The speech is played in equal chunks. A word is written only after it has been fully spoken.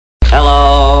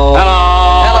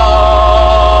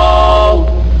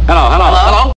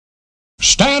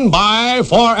Stand by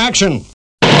for action.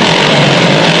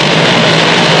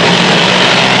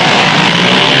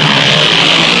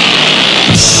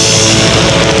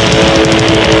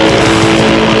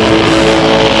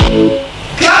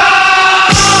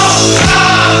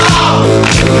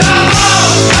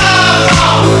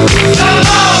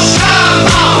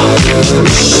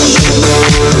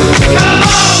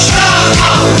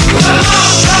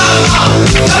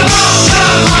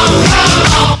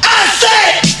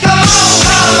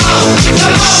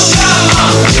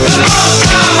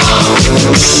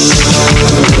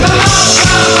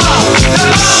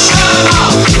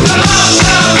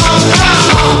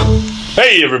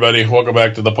 Hey everybody, welcome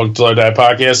back to the Punk Till I Die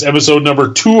podcast, episode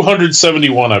number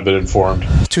 271, I've been informed.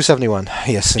 271,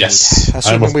 yes. Indeed. Yes.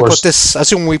 Assuming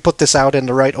we put this out in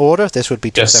the right order, this would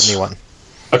be 271. Yes.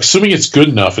 Assuming it's good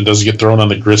enough and doesn't get thrown on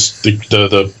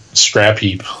the scrap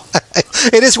heap.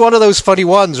 It is one of those funny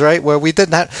ones, right, where we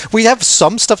have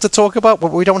some stuff to talk about,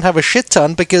 but we don't have a shit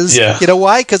ton because, you know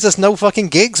why? Because there's no fucking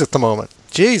gigs at the moment.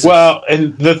 Jesus. Well,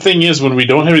 and the thing is, when we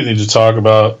don't have anything to talk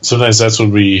about, sometimes that's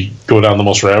when we go down the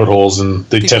most rabbit holes, and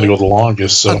they tend to go the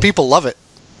longest. So. And people love it.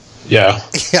 Yeah.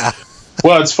 Yeah.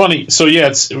 Well, it's funny. So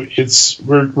yeah,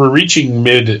 we're reaching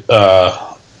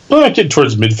getting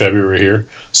towards mid-February here.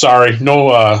 Sorry,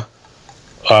 no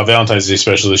Valentine's Day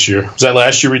special this year. Was that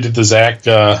last year we did the Zach?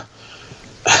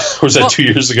 Or was that 2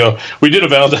 years ago? We did a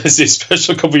Valentine's Day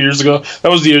special a couple years ago.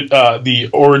 That was the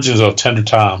origins of Tender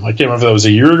Tom. I can't remember if that was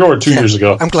a year ago or 2 years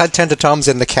ago. I'm glad Tender Tom's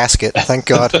in the casket. Thank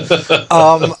God.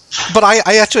 But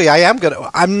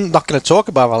I'm not going to talk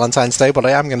about Valentine's Day, but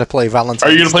I am going to play Valentine's Day.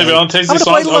 Are you going to play Valentine's Day songs?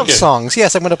 I'm going to play love songs.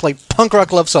 Yes, I'm going to play punk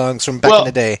rock love songs from back in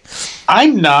the day.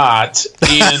 I'm not,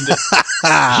 and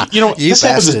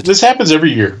this happens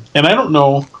every year, and I don't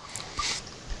know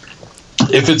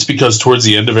if it's because towards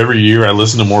the end of every year I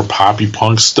listen to more poppy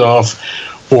punk stuff,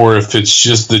 or if it's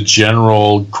just the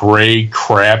general gray,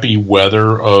 crappy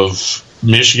weather of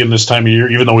Michigan this time of year,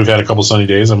 even though we've had a couple sunny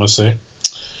days, I must say.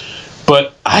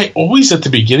 But I always, at the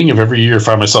beginning of every year,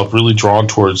 find myself really drawn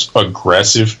towards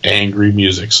aggressive, angry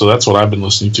music. So that's what I've been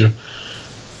listening to.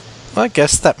 I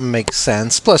guess that makes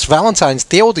sense. Plus, Valentine's,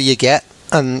 the older you get,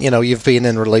 and, you've been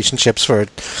in relationships for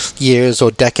years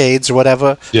or decades or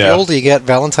whatever, the older you get,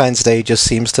 Valentine's Day just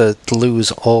seems to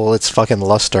lose all its fucking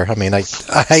luster. I mean,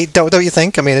 I don't you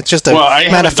think? I mean, it's just a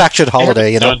manufactured holiday,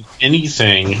 I haven't done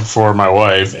anything for my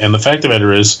wife, and the fact of the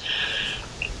matter is,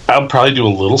 I'll probably do a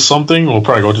little something. We'll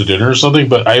probably go out to dinner or something,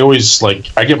 but I always,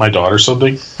 I get my daughter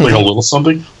something, like a little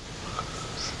something,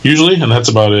 usually, and that's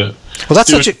about it. Well,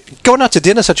 going out to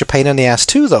dinner is such a pain in the ass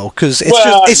too, though, because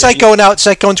it's like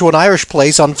going to an Irish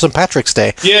place on St. Patrick's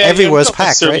Day. Yeah, everywhere's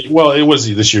packed, right? Well, it was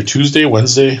this year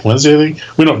Wednesday. I think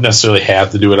we don't necessarily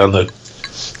have to do it on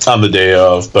the day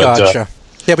of, but gotcha.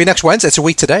 Yeah, it'll be next Wednesday. It's a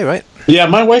week today, right? Yeah,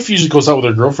 my wife usually goes out with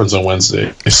her girlfriends on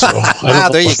Wednesday. So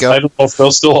there you go. I don't know if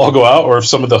they'll still all go out, or if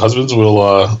some of the husbands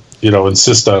will,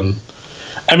 insist on.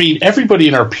 I mean, everybody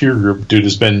in our peer group, dude,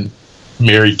 has been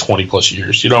married 20 plus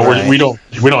years. Right. we don't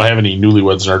have any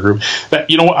newlyweds in our group. That,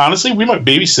 honestly, we might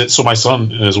babysit so my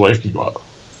son and his wife can go out.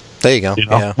 There you go.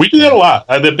 Yeah. We do that a lot.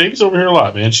 The baby's over here a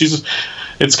lot, man.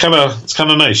 It's kind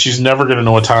of nice. She's never going to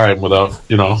know a time without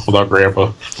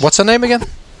grandpa. What's her name again?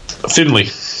 Finley.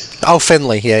 Oh,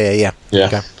 Finley. Yeah.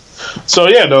 Okay. So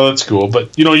that's cool.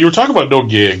 But you were talking about no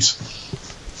gigs.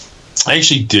 I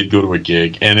actually did go to a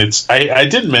gig, and I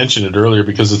didn't mention it earlier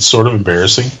because it's sort of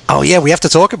embarrassing. Oh yeah, we have to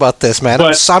talk about this, man.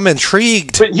 I'm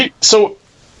intrigued. But so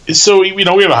we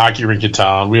have a hockey rink in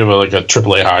town. We have a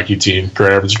AAA hockey team,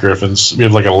 Grand Rapids Griffins. We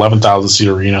have an 11,000 seat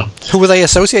arena. Who were they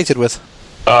associated with?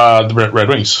 The Red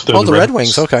Wings. The Red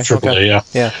Wings. Okay.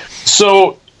 AAA, yeah.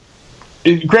 So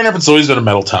Grand Rapids has always been a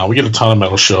metal town. We get a ton of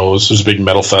metal shows. There's a big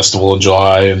metal festival in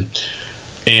July,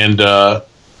 and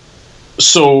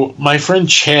so my friend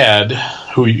Chad,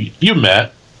 who you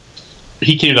met,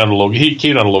 he came down to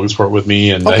Logansport with me,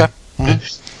 and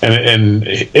and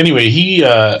anyway, he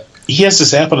has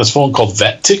this app on his phone called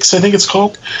VetTix, I think it's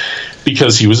called,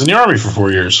 because he was in the Army for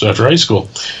 4 years after high school,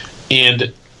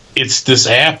 and it's this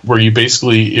app where you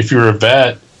basically, if you're a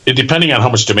vet, depending on how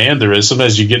much demand there is,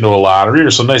 sometimes you get into a lottery, or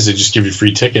sometimes they just give you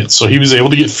free tickets. So he was able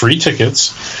to get free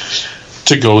tickets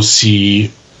to go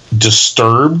see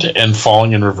Disturbed and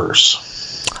Falling in Reverse.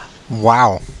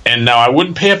 Wow. And now I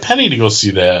wouldn't pay a penny to go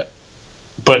see that,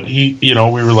 but we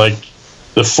were like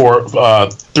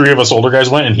three of us older guys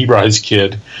went, and he brought his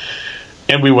kid,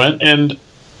 and we went. And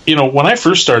when I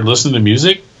first started listening to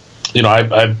music,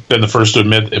 I've been the first to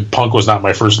admit that punk was not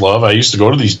my first love. I used to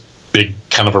go to these big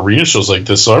kind of arena shows like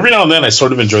this, so every now and then I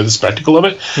sort of enjoy the spectacle of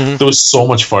it. There was so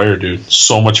much fire, dude,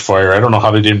 so much fire. I don't know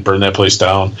how they didn't burn that place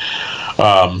down.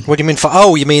 What do you mean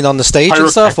you mean on the stage and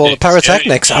stuff, or the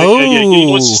pyrotechnics?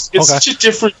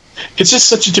 It's just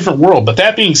such a different world. But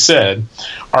that being said,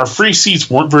 our free seats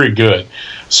weren't very good.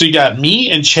 So you got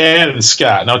me and Chad and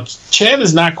Scott. Now, Chad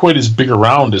is not quite as big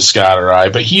around as Scott or I,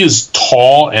 but he is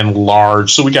tall and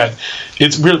large. So we're like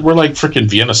freaking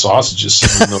Vienna sausages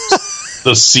sitting in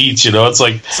those seats. It's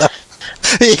like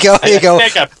here you go.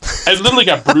 I literally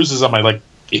got bruises on my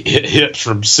hips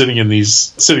from sitting in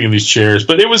these chairs.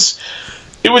 But it was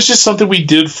just something we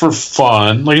did for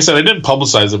fun. Like I said, I didn't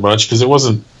publicize it much because it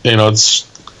wasn't.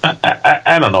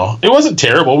 I don't know. It wasn't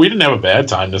terrible. We didn't have a bad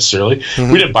time necessarily.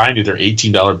 Mm-hmm. We didn't buy any of their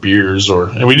 $18 beers,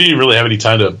 and we didn't even really have any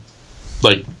time to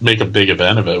make a big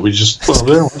event of it. We just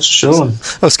there, watch the show. And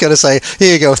I was gonna say,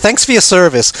 here you go. Thanks for your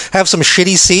service. Have some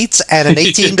shitty seats and an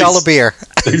 $18 beer.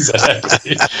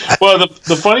 Exactly. Well,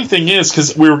 the funny thing is,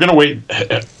 because we were gonna wait,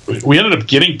 we ended up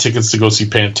getting tickets to go see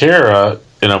Pantera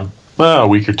in a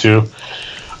week or two.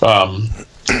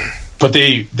 But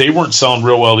they weren't selling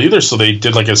real well either, so they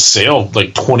did a sale,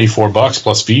 $24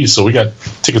 plus fees. So we got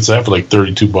tickets to that for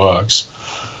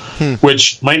 $32,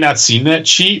 which might not seem that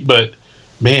cheap, but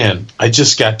man, I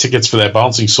just got tickets for that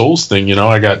Bouncing Souls thing.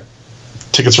 I got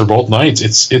tickets for both nights.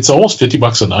 It's almost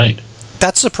 $50 a night.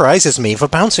 That surprises me, for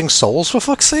Bouncing Souls, for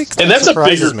fuck's sake. And that's a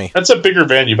bigger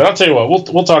venue. But I'll tell you what,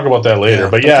 we'll talk about that later.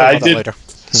 But yeah, I did. Later.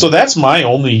 So that's my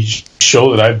only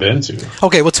show that I've been to.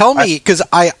 Okay, well, tell me, because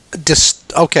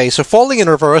so Falling in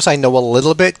Reverse, I know a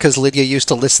little bit because Lydia used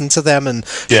to listen to them and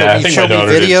show me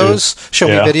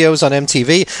videos on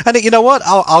MTV. And you know what?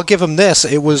 I'll give them this.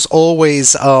 It was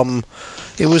always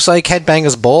it was like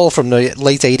Headbangers Ball from the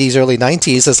late 80s, early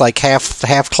 90s. There's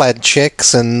half-clad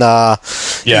chicks, and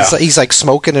he's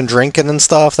smoking and drinking and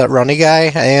stuff, that Ronnie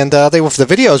guy. And the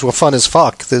videos were fun as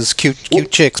fuck. There's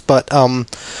cute chicks, but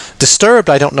Disturbed,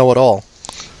 I don't know at all.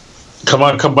 Come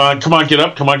on, get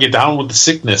up, get down with the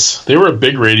sickness. They were a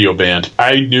big radio band.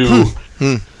 I knew,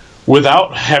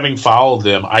 without having followed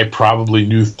them, I probably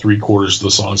knew 3/4 of the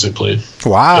songs they played.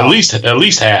 Wow. At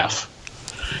least half.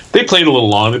 They played a little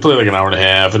long. They played an hour and a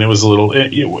half, and it was a little,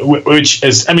 which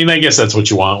is, I guess that's what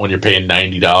you want when you're paying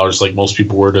 $90, like most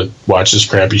people were, to watch this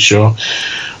crappy show.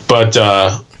 But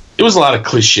it was a lot of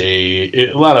cliche,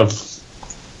 a lot of,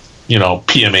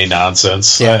 PMA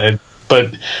nonsense. Yeah.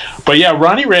 But yeah,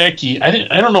 Ronnie Radke,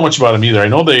 I don't know much about him either. I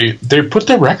know they put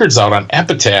their records out on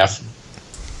Epitaph,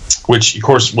 which of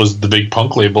course was the big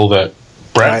punk label that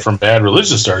Brett from Bad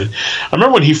Religion started. I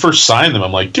remember when he first signed them,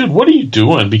 I'm like, dude, what are you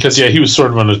doing? Because he was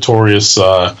sort of a notorious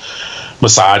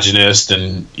misogynist,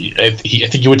 and I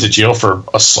think he went to jail for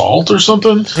assault or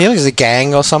something. I think it was a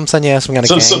gang or something. Yeah, some kind of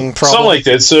gang problem. Something like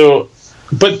that. So,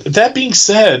 but that being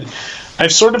said,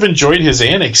 I've sort of enjoyed his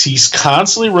antics. He's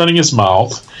constantly running his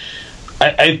mouth.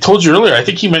 I told you earlier, I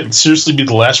think he might seriously be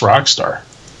the last rock star.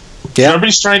 Yeah.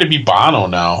 Everybody's trying to be Bono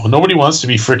now. Nobody wants to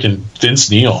be freaking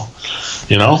Vince Neil.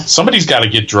 Somebody's got to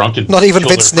get drunk and not even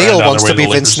Vince Neil wants to be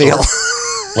Vince Neil.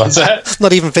 What's that?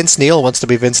 Not even Vince Neil wants to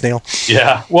be Vince Neil.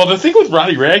 Yeah. Well, the thing with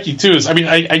Ronnie Radke too is, I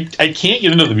can't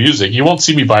get into the music. You won't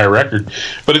see me buy a record,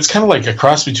 but it's kind of like a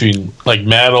cross between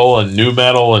metal and nu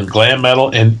metal and glam metal,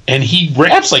 and he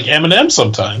raps like Eminem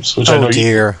sometimes, which I know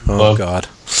you love. God.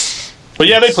 But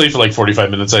yeah, they played for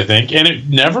 45 minutes, I think, and it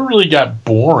never really got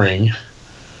boring.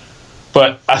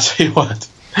 But I'll tell you what,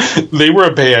 they were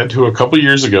a band who a couple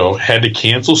years ago had to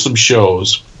cancel some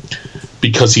shows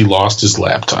because he lost his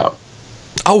laptop.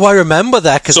 Oh, I remember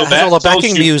that, because it had all the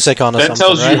backing music on it. That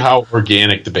tells you how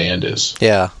organic the band is.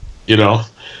 Yeah.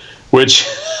 Which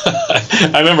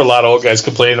I remember a lot of old guys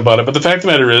complaining about it. But the fact of the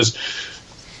matter is,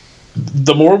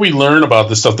 the more we learn about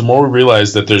this stuff, the more we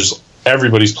realize that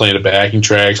everybody's playing the backing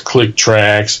tracks, click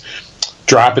tracks,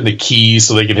 dropping the keys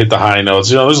so they can hit the high notes.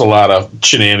 There's a lot of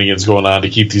shenanigans going on to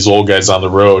keep these old guys on the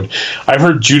road. I've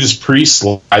heard Judas Priest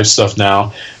live stuff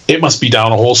now. It must be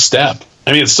down a whole step.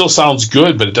 It still sounds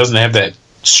good, but it doesn't have that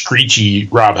screechy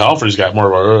Rob Halford. He's got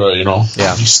more of a,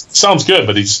 Yeah. He sounds good,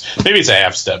 but maybe it's a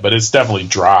half step, but it's definitely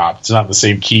dropped. It's not the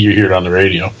same key you hear it on the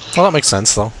radio. Well, that makes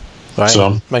sense, though. Right?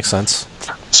 So, makes sense.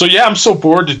 So yeah, I'm so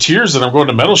bored to tears that I'm going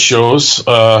to metal shows.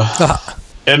 And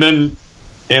then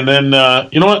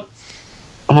you know what?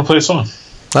 I'm gonna play a song.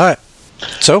 All right.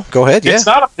 So go ahead. Yeah.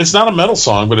 It's not a metal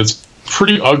song, but it's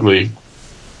pretty ugly.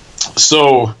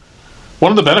 So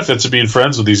one of the benefits of being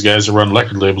friends with these guys that run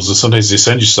record labels is sometimes they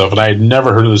send you stuff, and I had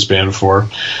never heard of this band before.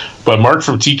 But Mark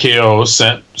from TKO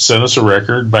sent us a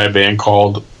record by a band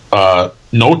called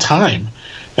No Time,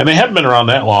 and they haven't been around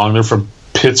that long. They're from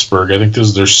Pittsburgh. I think this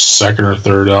is their second or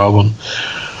third album.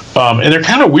 And they're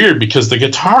kind of weird because the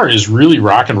guitar is really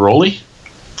rock and rolly,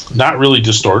 not really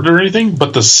distorted or anything,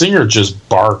 but the singer just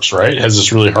barks, right? It has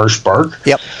this really harsh bark.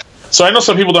 Yep. So I know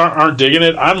some people aren't digging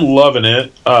it. I'm loving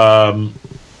it.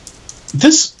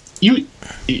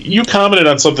 You commented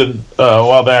on something a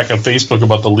while back on Facebook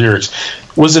about the lyrics.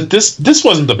 Was it this? This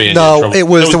wasn't the band. No, it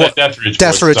was the one.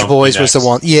 Death Ridge Boys was the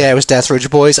one. Yeah, it was Death Ridge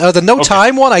Boys. The No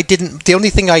Time one, I didn't. The only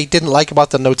thing I didn't like about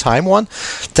the No Time one,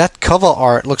 that cover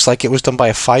art looks like it was done by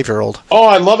a 5-year-old. Oh,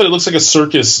 I love it. It looks like a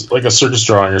circus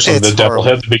drawing or something. It's the devil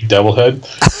head, the big devil head.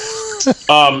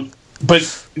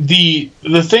 But the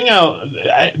thing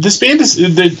this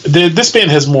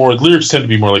band has more lyrics, tend to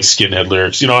be more like Skinhead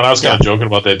lyrics, and I was kind of joking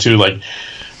about that too, like,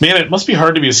 man, it must be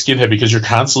hard to be a skinhead because you're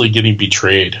constantly getting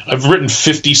betrayed. I've written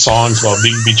 50 songs about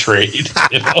being betrayed,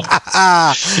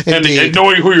 and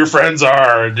knowing who your friends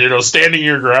are, and, standing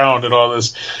your ground and all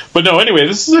this. But no, anyway,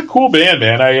 this is a cool band,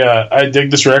 man. I dig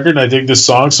this record and I dig this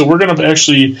song. So we're going to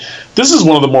this is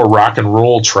one of the more rock and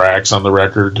roll tracks on the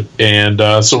record. And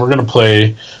so we're going to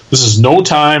play, this is No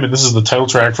Time, and this is the title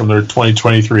track from their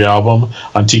 2023 album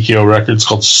on TKO Records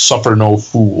called Suffer No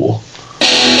Fool.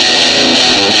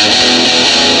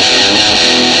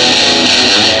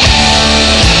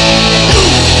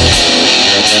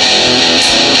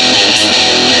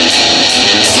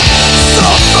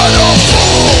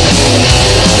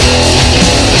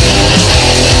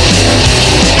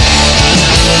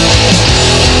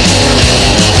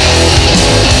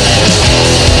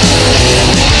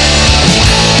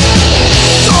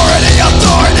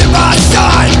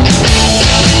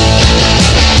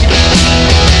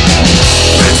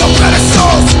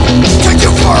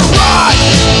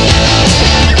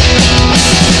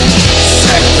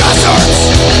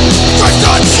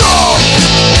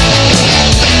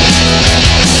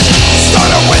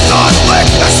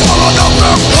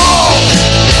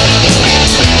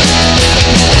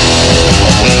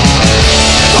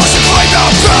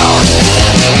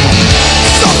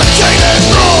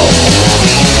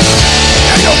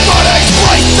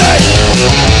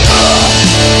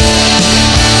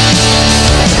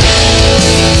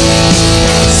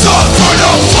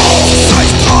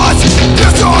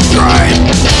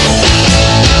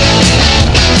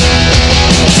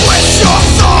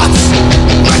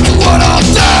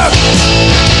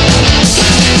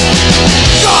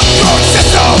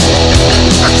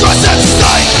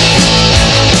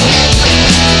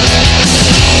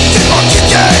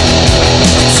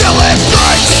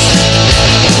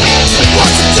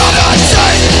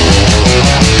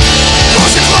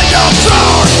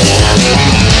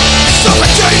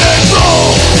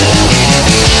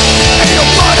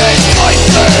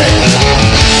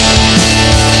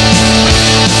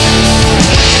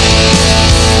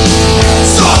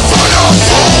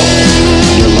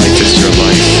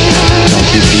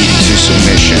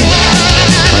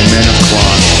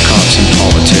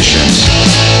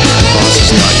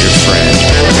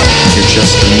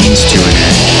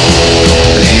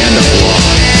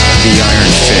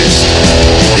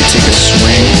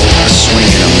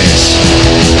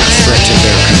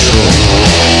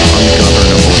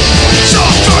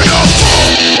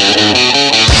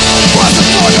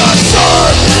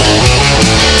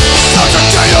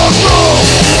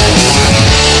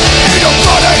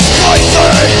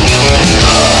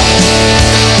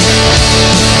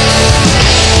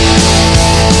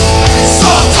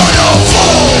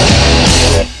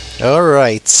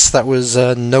 That was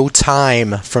No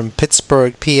Time from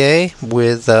Pittsburgh, PA,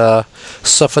 with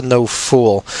Suffer No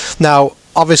Fool. Now,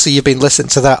 obviously, you've been listening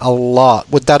to that a lot.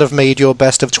 Would that have made your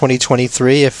best of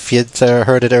 2023 if you'd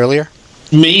heard it earlier?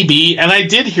 Maybe, and I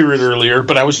did hear it earlier,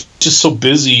 but I was just so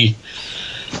busy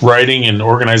writing and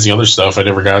organizing other stuff, I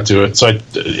never got to it. So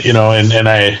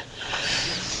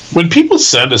when people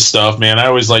send us stuff, man, I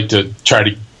always like to try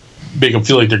to make them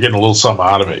feel like they're getting a little something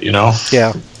out of it,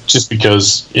 Yeah. Just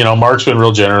because, Mark's been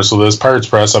real generous with this. Pirates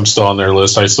Press, I'm still on their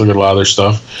list. I still get a lot of their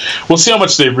stuff. We'll see how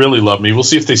much they really love me. We'll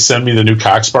see if they send me the new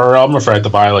Cockspar album or if I have to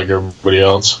buy like everybody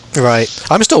else. Right.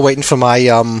 I'm still waiting for my...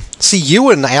 see,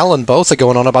 you and Alan both are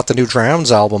going on about the new Drowns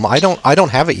album. I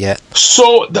don't have it yet.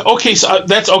 So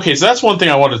that's one thing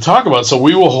I wanted to talk about. So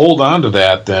we will hold on to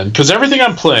that then. Because everything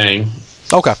I'm playing...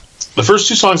 Okay. The first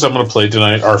two songs I'm going to play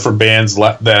tonight are for bands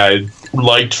that I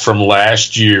liked from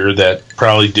last year that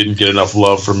probably didn't get enough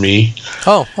love from me.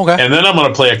 Oh, okay. And then I'm going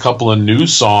to play a couple of new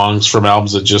songs from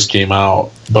albums that just came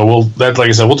out. But like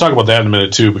I said, we'll talk about that in a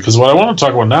minute too, because what I want to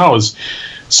talk about now is,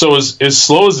 so as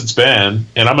slow as it's been,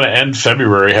 and I'm going to end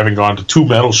February having gone to 2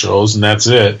 metal shows, and that's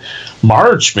it.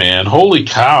 March, man, holy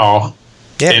cow.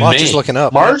 Yeah, March is looking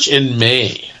up. March and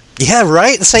May. Yeah,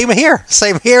 right. Same here.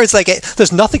 It's like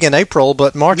there's nothing in April,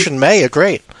 but March and May are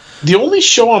great. The only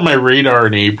show on my radar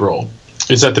in April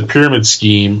is at the Pyramid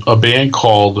Scheme, a band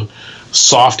called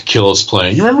Soft Kill is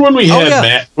playing. You remember when we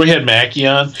had we had Mackie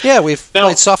on? Yeah, we've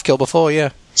played Soft Kill before. Yeah,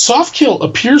 Soft Kill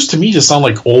appears to me to sound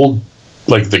like old,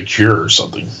 like The Cure or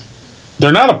something.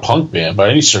 They're not a punk band by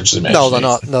any stretch of the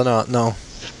imagination. No, they're not. No.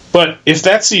 But if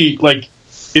that's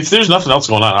if there's nothing else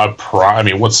going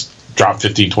on, what's drop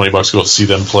 $15-$20 to go see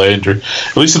them play? And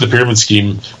at least in the Pyramid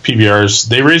Scheme PBRs,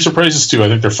 they raise their prices too. I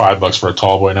think they're $5 for a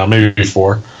tall boy now, maybe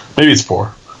 $4, maybe it's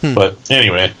 $4. But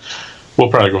anyway, we'll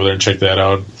probably go over there and check that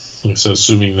out. So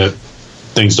assuming that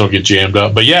things don't get jammed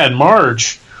up. But yeah, in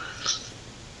March.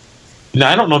 Now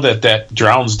I don't know that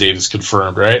Drowns date is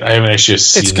confirmed, right? I haven't actually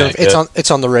seen that yet.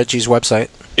 It's on the Reggie's website.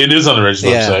 It is on the Reggie's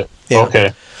website. Yeah.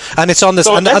 Okay. And it's on this.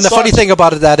 So and the funny thing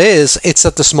about it it's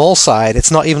at the small side. It's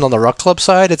not even on the Rock Club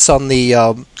side. It's on the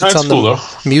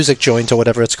music joint or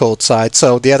whatever it's called side.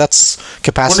 So yeah, that's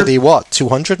capacity.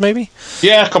 200 maybe?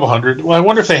 Yeah, a couple hundred. Well, I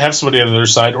wonder if they have somebody on the other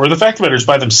side, or the fact of the matter is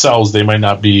by themselves they might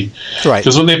not be. Right.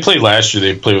 Because when they played last year,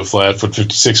 they played with Flatfoot.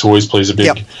 56 always plays a big.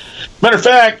 Yep. Matter of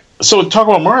fact, so talk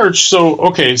about March. So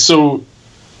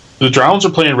the Drowns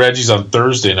are playing Reggie's on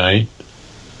Thursday night,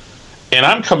 and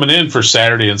I'm coming in for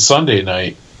Saturday and Sunday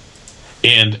night.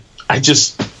 And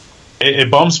it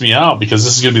bums me out because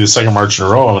this is going to be the second March in a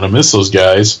row. I'm going to miss those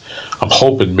guys. I'm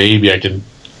hoping maybe I can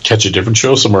catch a different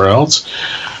show somewhere else.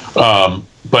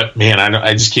 But man,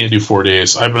 I just can't do 4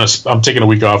 days. I'm taking a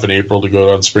week off in April to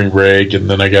go on spring break, and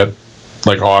then I got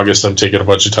August. I'm taking a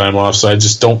bunch of time off, so I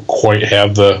just don't quite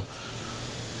have the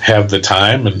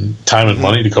time and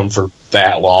money to come for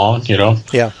that long,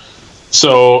 Yeah.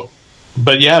 So.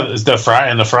 But yeah, the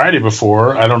Friday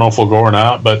before, I don't know if we'll go or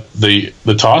not, but the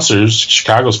Tossers,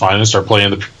 Chicago's finest, are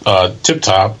playing the Tip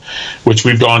Top, which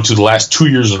we've gone to the last 2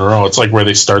 years in a row. It's like where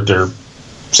they start their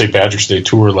St. Patrick's Day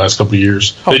tour the last couple of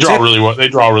years. They draw really well. They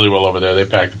draw really well over there. They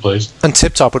pack the place. And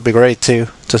Tip Top would be great too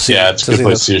to see. Yeah, it's a good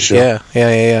place to see a show.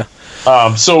 Yeah.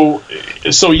 So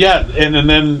yeah, and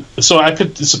then I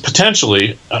could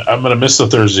potentially. I'm going to miss the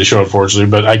Thursday show, unfortunately,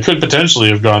 but I could potentially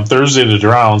have gone Thursday to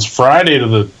Drowns, Friday to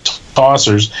the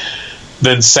Tossers,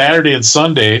 then Saturday and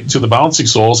Sunday to the Bouncing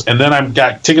Souls, and then I've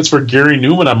got tickets for Gary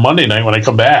Newman on Monday night when I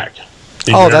come back.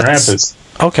 That's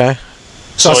okay.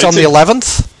 So it's on the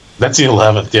 11th. That's the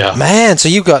 11th, yeah. Man, so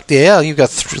you got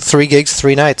 3 gigs,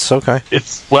 3 nights. Okay.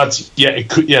 It's 4.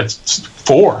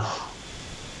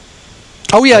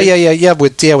 Oh yeah.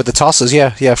 With the Tossers,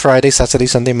 yeah. Friday, Saturday,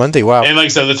 Sunday, Monday. Wow. And like I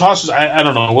said, the Tossers, I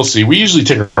don't know. We'll see. We usually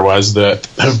ticket-wise that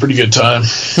have a pretty good time.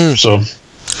 So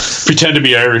pretend to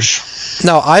be Irish.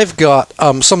 Now I've got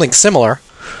something similar,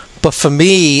 but for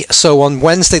me, so on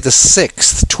Wednesday the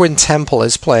 6th, Twin Temple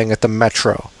is playing at the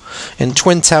Metro. In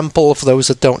Twin Temple, for those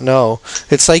that don't know,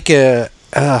 it's like a.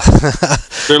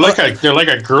 They're like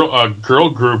a girl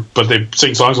group, but they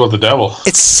sing songs about the devil.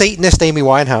 It's Satanist Amy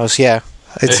Winehouse, yeah.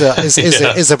 Is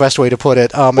the best way to put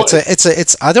it.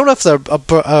 It's I don't know if they're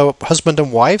a husband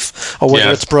and wife or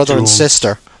whether it's brother and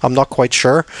sister. I'm not quite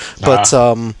sure, but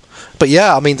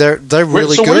yeah, I mean they're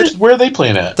really good. Where are they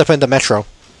playing at? They're playing the Metro.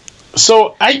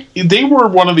 So they were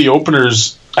one of the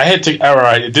openers. I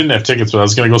didn't have tickets, but I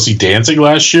was going to go see Danzig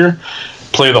last year,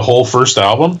 play the whole first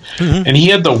album, and he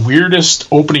had the weirdest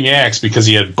opening acts because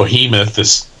he had Behemoth,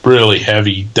 this really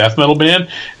heavy death metal band,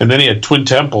 and then he had Twin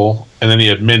Temple, and then he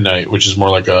had Midnight, which is more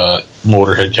like a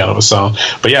Motorhead kind of a sound.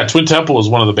 But yeah, Twin Temple was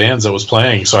one of the bands that was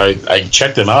playing, so I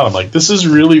checked them out. I'm like, this is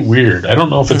really weird. I don't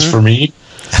know if it's for me,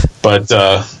 but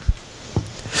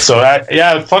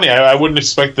funny. I wouldn't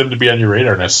expect them to be on your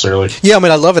radar necessarily. Yeah, I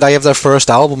mean, I love it. I have their first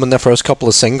album and their first couple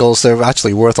of singles. They're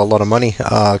actually worth a lot of money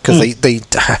because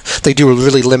they do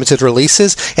really limited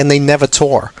releases and they never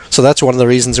tour. So that's one of the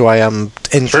reasons why I'm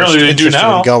interested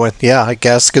in going. Yeah, I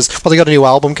guess because they got a new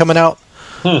album coming out.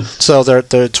 So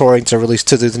they're touring to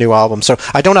do the new album. So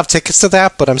I don't have tickets to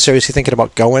that, but I'm seriously thinking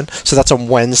about going. So that's on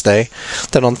Wednesday.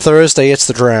 Then on Thursday it's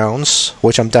the Drowns,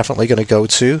 which I'm definitely going to go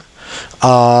to.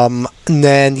 And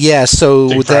then Take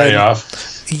Friday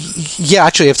off. Yeah,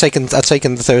 actually I've taken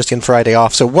the Thursday and Friday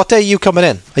off. So what day are you coming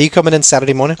in? Are you coming in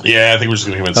Saturday morning? Yeah, I think we're just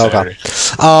going to come in Saturday.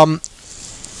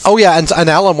 Oh yeah, and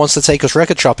Alan wants to take us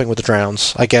record shopping with the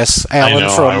Drowns. I guess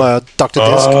Alan from Dr.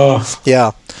 Disc.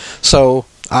 Yeah. So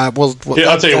I'll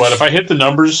tell you what. If I hit the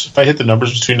numbers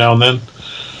between now and then,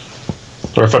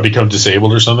 or if I become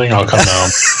disabled or something, I'll come down.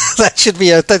 That should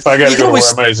be a. I gotta go to work.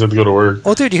 I might have to go to work.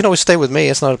 Oh, dude, you can always stay with me.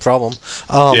 It's not a problem.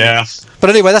 Yeah. But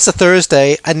anyway, that's a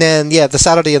Thursday, and then the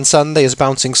Saturday and Sunday is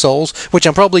Bouncing Souls, which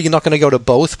I'm probably not going to go to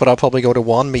both, but I'll probably go to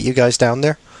one. Meet you guys down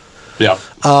there. Yeah.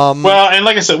 Well, and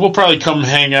like I said, we'll probably come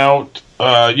hang out.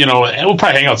 We'll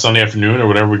probably hang out Sunday afternoon or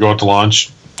whatever. We go out to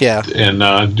lunch.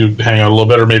 and do hang out a little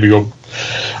bit, or maybe go.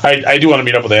 I do want to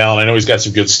meet up with Alan. I know he's got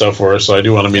some good stuff for us, so I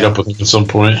do want to meet up with him at some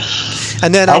point.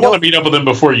 And then I want to meet up with him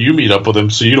before you meet up with him,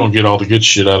 so you don't get all the good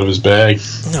shit out of his bag.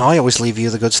 No, I always leave you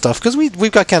the good stuff because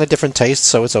we've got kind of different tastes,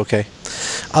 so it's okay.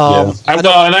 I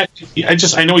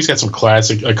know he's got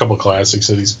a couple classics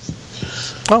that he's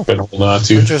been holding on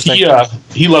to. Interesting.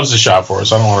 He loves the shop for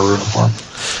us. I don't want to ruin it for him.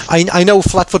 I know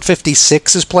Flatfoot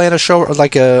 56 is playing a show,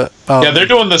 like a... they're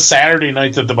doing the Saturday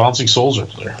night that the Bouncing Souls are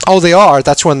there. Oh, they are?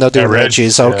 That's when they're doing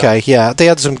Reggie's. Okay, yeah. They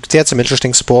had some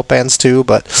interesting support bands too,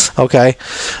 but okay.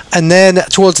 And then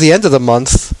towards the end of the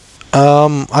month,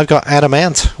 I've got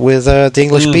Adamant with the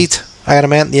English Beat.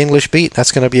 Adamant, the English Beat.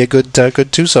 That's going to be a good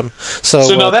twosome.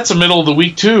 So now that's the middle of the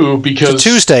week too, because... It's a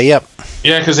Tuesday, yep.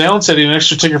 Yeah, because Alan said he had an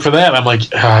extra ticket for that. I'm like,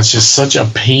 it's just such a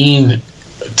pain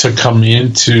to come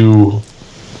into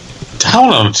town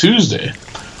on a Tuesday.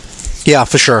 Yeah,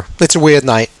 for sure. It's a weird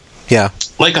night. Yeah.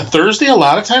 Like a Thursday, a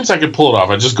lot of times I could pull it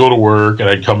off. I'd just go to work and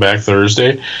I'd come back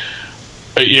Thursday.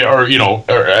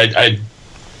 I'd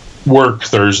work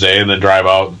Thursday and then drive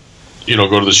out,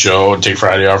 go to the show and take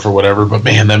Friday off or whatever. But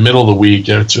man, that middle of the week,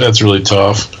 that's really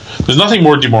tough. There's nothing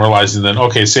more demoralizing than,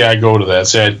 okay, say I go to that.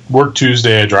 Say I work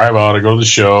Tuesday, I drive out, I go to the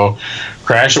show,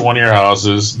 crash at one of your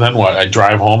houses, then what? I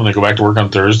drive home and then go back to work on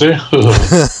Thursday?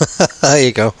 There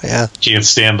you go, yeah. Can't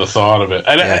stand the thought of it.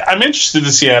 I'm interested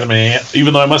to see Adamant,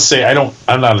 even though I must say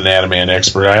I'm not an Adamant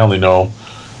expert. I know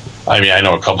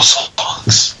a couple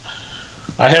songs.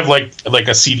 I have like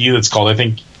a CD that's called, I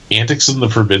think, Antics in the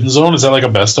Forbidden Zone. Is that like a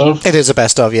best of? It is a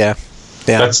best of, yeah.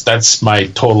 That's my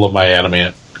total of my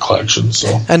Adamant collection. So,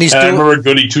 and I remember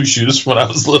Goody Two Shoes when I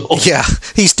was little. Yeah,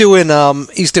 he's doing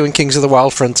Kings of the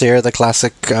Wild Frontier, the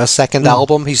classic second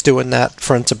album. He's doing that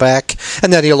front to back,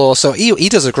 and then he'll also he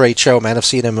does a great show, man. I've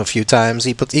seen him a few times.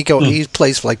 He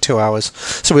plays for like 2 hours,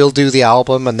 so he'll do the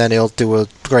album and then he'll do a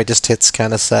greatest hits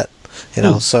kind of set.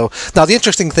 So now the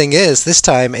interesting thing is this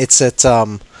time it's at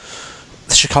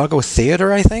the Chicago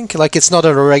Theater, I think. Like, it's not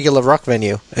a regular rock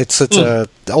venue. It's a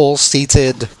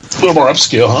all-seated... A little more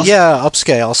upscale, huh? Yeah,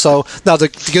 upscale. So, now the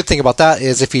good thing about that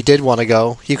is if you did want to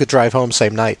go, you could drive home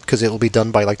same night, because it'll be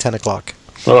done by, like, 10 o'clock.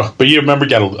 But you remember,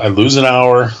 I lose an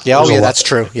hour. Yeah, that's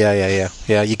true. Yeah,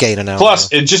 you gain an hour. Plus,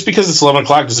 just because it's 11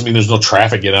 o'clock doesn't mean there's no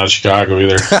traffic getting out of Chicago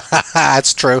either.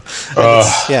 That's true.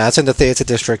 It's in the theater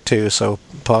district, too, so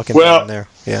parking down there.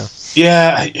 Yeah.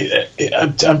 Yeah,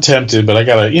 I'm tempted, but I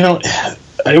gotta,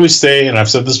 I always say, and I've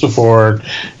said this before,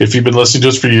 if you've been listening to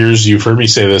us for years, you've heard me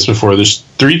say this before, there's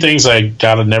 3 things I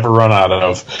gotta never run out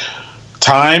of: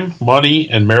 time, money,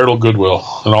 and marital goodwill.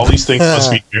 And all these things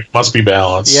must be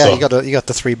balanced. Yeah, so. You got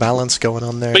the 3 balance going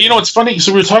on there. But it's funny,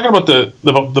 so we were talking about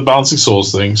the Bouncing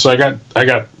Souls thing. So I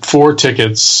got 4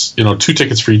 tickets, 2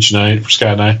 tickets for each night for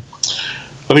Scott and I.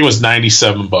 I think it was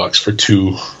 $97 for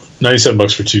 2.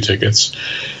 $97 for 2 tickets,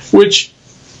 which,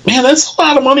 man, that's a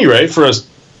lot of money, right, for a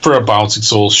Bouncing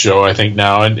Souls show, I think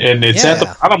now, and it's at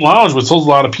the Bottom Lounge, which holds a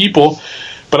lot of people.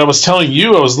 But I was telling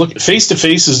you, I was looking. Face to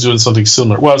Face is doing something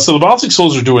similar. Well, so the Bouncing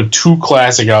Souls are doing 2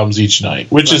 classic albums each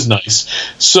night, which is nice.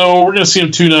 So we're gonna see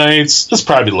them 2 nights. This is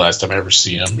probably the last time I ever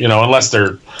see them, unless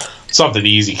something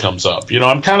easy comes up.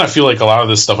 I'm kind of feel like a lot of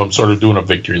this stuff I'm sort of doing a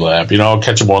victory lap. I'll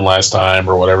catch them one last time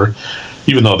or whatever.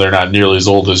 Even though they're not nearly as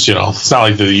old as, it's not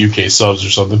like they're the UK subs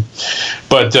or something.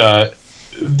 But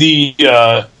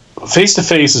the Face to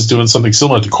Face is doing something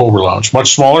similar to Cobra Lounge.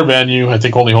 Much smaller venue. I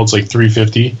think only holds like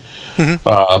 350.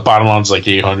 Bottom Lounge is like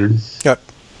 800. Yep.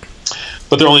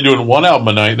 But they're only doing 1 album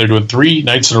a night. They're doing 3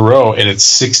 nights in a row, and it's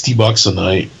 $60 a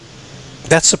night.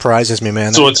 That surprises me,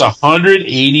 man. So it's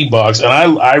 $180,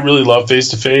 and I really love Face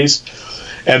to Face.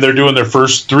 And they're doing their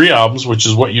first 3 albums, which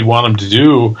is what you'd want them to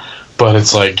do. But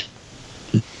it's like,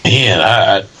 man,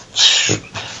 I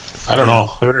don't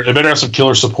know. They better have some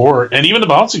killer support. And even the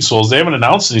Bouncing Souls, they haven't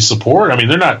announced any support. I mean,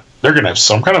 they're going to have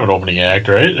some kind of an opening act,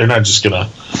 right? They're not just going to...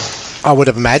 I would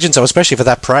have imagined so, especially for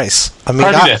that price. I mean,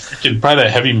 probably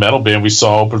that heavy metal band we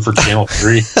saw open for Channel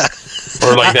 3.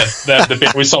 Or like the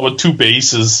band we saw with 2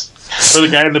 basses. Or the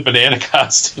guy in the banana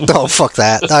costume. Oh, fuck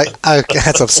that.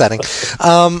 That's upsetting.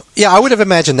 I would have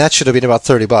imagined that should have been about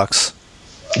 $30.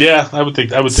 Yeah, I would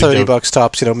think $30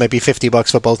 tops, maybe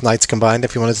 $50 for both nights combined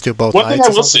if you wanted to do both nights. One thing I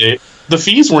will say, the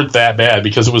fees weren't that bad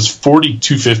because it was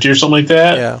 $42.50 or something like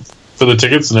that for the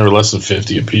tickets, and they were less than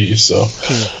 $50 a piece. So,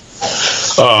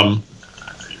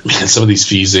 man, some of these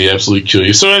fees, they absolutely kill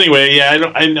you. So anyway,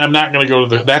 I'm not going to go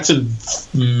to that's in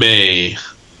May,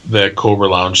 that Cobra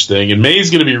Lounge thing, and May's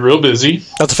going to be real busy.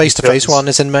 Oh, the face-to-face one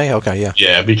is in May? Okay, yeah.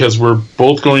 Yeah, because you and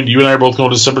I are both going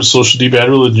to separate Social D Bad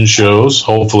Religion shows,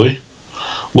 hopefully.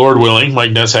 Lord willing,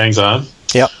 Mike Ness hangs on.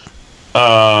 Yep.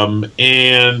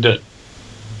 And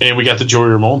and we got the Joey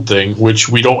Ramone thing, which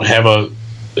we don't have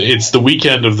it's the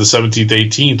weekend of the 17th,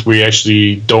 18th. We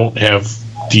actually don't have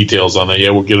details on that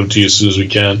yet. We'll get them to you as soon as we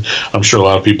can. I'm sure a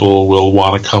lot of people will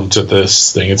want to come to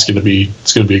this thing. It's going to be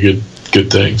a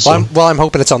good thing. So. Well, I'm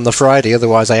hoping it's on the Friday.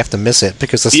 Otherwise, I have to miss it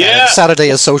because Saturday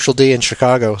is Social D in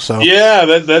Chicago. So yeah,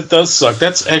 that does suck.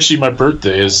 That's actually my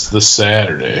birthday is the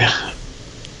Saturday.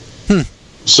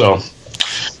 So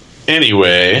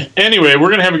anyway, we're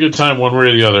gonna have a good time one way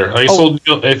or the other. Like I told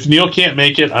Neil, if Neil can't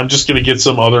make it, I'm just gonna get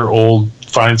some other old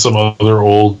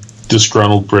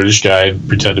disgruntled British guy and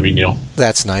pretend to be Neil.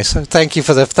 That's nice. Thank you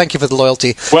for the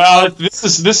loyalty. Well, this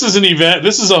is an event.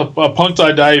 This is a Punk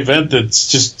Die Die event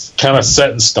that's just kind of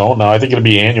set in stone now. I think it'll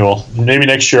be annual. Maybe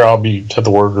next year I'll be at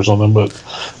the work or something. But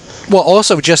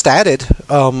also just added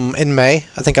in May.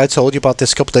 I think I told you about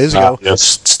this a couple days ago. Yes.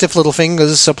 Stiff Little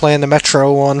Fingers are playing the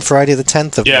Metro on Friday the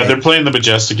 10th of May. Yeah, they're playing the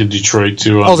Majestic in Detroit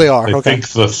too. They are. I think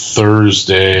the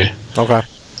Thursday. Okay.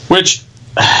 Which.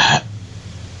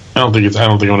 I don't think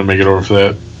I'm going to make it over for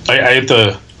that. I have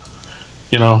to,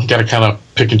 got to kind of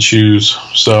pick and choose.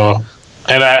 So,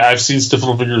 and I've seen Stiff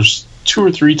Little Fingers 2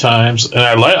 or 3 times, and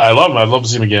I love them. I'd love to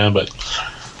see them again, but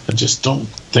I just don't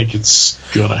think it's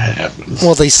going to happen.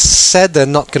 Well, they said they're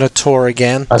not going to tour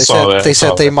again. They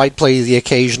said they might play the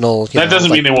occasional. That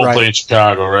doesn't mean they won't play in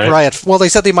Chicago, right? Riot. Well, they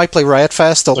said they might play Riot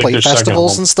Fest. They'll play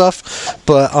festivals and stuff.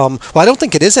 But I don't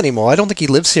think it is anymore. I don't think he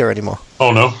lives here anymore.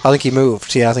 Oh no! I think he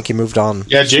moved. Yeah, I think he moved on.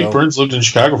 Yeah, Jake Burns lived in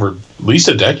Chicago for at least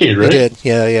a decade, right? He did.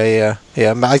 Yeah.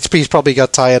 He's probably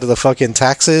got tired of the fucking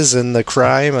taxes and the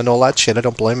crime and all that shit. I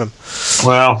don't blame him.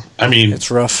 Well, I mean, it's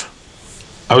rough.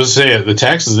 I was saying the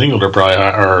taxes in England are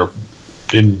probably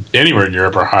anywhere in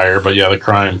Europe are higher, but yeah, the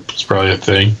crime is probably a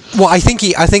thing. Well, I think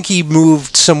he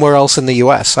moved somewhere else in the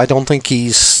U.S. I don't think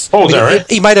he's. Oh, is that right?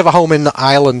 He might have a home in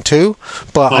Ireland too,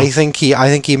 but I think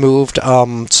he moved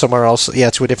somewhere else. Yeah,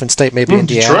 to a different state, maybe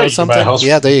Indiana Detroit, or something.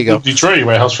 Yeah, there you go. Detroit, you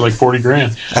buy a house for like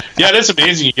 $40,000. Yeah, that's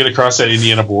amazing. You get across that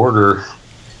Indiana border,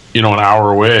 an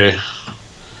hour away.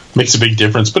 Makes a big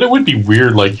difference, but it would be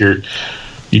weird. Like you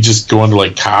just go into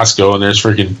like Costco and there's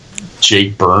freaking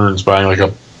Jake Burns buying like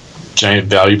a giant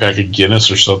value pack of Guinness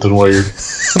or something while you're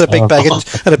and a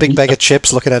big bag of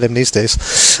chips looking at him these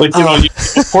days. Like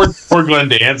poor Glenn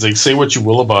Danzig. Say what you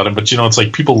will about him, but it's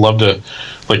like people love to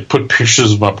like put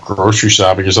pictures of him up grocery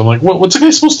shopping or something. Like what's a guy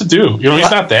supposed to do?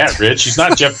 He's not that rich. He's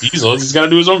not Jeff Bezos. He's got to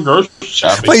do his own grocery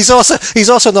shopping. But he's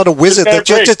also not a wizard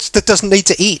that doesn't need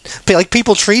to eat. Like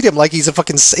people treat him like he's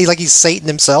like he's Satan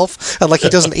himself and like he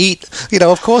doesn't eat.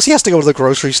 Of course he has to go to the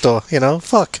grocery store.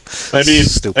 Fuck. I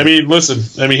mean,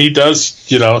 listen. I mean, he does.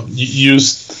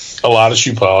 Use a lot of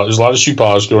shoe polish. There's a lot of shoe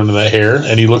polish going into that hair,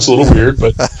 and he looks a little weird.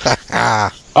 But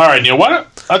all right, Neil.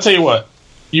 I'll tell you what.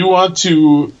 You want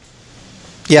to?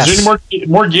 Yes. Is there any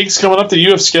more gigs coming up that you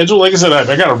have scheduled? Like I said,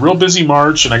 I got a real busy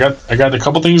March, and I got a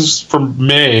couple things from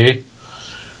May.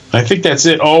 I think that's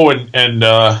it. Oh, and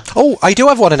I do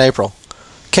have one in April.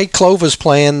 Kate Clover's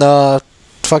playing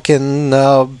fucking.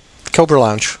 Cobra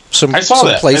Lounge, some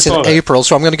place in April,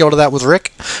 so I'm going to go to that with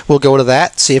Rick. We'll go to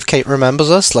that, see if Kate remembers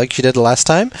us like she did last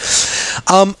time.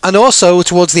 And also,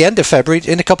 towards the end of February,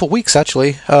 in a couple of weeks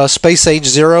actually, Space Age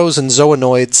Zeros and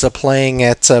Zoonoids are playing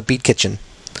at Beat Kitchen.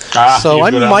 So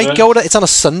I might go to it's on a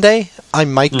Sunday. I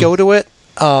might go to it.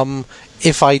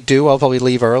 If I do, I'll probably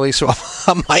leave early, so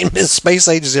I might miss Space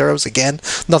Age Zeros again.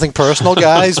 Nothing personal,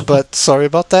 guys, but sorry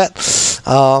about that.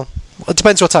 It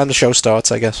depends what time the show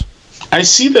starts, I guess. I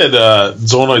see that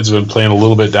Zoonoids have been playing a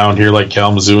little bit down here, like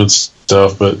Kalamazoo and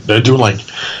stuff, but they're doing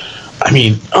I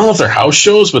don't know if they're house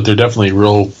shows, but they're definitely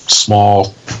real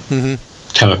small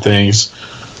kind of things.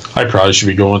 I probably should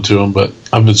be going to them, but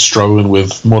I've been struggling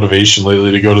with motivation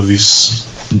lately to go to these.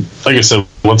 Like I said,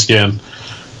 once again,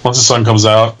 once the sun comes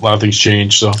out, a lot of things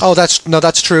change. So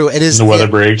that's true. It is. And the weather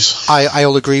breaks.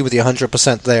 I'll agree with you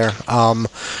 100% there.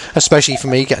 Especially for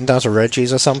me getting down to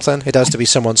Reggie's or something, it has to be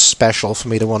someone special for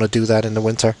me to want to do that in the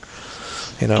winter.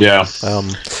 Yeah.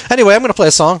 Anyway, I'm going to play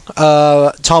a song.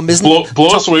 Tom isn't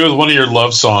blow us away with one of your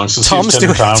love songs. Tom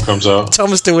comes out.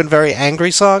 Tom is doing very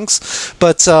angry songs,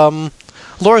 but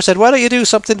Laura said, "Why don't you do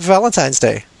something for Valentine's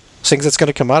Day?" Things that's going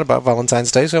to come out about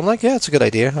Valentine's Day. So I'm like, yeah, it's a good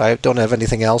idea. I don't have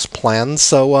anything else planned.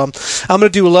 So I'm going to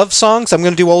do love songs. I'm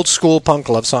going to do old school punk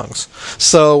love songs.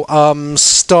 So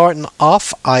starting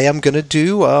off, I am going to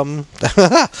do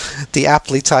the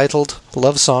aptly titled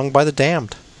Love Song by The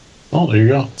Damned. Oh, there you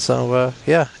go. So,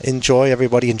 yeah, enjoy,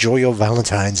 everybody. Enjoy your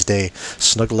Valentine's Day.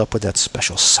 Snuggle up with that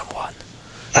special someone.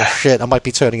 Oh, shit, I might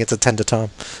be turning into Tender Tom.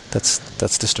 That's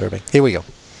disturbing. Here we go.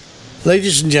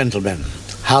 Ladies and gentlemen,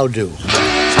 how do?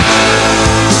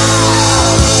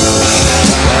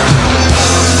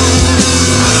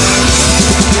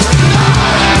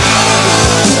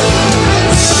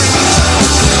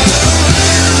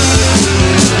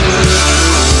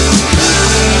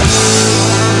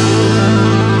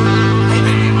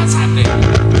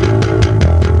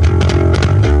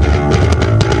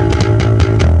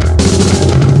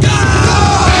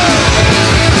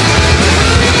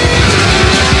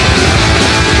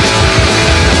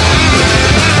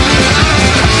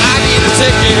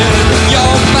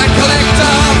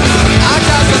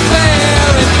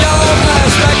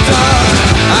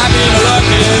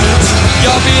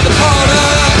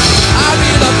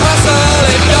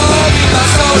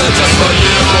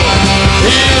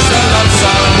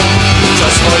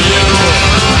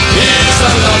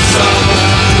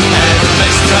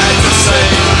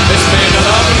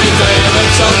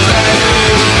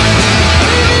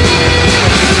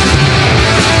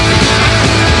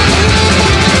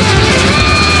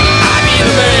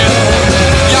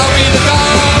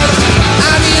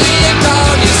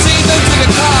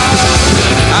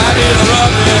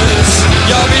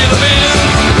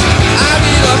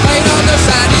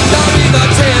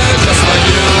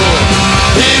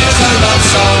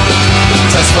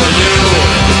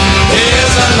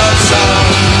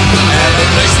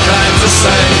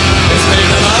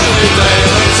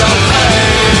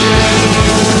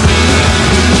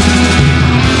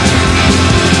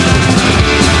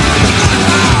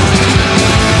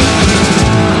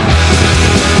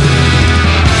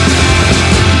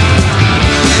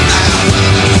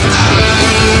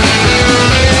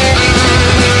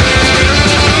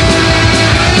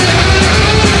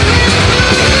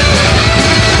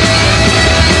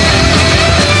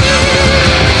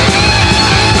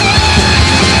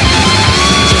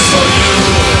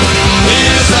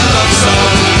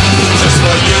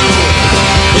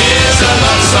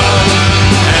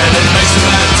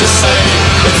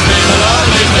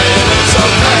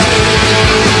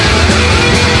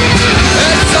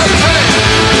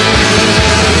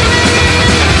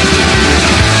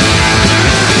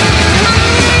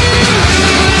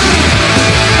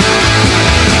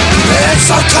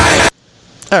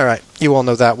 You all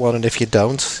know that one, and if you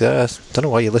don't, don't know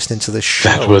why you're listening to this show.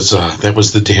 That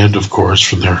was The Damned, of course,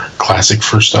 from their classic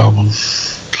first album.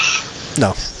 No,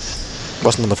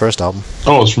 wasn't on the first album.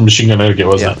 Oh, it was from Machine Gun Etiquette,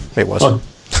 wasn't it? It was. Oh,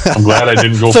 I'm glad I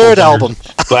didn't go third album.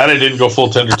 Glad I didn't go full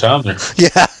Tender Tom there.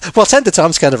 Yeah, well, Tender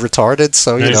Tom's kind of retarded,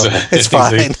 so it's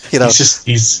fine.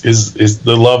 He's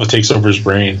the love that takes over his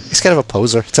brain. He's kind of a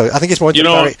poser. So I think he's more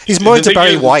into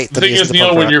Barry White than he is to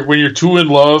punk rock. When you're too in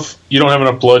love, you don't have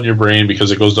enough blood in your brain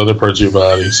because it goes to other parts of your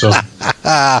body. So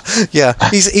yeah,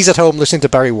 he's at home listening to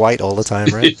Barry White all the time,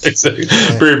 right? Exactly.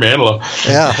 Yeah. Barry Manilow.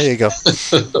 Yeah, there you go.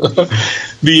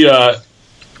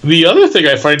 The other thing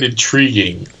I find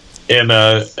intriguing. And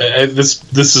this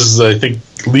is, I think,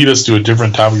 lead us to a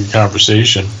different topic of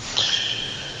conversation.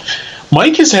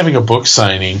 Mike is having a book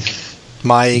signing.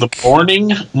 Mike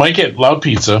at Loud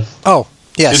Pizza. Oh,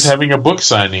 yes. Is having a book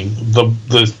signing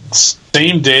the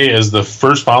same day as the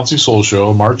first Bouncing Soul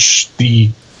show, March the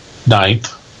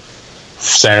 9th,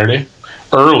 Saturday,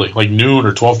 early, like noon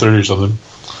or 12:30 or something.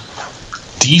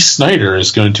 Dee Snider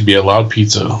is going to be at Loud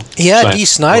Pizza. Yeah, Dee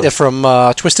Snider from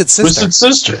Twisted Sister. Twisted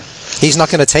Sister. He's not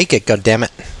going to take it. God damn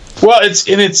it. Well, I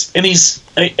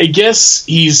guess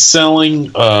he's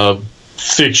selling a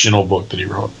fictional book that he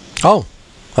wrote. Oh,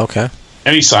 okay.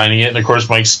 And he's signing it, and of course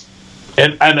Mike's.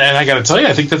 And I got to tell you,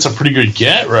 I think that's a pretty good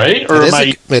get, right? Or it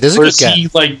is a good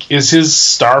get. Is his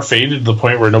star faded to the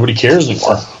point where nobody cares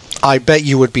anymore? I bet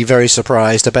you would be very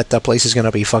surprised. I bet that place is going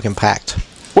to be fucking packed.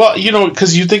 Well,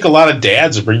 because you think a lot of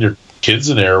dads would bring their kids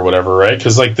in there or whatever, right?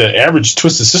 Because like the average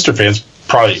Twisted Sister fan's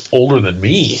probably older than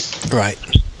me, right?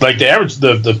 Like the average,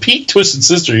 the peak Twisted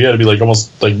Sister, you got to be like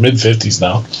almost like mid-50s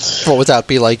now. What would that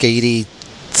be, like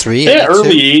 83? Yeah, 82?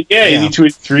 Early 82,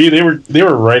 83. They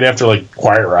were right after like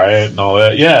Quiet Riot and all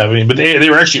that. Yeah, I mean, but they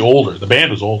were actually older. The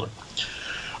band was older.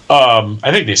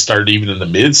 I think they started even in the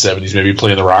mid-70s, maybe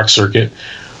playing the rock circuit.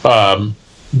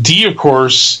 Dee, of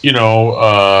course,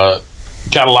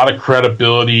 got a lot of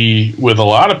credibility with a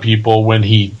lot of people when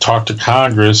he talked to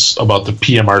Congress about the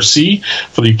PMRC.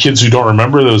 For the kids who don't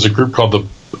remember, there was a group called the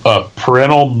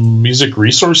Parental Music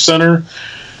Resource Center,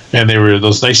 and they were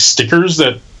those nice stickers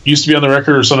that used to be on the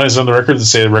record or sometimes on the record that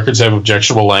say the records have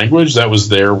objectionable language. That was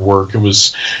their work. It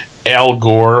was Al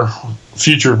Gore,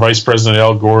 future Vice President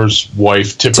Al Gore's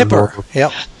wife, Tipper Gore.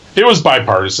 Yep. It was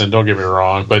bipartisan, don't get me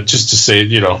wrong, but just to say,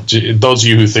 those of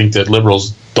you who think that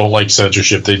liberals don't like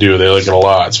censorship, they do. They like it a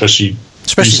lot, especially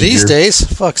these days.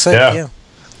 Fuck's sake, yeah.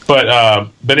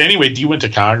 But anyway, Dee went to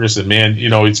Congress, and man,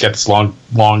 he's got this long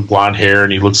blonde hair,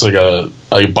 and he looks like a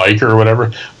biker or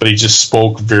whatever. But he just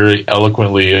spoke very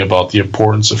eloquently about the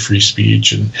importance of free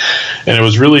speech, and it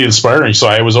was really inspiring. So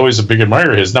I was always a big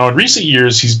admirer of his. Now in recent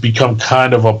years, he's become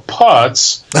kind of a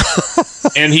putz,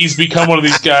 and he's become one of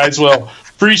these guys. Well,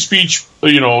 free speech,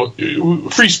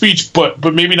 free speech,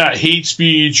 but maybe not hate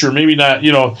speech, or maybe not.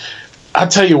 I'll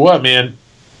tell you what, man.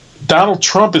 Donald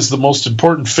Trump is the most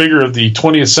important figure of the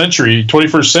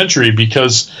 21st century,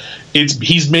 because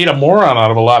he's made a moron out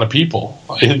of a lot of people,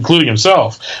 including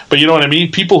himself. But you know what I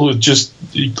mean? People who just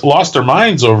lost their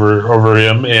minds over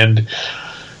him, and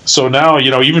so now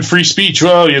even free speech.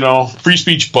 Well, free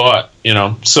speech, but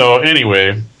So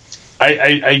anyway,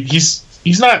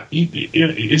 he's not.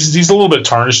 He's a little bit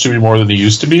tarnished to me more than he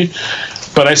used to be,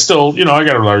 but I still I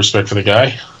got a lot of respect for the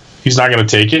guy. He's not going to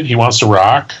take it. He wants to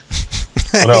rock.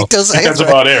 He does. That's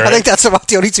about it, right? I think that's about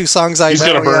the only two songs I know. He's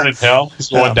going to burn in hell. He's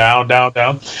going down, down,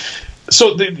 down.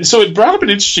 So it brought up an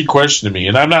interesting question to me,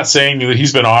 and I'm not saying that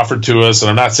he's been offered to us, and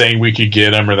I'm not saying we could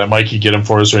get him or that Mike could get him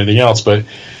for us or anything else, but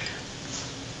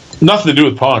nothing to do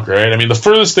with punk, right? I mean, the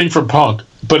furthest thing from punk.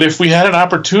 But if we had an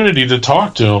opportunity to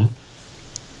talk to him,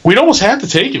 we'd almost have to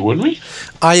take it, wouldn't we?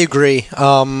 I agree.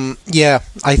 Yeah,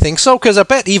 I think so, because I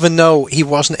bet even though he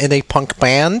wasn't in a punk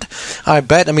band,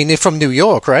 they're from New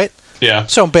York, right? Yeah.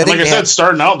 So I'm betting, like I said,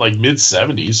 starting out like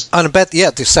mid-70s. And I bet,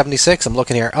 they're 76, I'm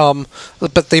looking here.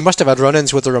 But they must have had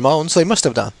run-ins with the Ramones. They must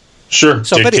have done. Sure.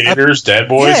 So Dictators, Dead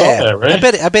Boys, all that,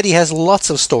 right? I bet he has lots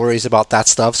of stories about that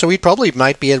stuff, so he probably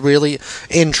might be a really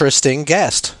interesting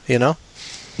guest,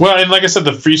 Well, and like I said,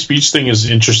 the free speech thing is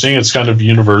interesting. It's kind of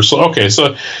universal. Okay,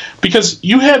 so because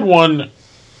you had one,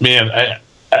 man,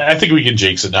 I think we can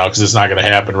jinx it now because it's not going to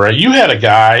happen, right? You had a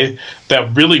guy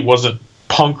that really wasn't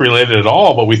punk related at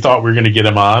all, but we thought we were going to get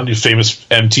him on, the famous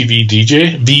MTV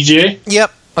VJ.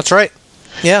 Yep, that's right.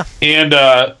 Yeah. And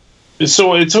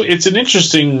so it's an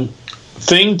interesting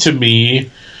thing to me,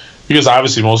 because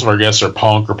obviously most of our guests are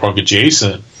punk or punk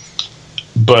adjacent,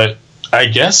 but I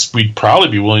guess we'd probably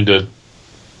be willing to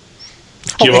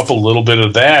give up a little bit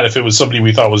of that if it was somebody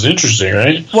we thought was interesting,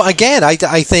 right? Well, again, I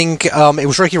think it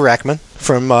was Ricky Rackman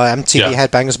from MTV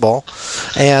Headbangers Ball,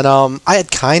 and I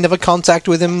had kind of a contact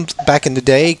with him back in the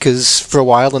day because for a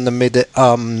while in the mid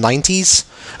 90s,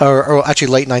 or actually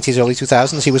late 90s, early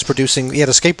 2000s, he had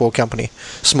a skateboard company,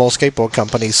 small skateboard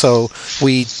company, so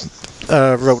we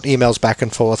wrote emails back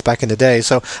and forth back in the day,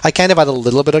 so I kind of had a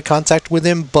little bit of contact with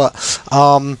him, but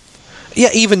yeah,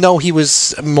 even though he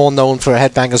was more known for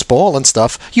Headbangers Ball and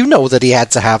stuff, you know that he had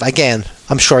to have, again,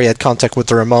 I'm sure he had contact with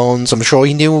the Ramones, I'm sure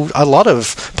he knew a lot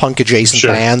of punk-adjacent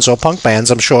bands or punk bands,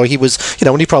 I'm sure he was,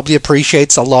 and he probably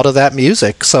appreciates a lot of that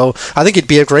music, so I think he'd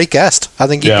be a great guest. I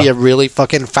think he'd be a really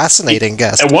fucking fascinating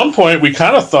guest. At one point, we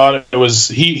kind of thought it was,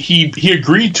 he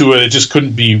agreed to it just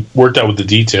couldn't be worked out with the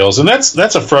details, and that's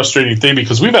a frustrating thing,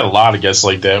 because we've had a lot of guests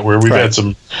like that, where we've had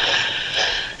some...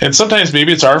 And sometimes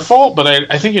maybe it's our fault, but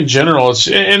I think in general it's,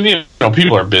 and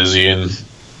people are busy, and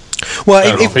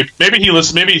maybe he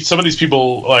listens. Maybe some of these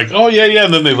people like, oh yeah,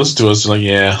 and then they listen to us and like,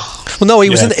 yeah. Well, no,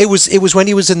 he was in. It was when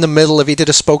he was in the middle of. He did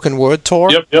a spoken word tour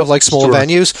of like small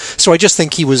venues. So I just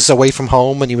think he was away from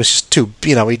home and he was just too.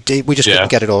 We just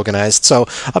couldn't get it organized. So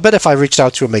I bet if I reached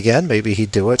out to him again, maybe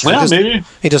he'd do it. Yeah, maybe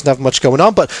he doesn't have much going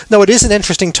on. But no, it is an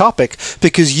interesting topic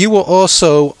because you were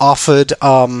also offered.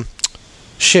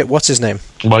 What's his name?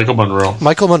 Michael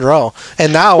Monroe.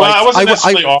 And now I wasn't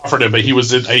necessarily offered it, but he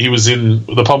was in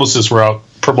the publicists were out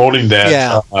promoting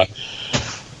that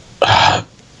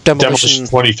Demolition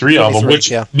 23 album,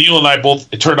 which Neil and I both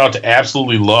turned out to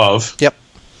absolutely love. Yep.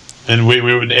 And we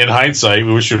would, in hindsight,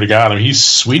 we wish we would have got him. He's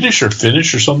Swedish or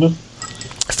Finnish or something?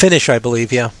 Finnish, I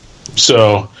believe, yeah.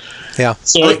 So that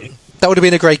would have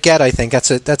been a great get, I think. That's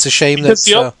a shame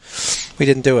that we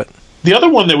didn't do it. The other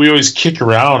one that we always kick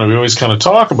around and we always kind of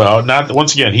talk about,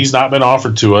 once again, he's not been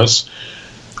offered to us,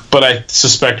 but I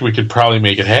suspect we could probably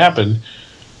make it happen,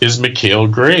 is Mikhail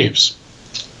Graves.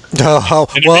 Oh,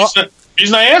 well. The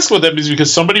reason I asked about that is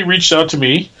because somebody reached out to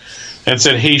me and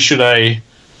said, hey, should I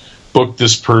book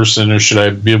this person or should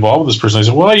I be involved with this person? I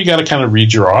said, well, you got to kind of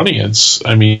read your audience.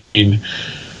 I mean,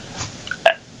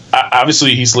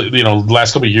 obviously he's, the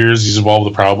last couple of years he's involved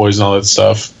with the Proud Boys and all that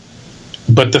stuff.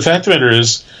 But the fact of the matter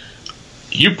is,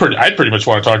 I pretty much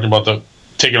want to talk about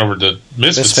taking over the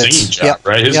Misfits singing job,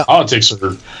 right? His politics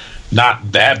are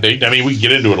not that big. I mean, we can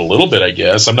get into it a little bit, I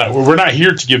guess. We're not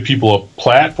here to give people a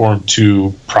platform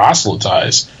to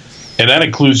proselytize, and that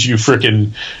includes you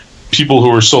frickin' people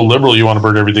who are so liberal you want to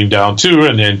burn everything down too,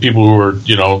 and then people who are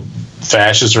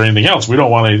fascists or anything else. We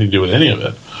don't want anything to do with any of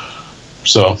it.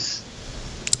 So.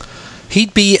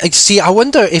 He'd be... See, I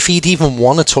wonder if he'd even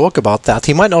want to talk about that.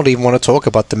 He might not even want to talk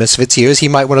about the Misfits years. He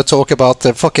might want to talk about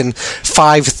the fucking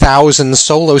 5,000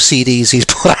 solo CDs he's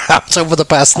put out over the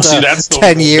past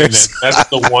 10 years. That's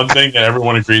the one thing that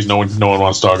everyone agrees no one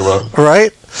wants to talk about.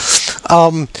 Right?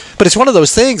 But it's one of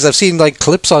those things. I've seen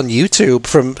clips on YouTube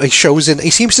from shows he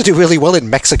seems to do really well in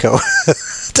Mexico.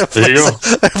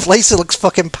 The place looks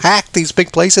fucking packed. These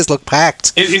big places look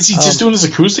packed. Is he just doing his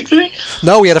acoustic thing?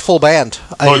 No, he had a full band.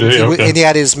 Did he? Okay. And he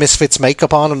had his Misfits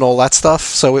makeup on and all that stuff.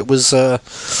 So it was, But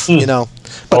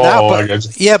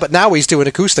now he's doing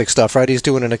acoustic stuff, right? He's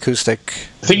doing an acoustic.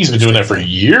 I think he's been doing that for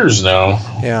years now.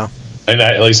 Yeah. And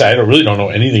at least I really don't know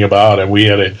anything about it. We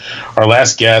had our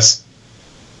last guest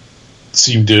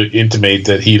seemed to intimate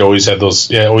that he'd always had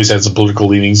always had some political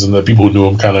leanings, and the people who knew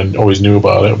him kind of always knew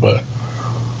about it.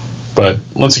 But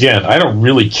once again, I don't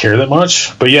really care that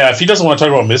much. But yeah, if he doesn't want to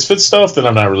talk about Misfits stuff, then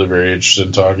I'm not really very interested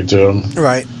in talking to him.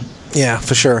 Right. Yeah,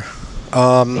 for sure.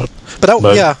 It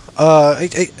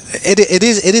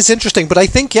is interesting. But I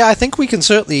think we can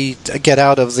certainly get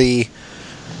out of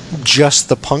just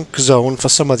the punk zone for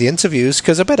some of the interviews,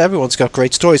 because I bet everyone's got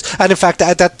great stories. And in fact,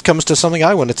 that comes to something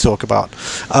I wanted to talk about.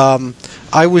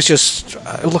 I was just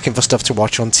looking for stuff to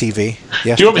watch on TV.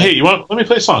 Let me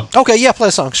play a song. Okay, yeah, play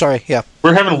a song. Sorry, yeah.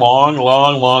 We're having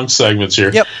long segments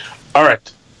here. Yep. All right,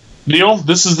 Neil,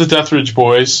 this is the Deathridge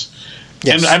Boys.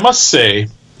 Yes. And I must say,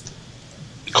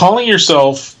 calling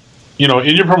yourself, in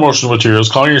your promotional materials,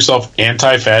 calling yourself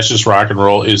anti-fascist rock and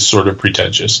roll is sort of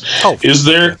pretentious. Oh. Is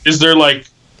there like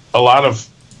a lot of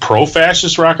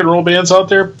pro-fascist rock and roll bands out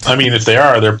there? I mean, if they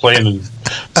are, they're playing in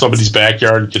somebody's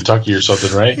backyard in Kentucky or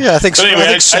something, right? Yeah, I think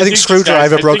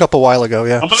Screwdriver broke up a while ago,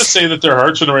 yeah. I'm going to say that their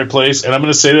heart's in the right place, and I'm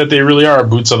going to say that they really are a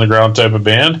boots-on-the-ground type of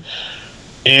band.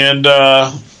 And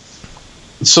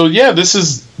so, yeah, this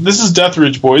is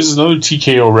Deathridge Boys. This is another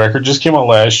TKO record. Just came out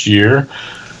last year.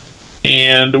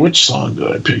 And which song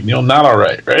did I pick, Neil? Not All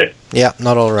Right, right? Yeah,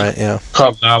 Not All Right, yeah.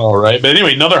 Called Not All Right. But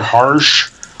anyway, another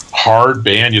harsh hard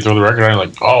band. You throw the record on, you're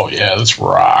like, oh yeah, this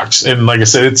rocks. And like I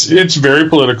said, it's very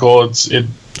political.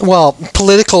 Well,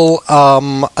 political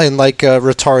in like a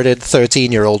retarded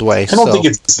 13-year-old way. I don't think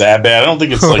it's that bad. I don't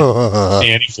think it's like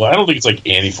anti-flag. I don't think it's like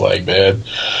anti-flag bad.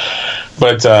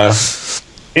 But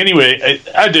anyway,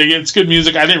 I dig it. It's good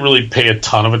music. I didn't really pay a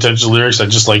ton of attention to lyrics. I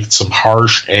just liked some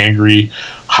harsh, angry,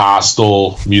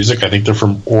 hostile music. I think they're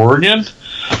from Oregon.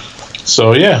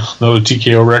 So yeah, another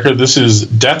TKO record. This is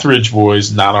Death Ridge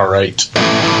Boys, Not Alright.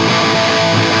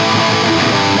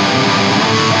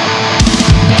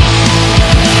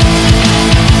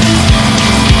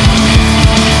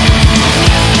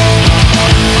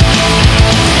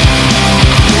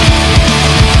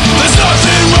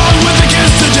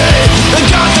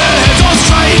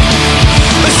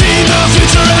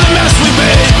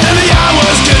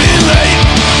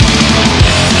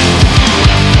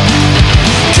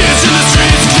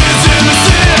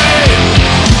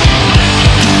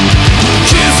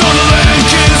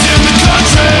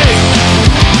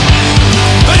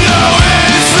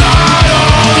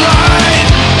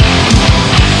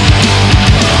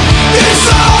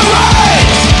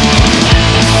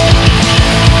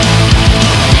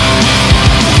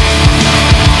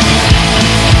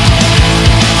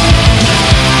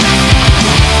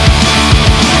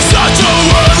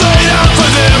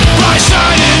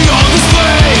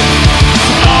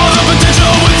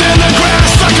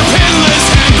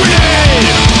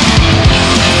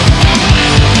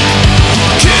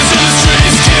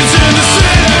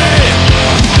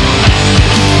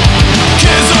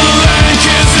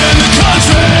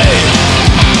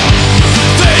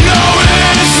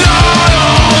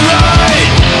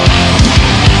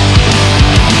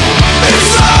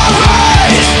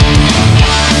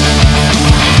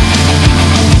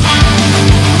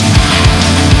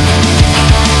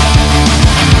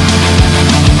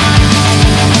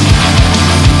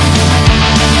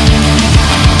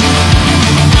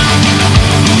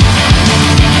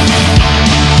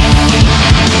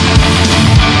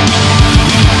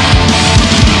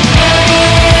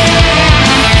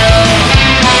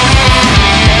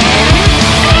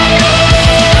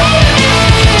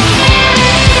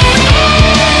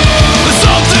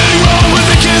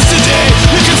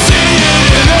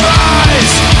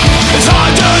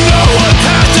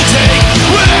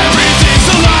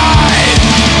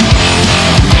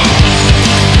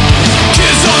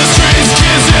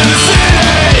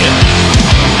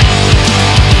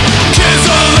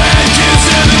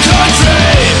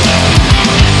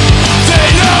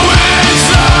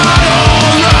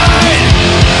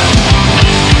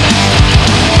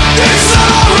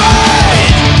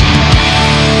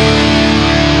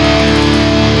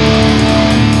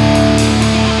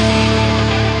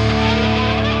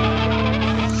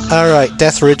 All right,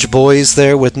 Death Ridge Boys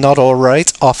there with Not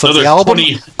Alright off of the album.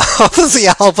 Off of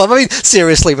the album. I mean,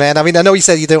 seriously, man. I mean, I know you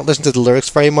said you don't listen to the lyrics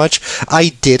very much.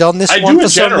 I did on this one for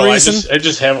some reason. I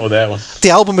just haven't with that one. The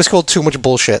album is called Too Much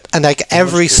Bullshit, and like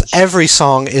every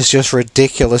song is just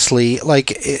ridiculously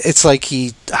like it's like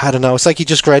I don't know. It's like he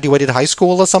just graduated high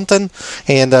school or something,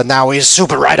 and now he's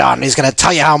super right on. He's gonna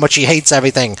tell you how much he hates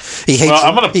everything. He hates.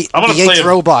 Well, he hates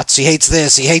robots. He hates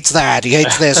this. He hates that. He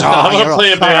hates this. I'm gonna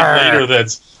play a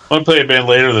band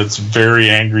later that's very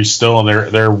angry still,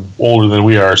 and they're older than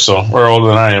we are, or older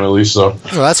than I am at least. So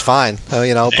well, that's fine.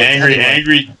 You know,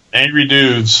 angry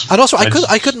dudes. And also,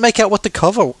 I couldn't make out what the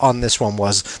cover on this one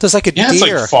was. There's like a deer. It's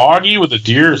like foggy with a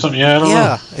deer or something. Yeah, I don't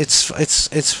know.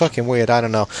 It's fucking weird. I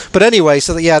don't know. But anyway,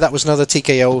 so that was another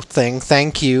TKO thing.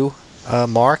 Thank you,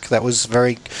 Mark. That was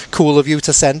very cool of you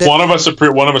to send it. One of us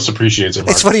appreciates it,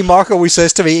 Mark. It's funny, Mark always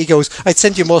says to me, he goes, I'd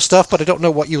send you more stuff, but I don't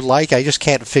know what you like. I just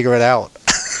can't figure it out.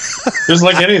 Just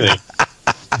like anything.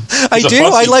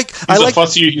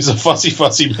 He's a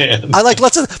fussy man. I like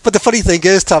lots of, but the funny thing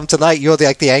is, Tom, tonight you're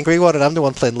the angry one, and I'm the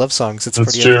one playing love songs. It's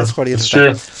pretty interesting. That's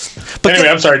true. But anyway,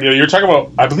 I'm sorry, Neil.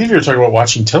 I believe you were talking about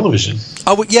watching television.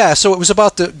 Oh yeah, so it was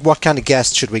about what kind of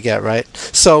guest should we get, right?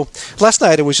 So last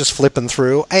night I was just flipping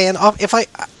through, and if I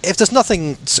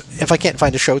can't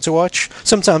find a show to watch,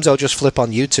 sometimes I'll just flip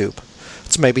on YouTube.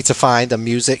 Maybe to find a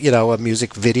music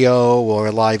video or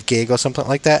a live gig or something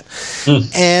like that.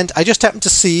 And I just happened to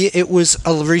see it was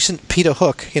a recent Peter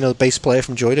Hook, the bass player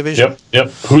from Joy Division. Yep.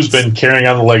 Who's been carrying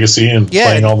on the legacy and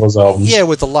playing all those albums. Yeah,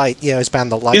 with The Light. Yeah, his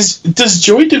band The Light. Does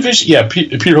Joy Division? Yeah,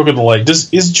 Peter Hook and The Light.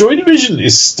 Is Joy Division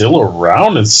is still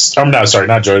around?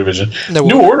 Not Joy Division. No,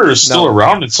 New Order is still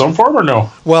around in some form or no?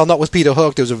 Well, not with Peter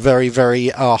Hook. There was a very, very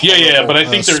but I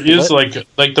think there is like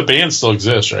the band still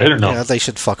exists, right? I don't know. Yeah, they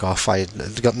should fuck off. I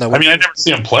never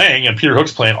see him playing, and Peter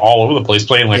Hook's playing all over the place,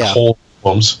 playing whole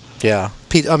albums. Yeah,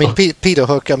 Peter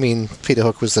Hook. Peter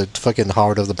Hook was the fucking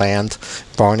heart of the band.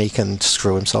 Barney can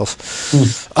screw himself.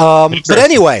 But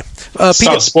anyway,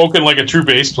 spoken like a true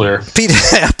bass player.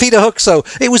 Peter Hook. So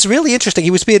it was really interesting.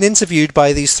 He was being interviewed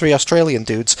by these 3 Australian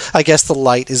dudes. I guess the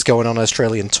Light is going on an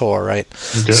Australian tour, right?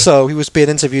 Okay. So he was being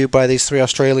interviewed by these 3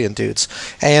 Australian dudes,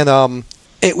 and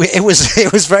it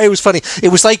was funny.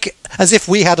 It was like as if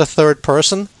we had a third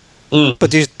person.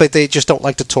 But they just don't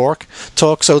like to talk.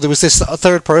 So there was this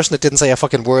third person that didn't say a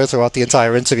fucking word throughout the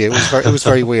entire interview. It was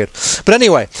very weird. But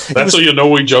anyway, that's how you know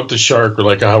we jumped the shark. We're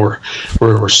like,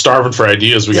 we're starving for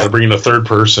ideas. We got to bring in a third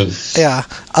person. Yeah.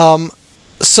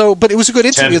 But it was a good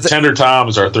interview. Tender Tom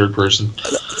is our third person.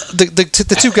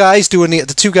 The two guys doing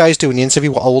the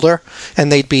interview were older,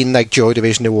 and they'd been like Joy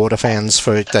Division New Order fans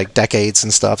for like decades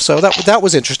and stuff. So that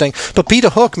was interesting. But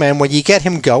Peter Hook, man, when you get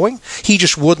him going, he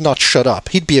just would not shut up.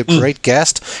 He'd be a great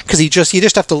guest because you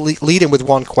just have to lead him with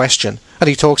one question, and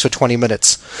he talks for 20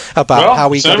 minutes about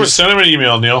how he send him an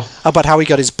email, Neil, about how he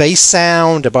got his bass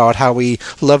sound, about how he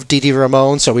loved Didi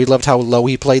Ramone, so he loved how low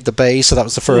he played the bass. So that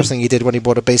was the first thing he did when he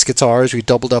bought a bass guitar. Is we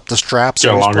doubled up the straps,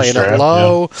 so he was playing it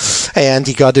low, and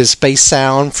he got his bass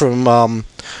sound from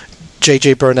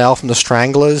J.J. Burnell from the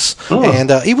Stranglers,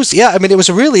 and it was it was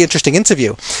a really interesting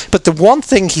interview. But the one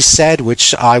thing he said,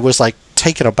 which I was like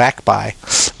taken aback by,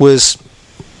 was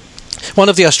one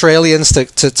of the Australians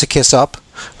to kiss up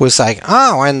was like,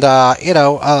 a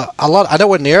lot. I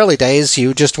know in the early days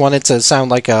you just wanted to sound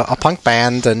like a punk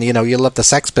band, and you loved the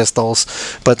Sex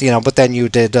Pistols, but then you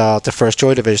did the first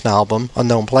Joy Division album,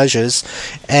 Unknown Pleasures,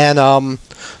 and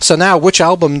so now which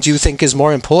album do you think is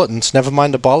more important,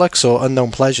 Nevermind the Bollocks or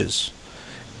Unknown Pleasures?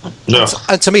 No.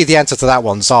 And to me, the answer to that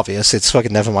one's obvious. It's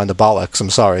fucking Nevermind the Bollocks. I'm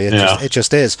sorry, it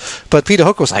just is. But Peter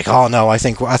Hook was like, "Oh no, I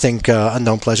think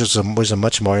Unknown Pleasures was a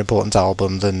much more important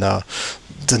album than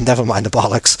Nevermind the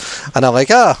Bollocks." And I'm like,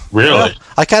 really? Well,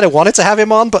 I kind of wanted to have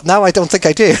him on, but now I don't think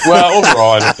I do. Well,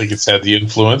 overall, I don't think it's had the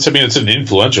influence. I mean, it's an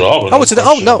influential album.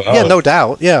 No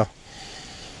doubt, yeah.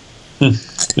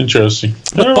 Interesting.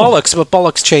 But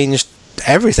Bollocks changed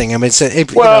everything. I mean,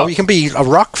 you can be a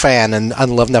rock fan and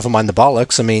love Nevermind the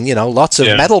Bollocks. I mean, lots of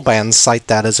metal bands cite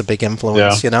that as a big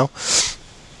influence.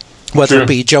 Whether it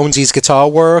be Jonesy's guitar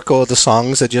work or the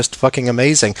songs are just fucking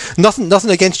amazing.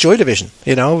 Nothing against Joy Division.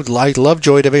 I love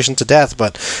Joy Division to death,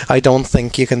 but I don't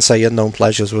think you can say Unknown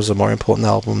Pleasures was a more important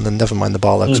album than Nevermind the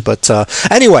Bollocks. But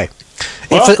anyway,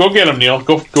 go get him, Neil.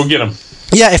 Go get him.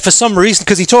 Yeah, if for some reason,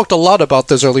 because he talked a lot about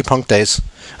those early punk days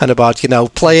and about,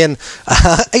 playing.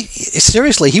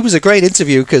 Seriously, he was a great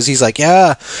interview because he's like,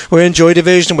 yeah, we're in Joy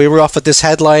Division. We were off at this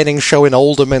headlining show in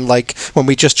Oldham, and when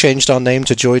we just changed our name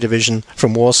to Joy Division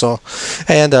from Warsaw.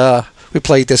 And we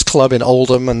played this club in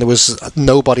Oldham, and there was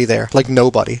nobody there. Like,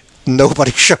 nobody.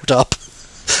 Nobody showed up.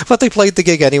 But they played the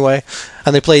gig anyway,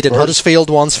 and they played in Huddersfield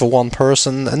once for one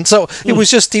person. And so he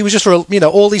was just,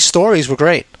 all these stories were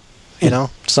great.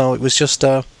 So it was just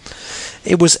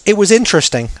it was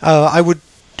interesting. I would,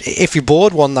 if you're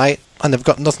bored one night and have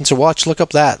got nothing to watch, look up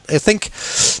that. I think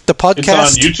the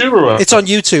podcast. It's on YouTube or what? It's on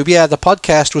YouTube. Yeah, the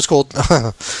podcast was called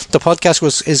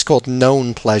is called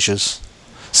Known Pleasures.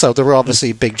 So they were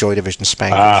obviously big Joy Division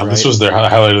spankers. Right? This was their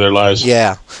highlight of their lives.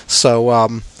 Yeah.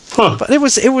 So but it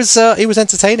was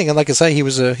entertaining, and like I say, he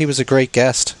was a great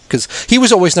guest because he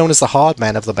was always known as the hard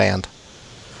man of the band.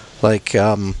 Like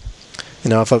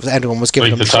if anyone was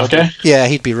giving him the tough guy, yeah,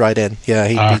 he'd be right in. Yeah,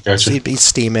 he'd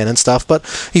steam in and stuff. But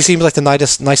he seems like the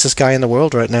nicest guy in the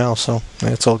world right now. So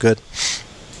it's all good.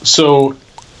 So,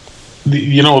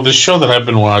 the show that I've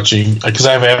been watching, because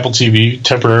I have Apple TV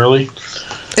temporarily.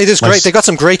 It is great. They got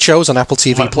some great shows on Apple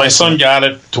TV. My son got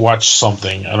it to watch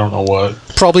something. I don't know what.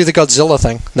 Probably the Godzilla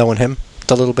thing. Knowing him,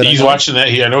 the little bit. He's watching that.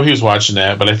 I know he was watching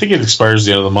that, but I think it expires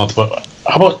the end of the month. But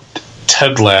how about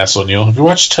Ted Lasso, Neil? Have you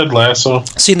watched Ted Lasso?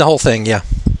 Seen the whole thing, yeah.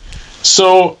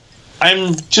 So,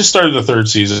 I'm just started the third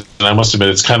season, and I must admit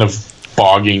it's kind of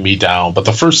bogging me down. But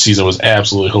the first season was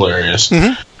absolutely hilarious.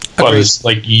 Mm-hmm. But it's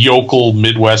like yokel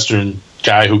Midwestern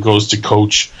guy who goes to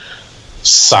coach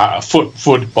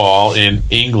football in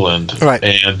England, right?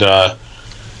 And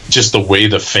just the way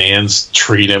the fans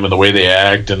treat him and the way they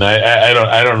act, and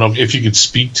I don't know if you could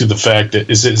speak to the fact that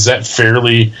is that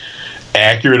fairly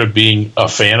accurate of being a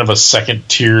fan of a second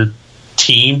tier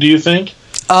team, do you think?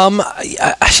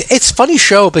 It's a funny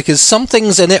show because some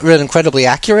things in it were incredibly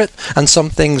accurate and some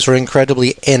things were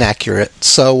incredibly inaccurate.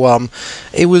 So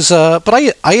it was, but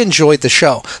I enjoyed the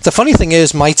show. The funny thing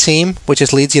is, my team, which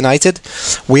is Leeds United,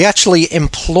 we actually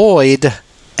employed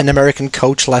an American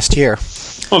coach last year.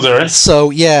 Oh, is that right? So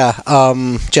yeah,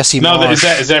 Jesse Marsh.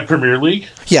 Is that Premier League?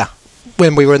 Yeah.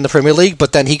 when we were in the Premier League,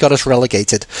 but then he got us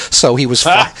relegated. So he was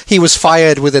he was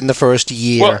fired within the first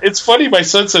year. Well, it's funny. My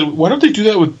son said, "Why don't they do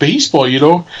that with baseball?" You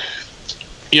know,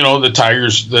 the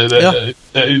Tigers,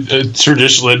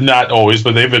 traditionally, not always,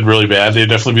 but they've been really bad. They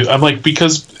definitely. I'm like,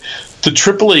 because the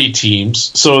AAA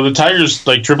teams. So the Tigers,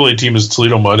 like AAA team, is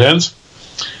Toledo Mud Hens.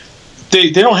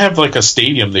 They don't have like a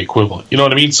stadium, the equivalent. You know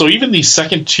what I mean? So even these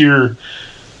second tier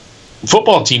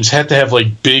football teams had to have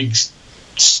like big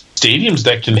stadiums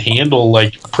that can handle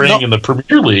like playing in the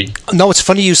Premier League. No, it's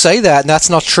funny you say that, and that's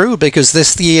not true, because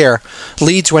this year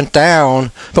Leeds went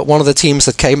down, but one of the teams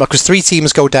that came up, because 3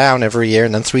 teams go down every year,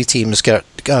 and then 3 teams get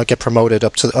promoted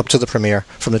up to the Premier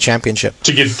from the Championship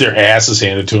to get their asses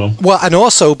handed to them. Well, and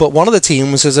also, but one of the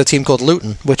teams is a team called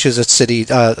Luton, which is a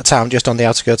town just on the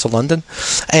outskirts of London,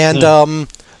 and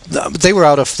they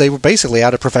were basically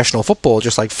out of professional football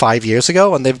just like 5 years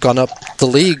ago, and they've gone up the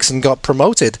leagues and got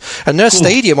promoted. And their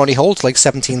stadium only holds like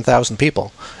 17,000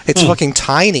 people. It's fucking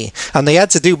tiny. And they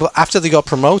had to do, after they got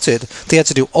promoted, they had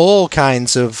to do all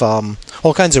kinds of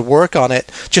work on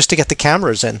it just to get the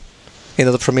cameras in.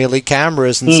 The Premier League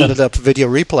cameras, and set it up for video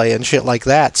replay and shit like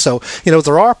that. So,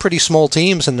 there are pretty small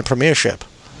teams in the Premiership.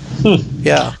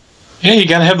 Yeah. Yeah, you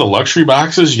got to have the luxury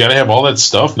boxes. You got to have all that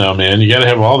stuff now, man. You got to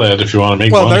have all that if you want to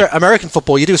make money. American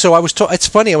football, you do. So it's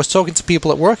funny. I was talking to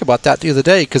people at work about that the other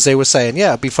day, because they were saying,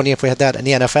 "Yeah, it'd be funny if we had that in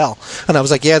the NFL." And I was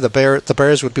like, "Yeah, the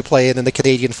Bears would be playing in the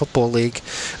Canadian Football League,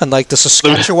 and like the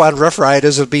Saskatchewan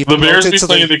Roughriders would be the Bears would be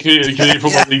playing in the Canadian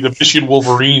Football League. The Michigan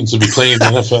Wolverines would be playing in the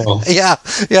NFL." Yeah,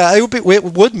 it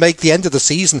would make the end of the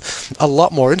season a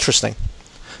lot more interesting.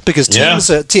 Because teams,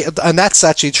 and that's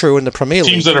actually true in the Premier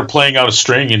League. Teams that are playing out a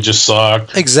string and just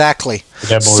suck. Exactly.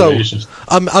 Have motivation. So,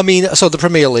 so the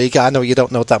Premier League, I know you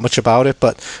don't know that much about it,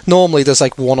 but normally there's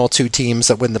like 1 or 2 teams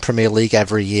that win the Premier League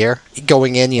every year.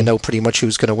 Going in, you know pretty much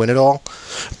who's going to win it all.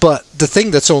 But the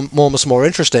thing that's almost more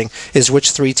interesting is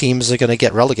which 3 teams are going to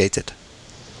get relegated.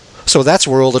 So that's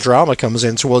where all the drama comes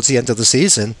in towards the end of the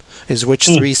season, is which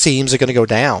 3 teams are going to go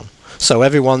down. So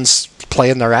everyone's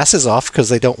playing their asses off because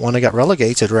they don't want to get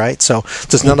relegated, right? So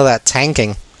there's none of that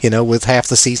tanking, with half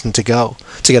the season to go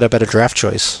to get a better draft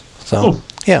choice. So,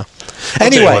 yeah.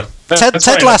 Anyway,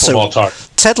 Ted Lasso.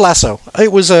 Ted Lasso.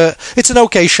 It's an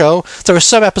okay show. There are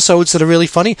some episodes that are really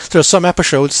funny. There are some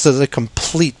episodes that are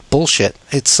complete bullshit.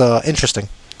 It's interesting.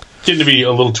 Getting to be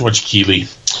a little too much Keely.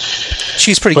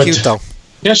 She's pretty cute, though.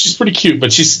 Yeah, she's pretty cute,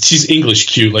 but she's English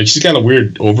cute. Like, she's got a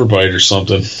weird overbite or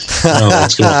something. I don't know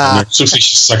what's going on there. It looks like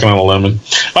she's sucking on a lemon.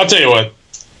 I'll tell you what.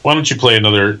 Why don't you play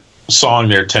another song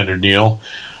there, Tender Neil?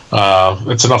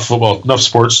 It's enough football, enough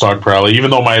sports talk, probably.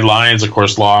 Even though my Lions, of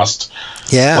course, lost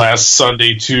last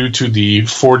Sunday to the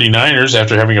 49ers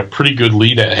after having a pretty good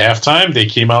lead at halftime. They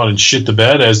came out and shit the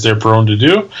bed, as they're prone to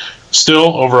do.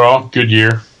 Still, overall, good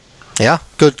year. Yeah,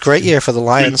 great year for the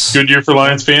Lions. Good year for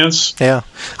Lions fans. Yeah,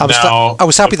 I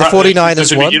was happy the 49ers won. Was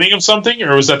that the beginning of something,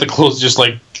 or was that the close, just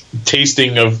like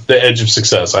tasting of the edge of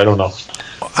success? I don't know.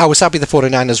 I was happy the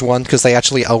 49ers won because they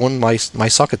actually own my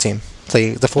soccer team.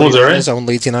 The 49ers own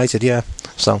Leeds United, yeah.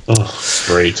 So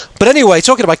great. But anyway,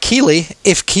 talking about Keely,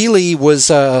 if Keely was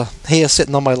here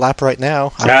sitting on my lap right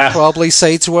now, I would probably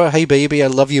say to her, "Hey baby, I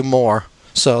love you more."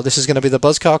 So this is going to be the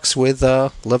Buzzcocks with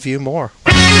 "Love You More."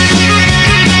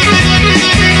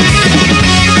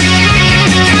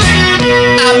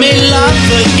 I'm in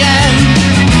love again.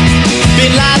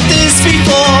 Been like this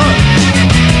before.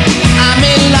 I'm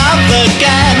in love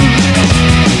again.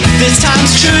 This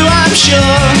time's true, I'm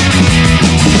sure.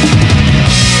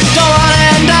 Don't wanna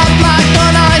end up like a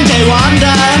 9-day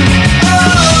wonder.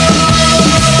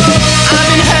 I've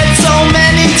been hurt so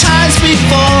many times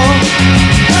before.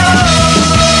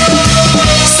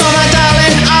 So my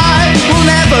darling, I will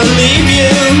never leave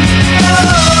you.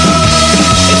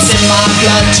 It's in my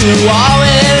blood to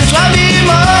always love you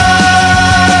more.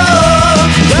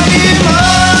 Love you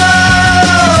more.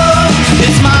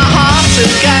 It's my heart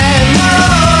again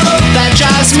that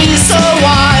drives me so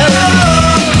wild.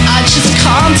 I just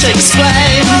can't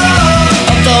explain,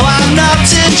 although I'm not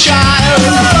a child.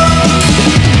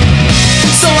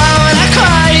 So why would I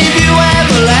cry if you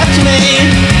ever left me?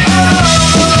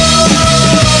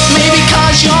 Maybe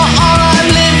 'cause you're all I'm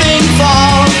living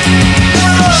for.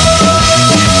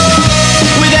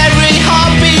 With every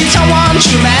heartbeat I want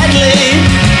you madly.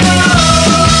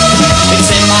 It's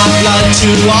in my blood to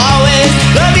always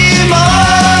love you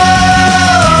more.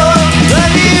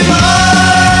 Love you more.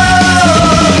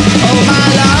 Oh my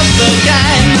love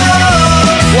again.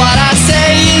 What I say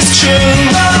is true,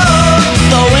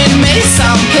 though it may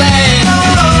sound plain.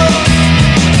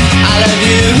 I love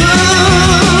you.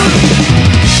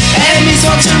 Enemies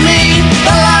want to read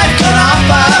the life can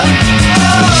offer.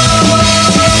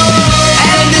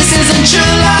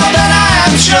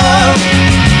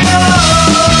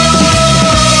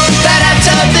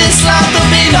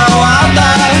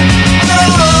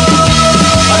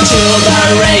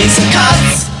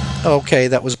 Okay,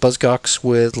 that was Buzzcocks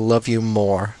with Love You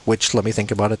More, which, let me think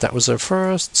about it, that was their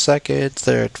first, second,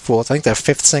 third, fourth, I think their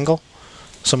fifth single,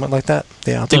 something like that.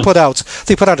 Yeah, they put out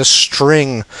a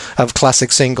string of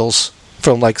classic singles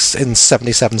from like in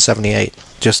 77, 78,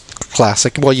 just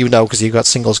classic. Well, you know, because you got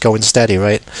Singles Going Steady,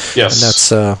 right?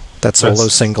 Yes. And that's all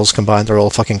those singles combined. They're all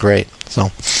fucking great.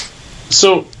 So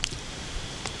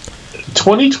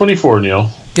 2024,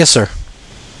 Neil. Yes, sir.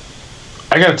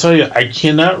 I got to tell you, I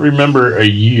cannot remember a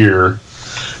year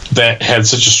that had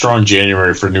such a strong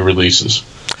January for new releases.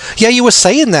 Yeah, you were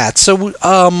saying that. So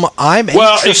I'm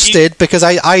interested because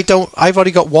I've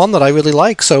already got one that I really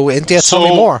like. So tell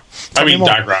me more. Tell me more.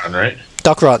 Doc Rotten, right?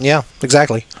 Doc Rotten, yeah,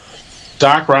 exactly.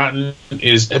 Doc Rotten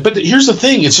is, but here's the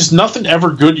thing: it's just nothing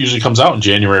ever good usually comes out in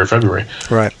January or February.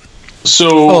 Right.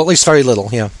 So, at least very little,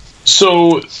 yeah.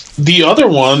 So the other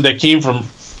one that came from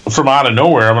out of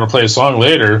nowhere, I'm going to play a song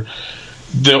later.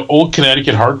 The old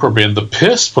Connecticut hardcore band, the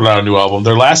Pist, put out a new album.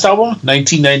 Their last album,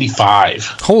 1995.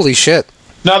 Holy shit!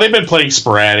 Now they've been playing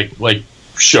sporadic, like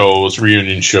shows,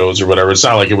 reunion shows, or whatever. It's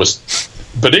not like it was,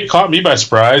 but it caught me by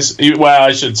surprise. Well,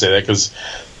 I shouldn't say that because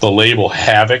the label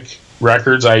Havoc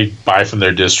Records, I buy from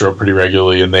their distro pretty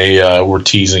regularly, and they were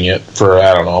teasing it for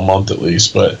a month at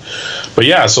least. But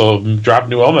yeah, so dropped a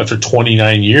new album after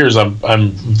 29 years.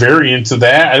 I'm very into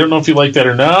that. I don't know if you like that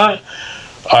or not.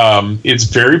 It's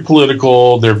very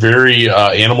political. They're very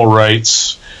animal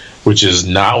rights, which is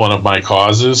not one of my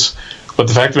causes. But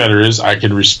the fact of the matter is, I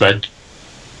can respect.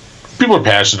 People are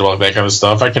passionate about that kind of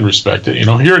stuff. I can respect it. You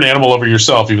know, you're an animal lover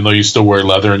yourself, even though you still wear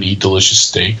leather and eat delicious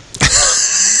steak.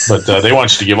 But they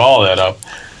want you to give all that up,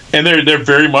 and they're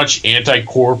very much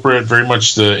anti-corporate, very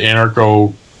much the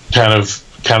anarcho kind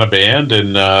of band.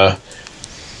 And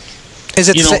is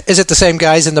it the same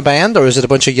guys in the band, or is it a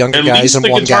bunch of younger guys and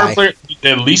one guy?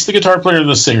 At least the guitar player and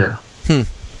the singer.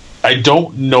 I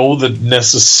don't know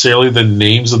necessarily the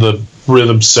names of the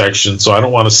rhythm section, so I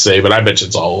don't want to say, but I bet you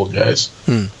it's all old guys.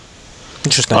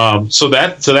 Interesting. So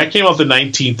that came out the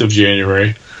 19th of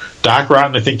January. Doc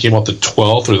Rotten, I think, came out the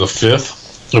 12th or the 5th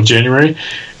of January.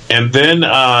 And then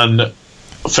on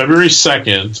February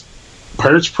 2nd,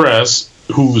 Pirates Press,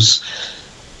 who's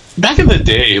back in the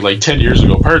day, like 10 years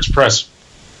ago, Pirates Press,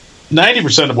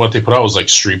 90% of what they put out was like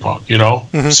street punk, you know?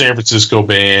 San Francisco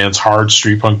bands, hard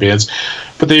street punk bands.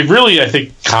 But they've really, I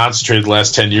think, concentrated the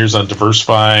last 10 years on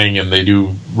diversifying, and they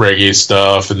do reggae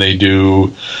stuff, and they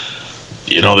do,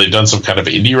 you know, they've done some kind of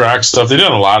indie rock stuff. They've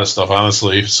done a lot of stuff,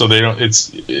 honestly. So they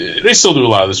still do a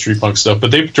lot of the street punk stuff,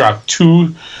 but they've dropped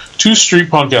two street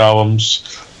punk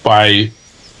albums by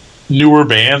newer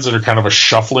bands that are kind of a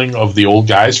shuffling of the old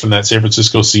guys from that San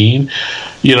Francisco scene.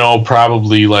 You know,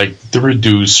 probably like the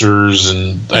Reducers,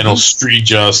 and I know Street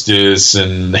Justice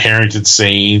and the Harrington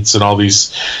Saints and all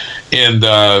these. And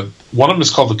one of them is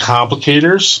called the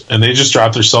Complicators, and they just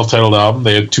dropped their self-titled album.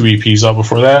 They had 2 EPs out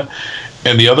before that.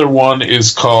 And the other one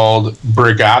is called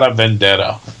Brigada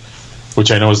Vendetta,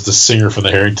 which I know is the singer from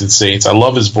the Harrington Saints. I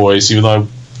love his voice, even though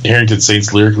Harrington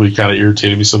Saints lyrically kind of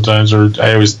irritated me sometimes. Or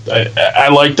I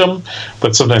liked them,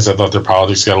 but sometimes I thought their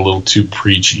politics got a little too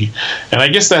preachy. And I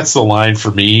guess that's the line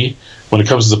for me when it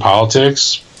comes to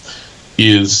politics: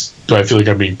 is, do I feel like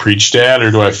I'm being preached at,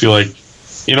 or do I feel like,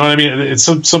 you know what I mean? It's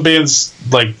some bands,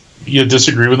 like, you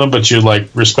disagree with them, but you like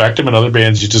respect them, and other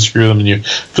bands you disagree with them and you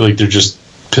feel like they're just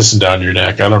pissing down your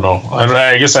neck. I don't know.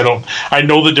 I guess I don't. I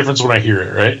know the difference when I hear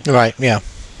it. Right. Yeah.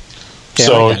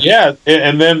 So yeah,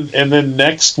 and then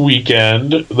next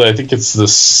weekend, I think it's the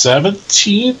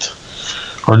 17th,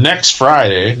 or next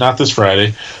Friday, not this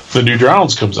Friday, the new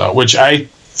Drowns comes out, which I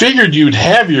figured you'd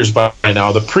have yours by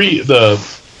now. The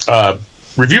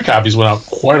review copies went out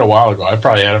quite a while ago. I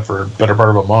probably had it for a better part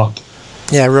of a month.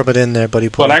 Yeah, rub it in there, buddy.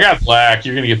 But I got black.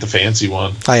 You're gonna get the fancy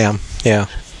one. I am. Yeah.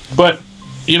 But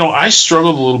you know, I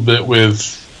struggled a little bit with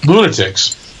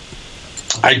Lunatics.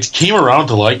 I came around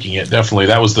to liking it, definitely.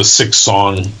 That was the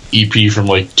 6-song EP from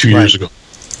like 2 years ago.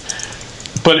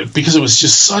 But because it was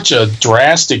just such a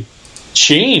drastic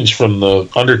change from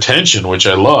the Under Tension, which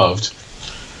I loved.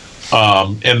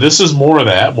 And this is more of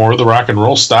that, more of the rock and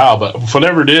roll style. But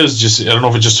whatever it is, just, I don't know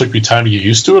if it just took me time to get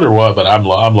used to it or what, but I'm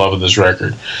loving this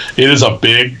record. It's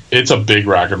a big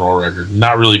rock and roll record.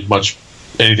 Not really much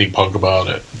anything punk about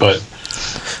it, but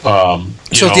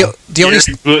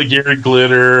Gary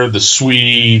Glitter, The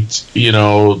Sweet, you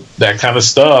know, that kind of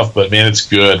stuff. But man, it's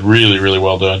good. Really, really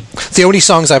well done. The only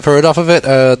songs I've heard off of it,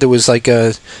 there was like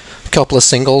a couple of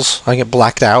singles. I think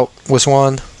Blacked Out was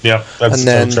one. Yeah, that's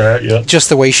the track. Yeah, Just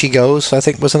the Way She Goes, I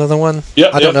think, was another one.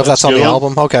 Yeah, I don't know if that's on the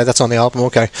album. Okay, that's on the album.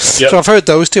 Okay, yep. So I've heard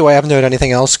those two. I haven't heard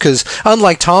anything else because,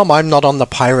 unlike Tom, I'm not on the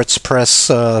Pirates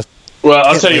Press Well,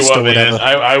 I'll tell you what, man.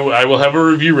 I will have a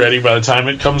review ready by the time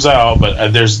it comes out.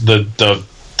 But there's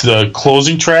the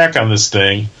closing track on this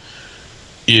thing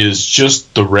is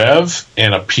just the rev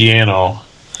and a piano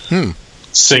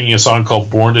singing a song called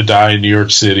 "Born to Die in New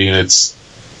York City," and it's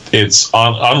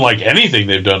unlike anything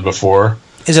they've done before.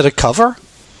 Is it a cover?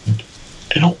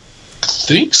 I don't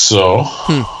think so.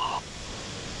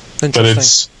 But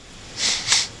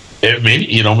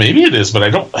maybe it is, but I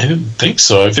didn't think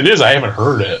so. If it is, I haven't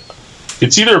heard it.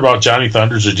 It's either about Johnny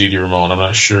Thunders or Dee Dee Ramone. I'm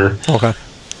not sure. Okay.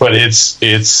 But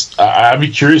I'd be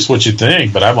curious what you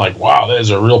think. But I'm like, wow, that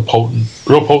is a real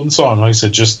potent song. Like I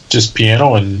said, just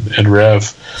piano and Rev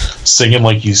singing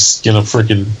like he's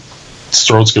freaking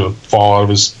throat's gonna fall out of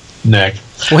his neck.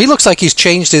 Well, he looks like he's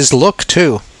changed his look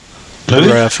too.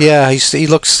 Rev, yeah, he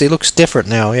looks different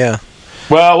now. Yeah.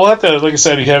 Well, we'll have to, like I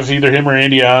said, you have either him or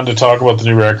Andy on to talk about the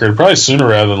new record. Probably sooner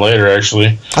rather than later,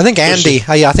 actually. I think Andy.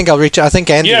 I think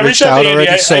Andy reached out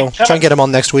already. So try and get him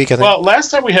on next week. I think. Well,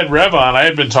 last time we had Rev on, I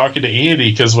had been talking to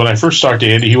Andy because when I first talked to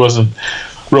Andy, he wasn't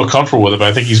real comfortable with it. But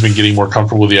I think he's been getting more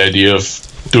comfortable with the idea of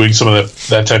doing some of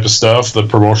that type of stuff, the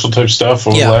promotional type stuff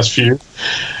over the last few years.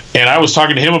 And I was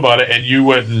talking to him about it, and you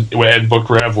went and booked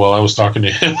Rev while I was talking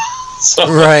to him.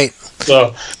 Right.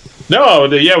 So. No,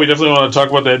 yeah, we definitely want to talk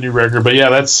about that new record. But yeah,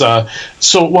 that's so.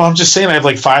 Well, I'm just saying, I have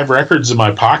like 5 records in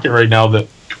my pocket right now that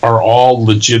are all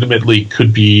legitimately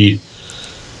could be,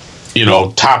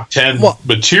 top 10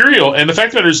 material. And the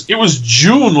fact that it was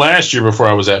June last year before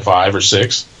I was at 5 or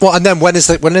 6. Well, and then when is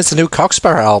the new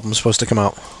Cocksparrow album supposed to come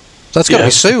out? That's going to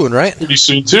be soon, right? Pretty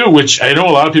soon too. Which I know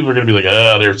a lot of people are going to be like,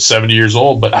 they're 70 years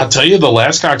old. But I'll tell you, the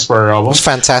last Cocksparrow album was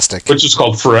fantastic, which is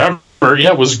called Forever.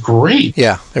 Yeah, it was great.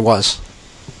 Yeah, it was.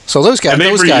 So those guys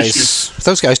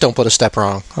don't put a step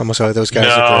wrong. I'm sorry, those guys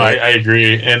are great. I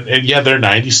agree. And yeah, their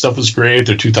 90s stuff was great.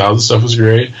 Their 2000 stuff was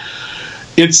great.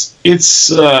 It's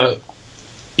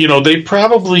they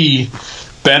probably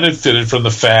benefited from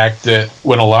the fact that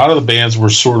when a lot of the bands were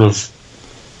sort of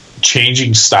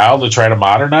changing style to try to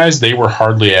modernize, they were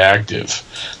hardly active.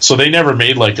 So they never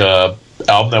made like a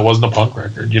album that wasn't a punk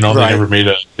record. Right. They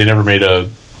never made a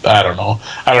I don't know.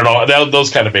 Those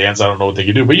kind of bands, I don't know what they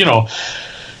could do. But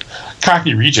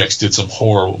Cockney Rejects did some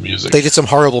horrible music. They did some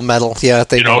horrible metal. Yeah,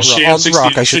 they rock,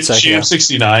 I should say. Sham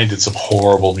 69 did some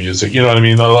horrible music. You know what I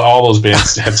mean? All those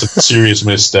bands had some serious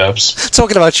missteps.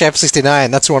 Talking about Sham 69,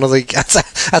 that's one of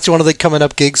the coming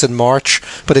up gigs in March.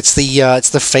 But it's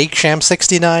the fake Sham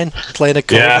 69 playing a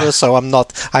cover. So I'm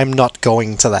not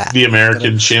going to that. The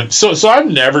American Sham. So I've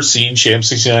never seen Sham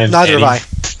 69. Neither have I.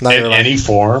 In any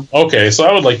form. Okay, so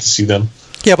I would like to see them.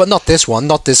 Yeah, but not this one.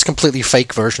 Not this completely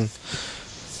fake version.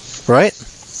 Right?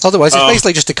 Otherwise, it's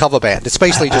basically just a cover band. It's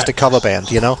basically just a cover band,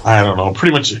 I don't know.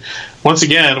 Pretty much, once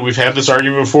again, we've had this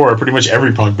argument before. Pretty much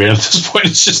every punk band at this point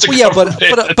is just a cover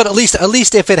band. But at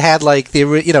least if it had like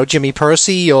the Jimmy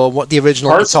Percy or what the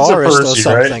original guitarist or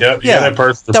something, right?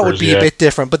 That would be a bit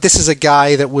different. But this is a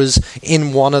guy that was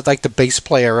in one of like the bass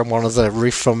player in one of the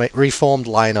reformed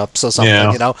lineups or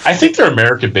something. I think they're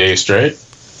American based, right?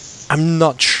 I'm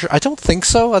not sure. I don't think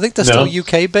so. I think they're still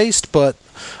UK based, but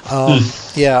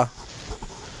yeah.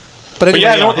 But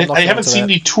anyway, I haven't seen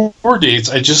the tour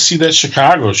dates. I just see that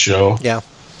Chicago show. Yeah.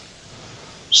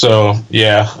 So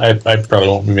yeah, I probably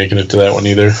won't be making it to that one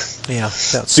either. Yeah.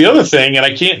 The other thing, and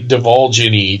I can't divulge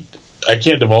any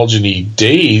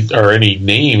date or any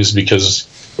names because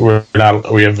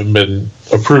we haven't been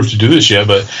approved to do this yet.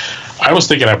 But I was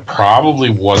thinking I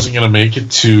probably wasn't going to make it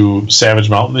to Savage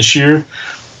Mountain this year.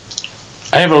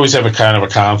 I always have a kind of a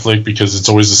conflict because it's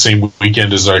always the same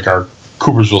weekend as like our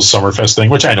Coopersville Summerfest thing,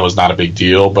 which I know is not a big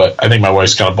deal, but I think my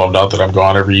wife's kind of bummed out that I'm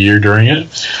gone every year during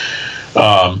it. So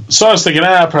I was thinking,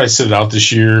 I'll probably sit it out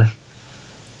this year.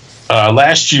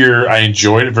 Last year, I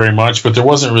enjoyed it very much, but there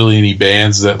wasn't really any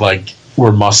bands that like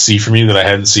were must see for me that I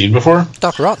hadn't seen before.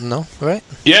 Doc Rotten, though, right?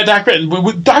 Yeah, Doc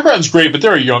Rotten's great, but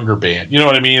they're a younger band. You know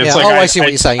what I mean? It's I see what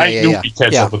you're saying. I knew we'd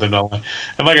catch up with them.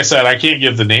 And like I said, I can't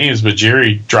give the names, but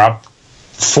Jerry dropped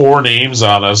 4 names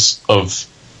on us of.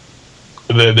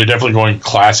 They're definitely going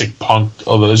classic punk,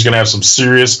 although there's going to have some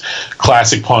serious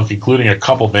classic punk, including a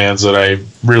couple bands that I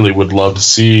really would love to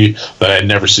see that I had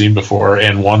never seen before,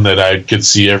 and one that I could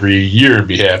see every year and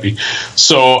be happy.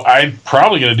 So I'm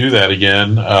probably going to do that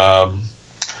again.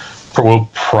 We'll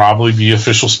probably be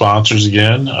official sponsors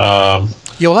again.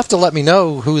 You'll have to let me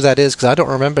know who that is, because I don't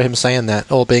remember him saying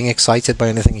that or being excited by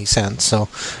anything he sent. So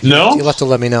no? You'll have to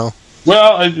let me know.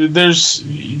 Well, there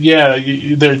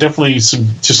are definitely some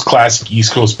just classic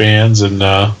East Coast bands, and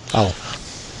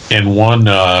and one.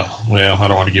 Well, I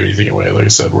don't want to give anything away. Like I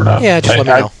said, we're not. Yeah, just let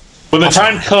me know. When the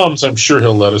time comes, I'm sure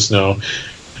he'll let us know.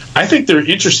 I think they're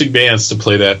interesting bands to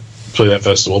play that play that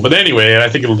festival. But anyway, I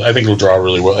think it'll draw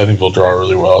really well. I think we'll draw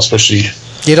really well, especially.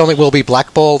 You don't think we'll be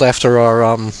blackballed after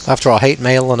our hate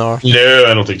mail and our? No,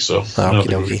 I don't think so. I don't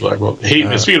think we'll be blackballed.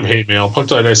 Speaking of hate mail,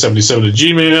 PunkTieDie77 at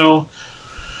Gmail.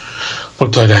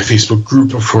 PunkTieDie Facebook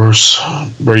group, of course,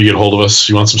 where you get hold of us.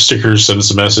 You want some stickers, send us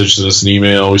a message, send us an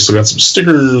email. We still got some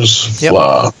stickers. Yep.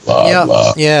 Blah, blah,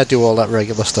 blah. Yeah, do all that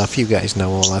regular stuff. You guys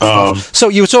know all that stuff. So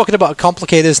you were talking about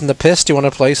Complicators and the Pist. Do you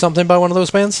want to play something by one of those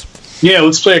bands? Yeah,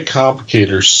 let's play a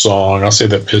Complicators song. I'll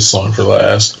save that Pist song for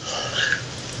last.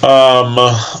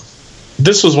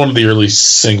 This was one of the early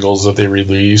singles that they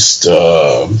released.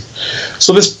 So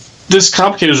this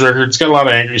Complicators record, it's got a lot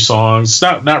of angry songs. It's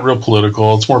not real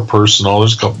political. It's more personal.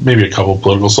 There's maybe a couple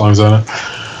political songs on it.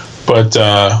 But,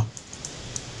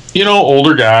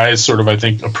 older guys sort of, I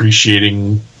think,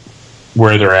 appreciating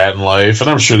where they're at in life. And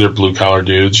I'm sure they're blue-collar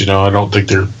dudes. I don't think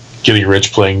they're getting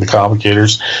rich playing the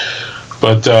Complicators.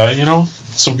 But,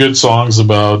 some good songs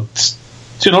about,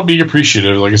 being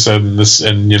appreciative, like I said,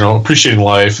 and appreciating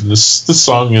life. And this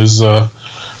song is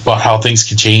about how things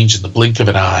can change in the blink of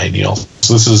an eye, Neil.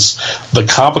 So this is the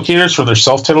Complicators from their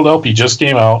self-titled LP, just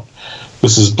came out.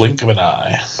 This is Blink of an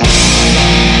Eye.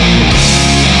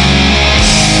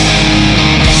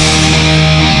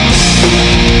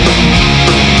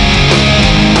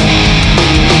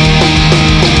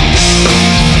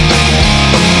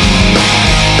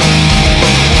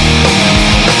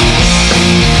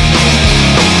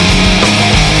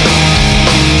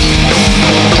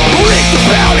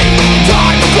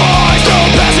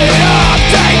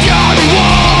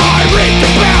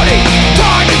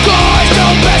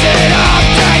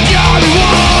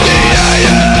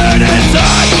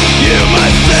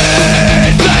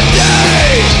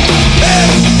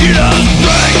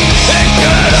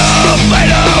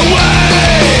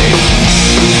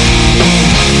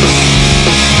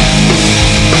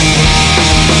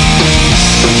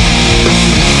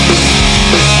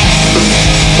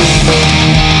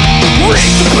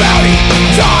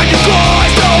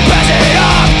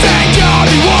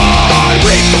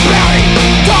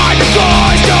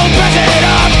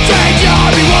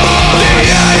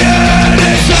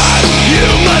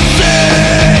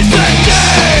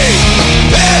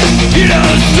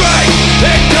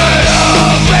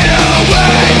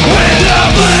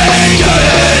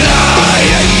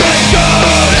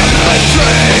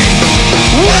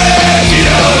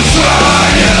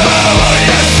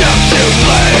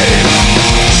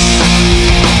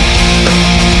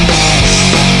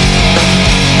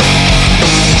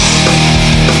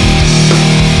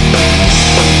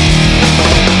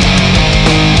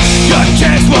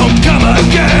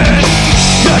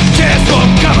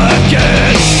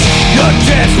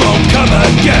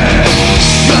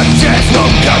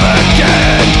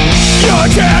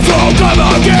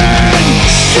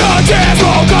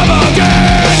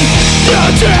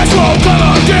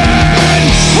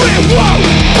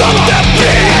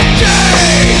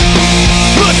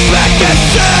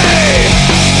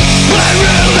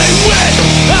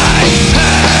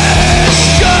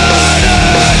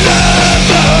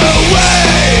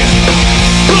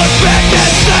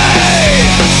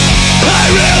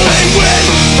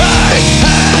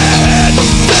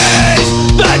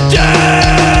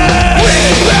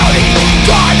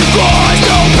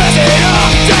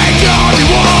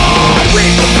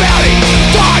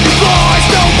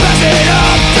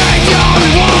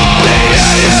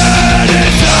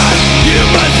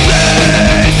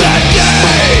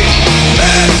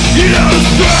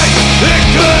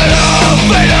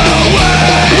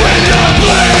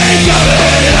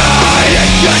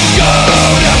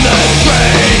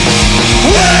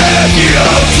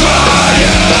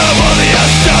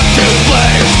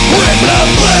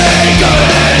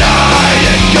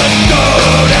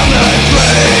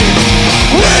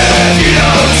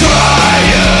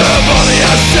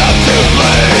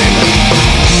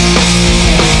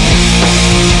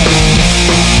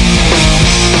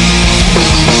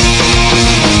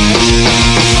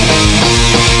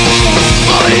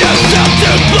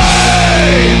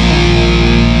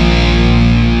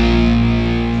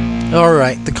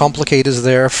 Complicators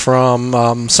there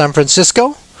from San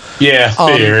Francisco. Yeah,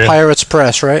 Pirates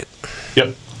Press, right?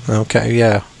 Yep. Okay,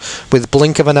 yeah, with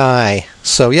Blink of an Eye.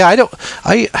 So yeah, I know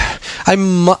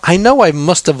I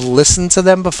must have listened to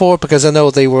them before because I know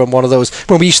they were one of those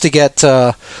when we used to get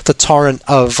the torrent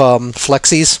of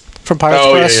Flexies from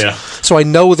Pirates Press. Yeah. So I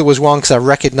know there was one because I'm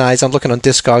looking on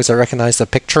Discogs, I recognize the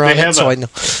picture on it. So I know.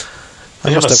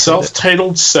 They have a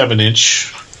self-titled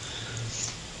 7-inch.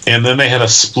 And then they had a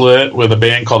split with a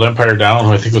band called Empire Down,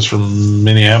 who I think was from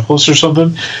Minneapolis or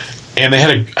something. And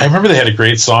I remember they had a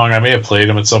great song. I may have played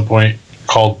them at some point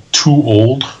called Too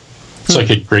Old. It's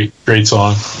like a great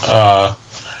song.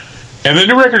 And the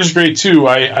new record is great too.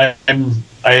 I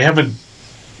haven't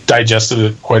digested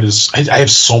it quite as I have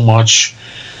so much.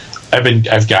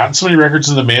 I've gotten so many records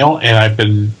in the mail, and I've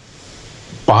been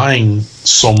buying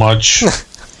so much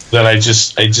that I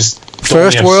just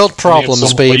first world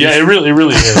problems, baby. Yeah, it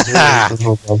really is.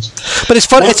 But it's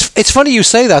funny. It's funny you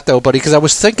say that though, buddy, because I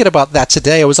was thinking about that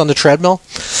today. I was on the treadmill,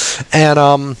 and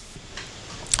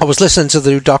I was listening to the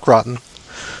new Doc Rotten.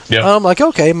 Yeah. I'm like,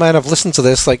 okay, man, I've listened to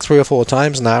this like 3 or 4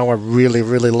 times now. I really,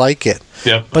 really like it.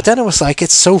 Yeah. But then it was like,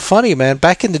 it's so funny, man.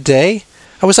 Back in the day,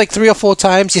 I was like 3 or 4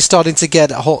 times. You're starting to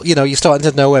get a whole, you're starting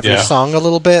to know every song a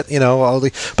little bit,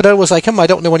 but I was like, I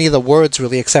don't know any of the words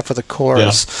really except for the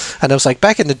chorus. Yeah. And I was like,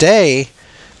 back in the day,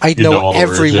 I'd know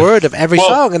every word of every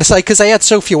song, and it's like because I had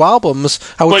so few albums,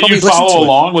 I would probably listen to it. But you follow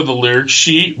along with the lyric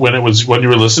sheet when you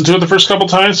were listening to it the first couple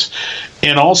times,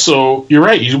 and also you're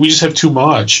right. We just have too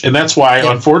much, and that's why,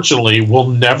 unfortunately, we'll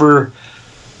never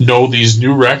know these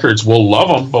new records. We'll love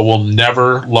them, but we'll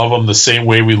never love them the same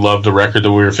way we loved the record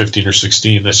that we were 15 or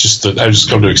 16. That's just I've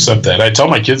just come to accept that. I tell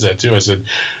my kids that too. I said,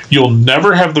 you'll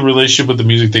never have the relationship with the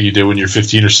music that you did when you're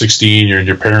 15 or 16. You're in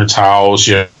your parents' house.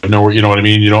 You know what I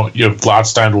mean. You have lots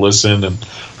of time to listen, and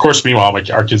of course, meanwhile,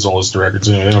 our kids don't listen to records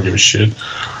anyway. They don't give a shit.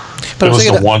 But they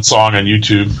listen to one song on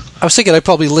YouTube. I was thinking I'd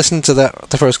probably listened to the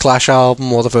first Clash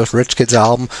album or the first Rich Kids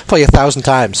album probably 1,000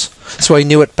 times. So I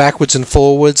knew it backwards and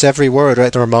forwards, every word,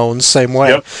 right? The Ramones, same way.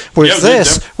 Yep.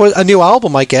 Whereas a new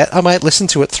album I get, I might listen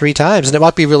to it 3 times, and it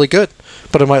might be really good,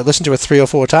 but I might listen to it 3 or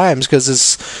 4 times because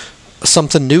there's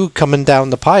something new coming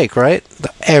down the pike, right?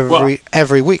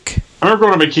 Every week. I remember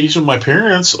going on vacation with my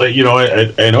parents. I know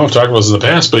I've talked about this in the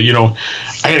past, but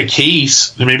I had a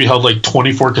case that maybe held like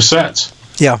 24 cassettes.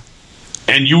 Yeah.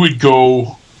 And you would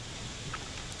go,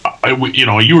 you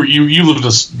lived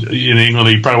in England.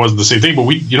 It probably wasn't the same thing, but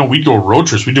we'd go road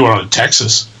trips. We'd do it on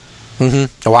Texas.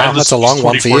 Mm-hmm. Wow, that's a long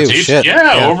one for you. Shit.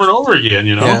 Yeah, over and over again.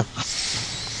 Yeah.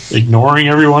 Ignoring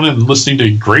everyone and listening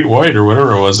to Great White or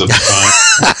whatever it was at the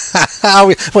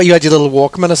time. What, you had your little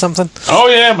Walkman or something? Oh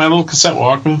yeah, my little cassette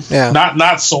Walkman. Yeah.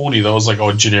 Not Sony though. It was like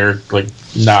a generic like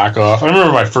knockoff. I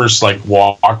remember my first like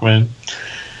Walkman.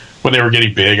 When they were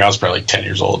getting big, I was probably like 10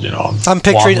 years old, I'm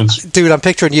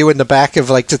picturing you in the back of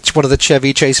like one of the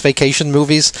Chevy Chase Vacation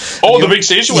movies. Oh, the big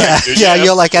station wagon. Yeah,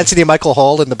 you're like Anthony Michael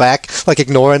Hall in the back, like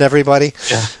ignoring everybody.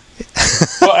 Yeah.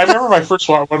 Well, I remember my first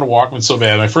one. I wanted a Walkman so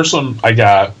bad. My first one I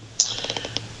got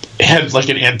had like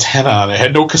an antenna on it. It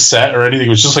had no cassette or anything.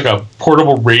 It was just like a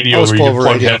portable radio where you could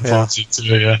plug headphones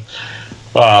into it.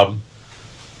 Yeah.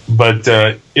 But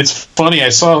it's funny. I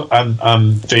saw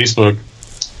on Facebook.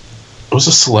 It was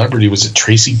a celebrity. Was it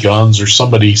Tracy Guns or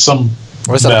somebody? Some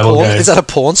metal guy. Is that a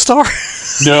porn star?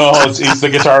 No, he's the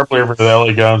guitar player for the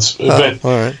LA Guns. But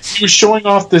all right. He was showing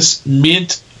off this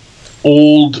mint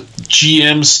old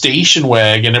GM station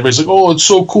wagon. Everybody's like, "Oh, it's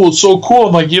so cool! It's so cool!"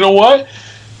 I'm like, you know what?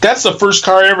 That's the first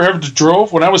car I ever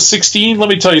drove. When I was 16, let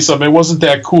me tell you something. It wasn't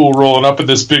that cool rolling up in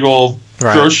this big old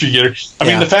grocery getter. I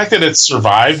mean, the fact that it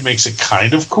survived makes it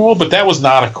kind of cool, but that was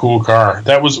not a cool car.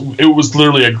 It was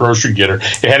literally a grocery getter.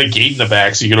 It had a gate in the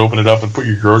back so you could open it up and put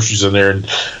your groceries in there and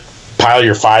pile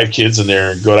your 5 kids in there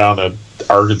and go down to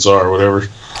Arkansas or whatever.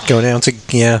 Go down to,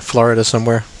 Florida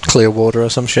somewhere. Clearwater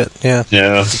or some shit. Yeah.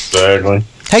 Yeah, exactly.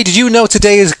 Hey, did you know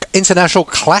today is International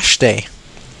Clash Day?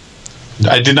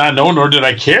 I did not know, nor did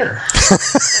I care.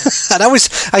 And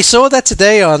I saw that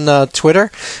today on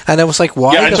Twitter, and I was like,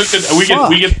 "Why?" Yeah,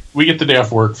 we get the day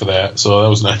off work for that, so that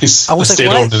was nice. I was like,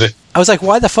 "Why?" Today. I was like,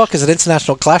 "Why the fuck is it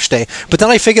International Clash Day?" But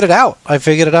then I figured it out. I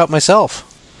figured it out myself.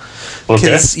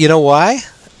 Okay. You know why?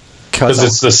 Because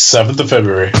it's the 7th of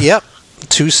February. Yep.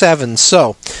 2/7.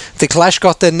 So, the Clash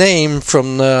got their name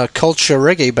from the Culture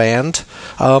Reggae band.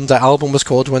 The album was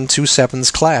called When 2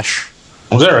 Sevens Clash.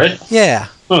 Was that right? Yeah.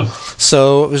 Huh.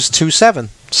 So it was 2/7.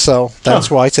 So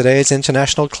that's why today is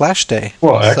International Clash Day.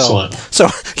 Well, excellent. So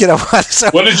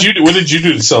what? What did you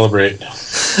do to celebrate?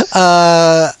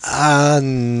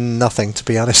 Nothing, to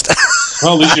be honest.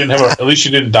 Well, at least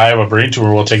you didn't die of a brain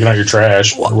tumor while taking out your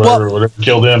trash or whatever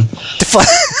killed him.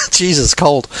 Jesus,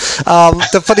 cold.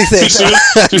 The funny thing,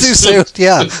 too soon.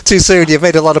 Yeah, too soon. You've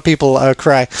made a lot of people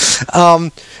cry.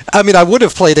 I mean, I would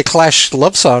have played a Clash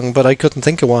love song, but I couldn't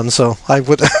think of one, so I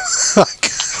would.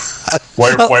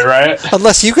 White Riot.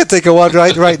 Unless you could think of one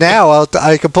right now,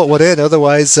 I could put one in.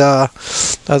 Otherwise, I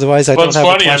don't have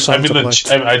funny. a Clash song.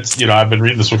 I've been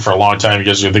reading this book for a long time. You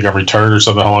guys are gonna think I'm retarded or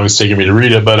something. How long it's taking me to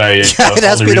read it? But it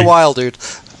has been a while, dude.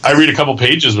 I read a couple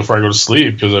pages before I go to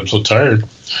sleep because I'm so tired.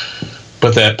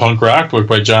 But that punk rock book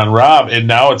by John Robb, and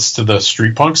now it's to the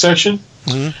street punk section.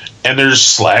 and they're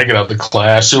just slagging out the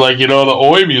Clash. They're like, the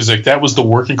Oi music, that was the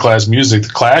working class music. The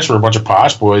Clash were a bunch of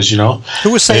posh boys,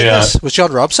 Who was saying this? Was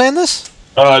John Robb saying this?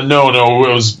 No,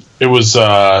 it was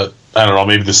I don't know,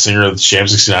 maybe the singer of Sham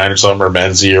 69 or something, or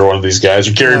Menzie or one of these guys,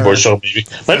 or Gary Bushell maybe.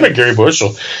 Might have been Gary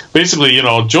Bushell. Basically,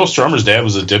 Joe Strummer's dad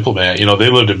was a diplomat. They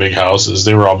lived in big houses.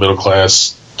 They were all middle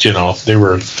class. They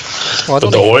were. Well,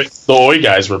 the Oi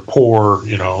guys were poor.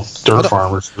 Dirt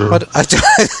farmers.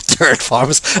 Dirt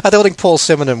farmers. I don't think Paul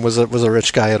Simonon was a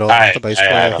rich guy at all. The bass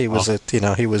player. He was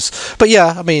he was. But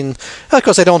yeah, I mean, of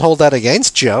course, I don't hold that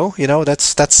against Joe.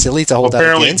 That's silly to hold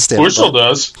that against him. Bushell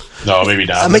does. No, maybe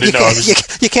not. I mean,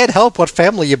 you can't help what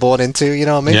family you're born into. You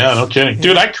know what I mean? Yeah, no kidding,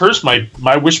 dude. I cursed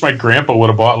I wish my grandpa would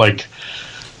have bought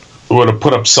would have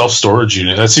put up self-storage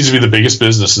unit. That seems to be the biggest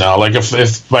business now. Like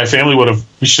if my family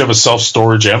we should have a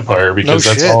self-storage empire, because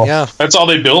that's all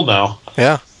they build now.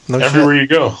 Yeah. Everywhere you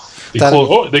go.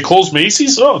 They close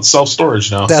Macy's? Oh, it's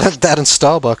self-storage now. That and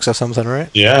Starbucks or something, right?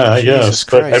 Yeah, I guess.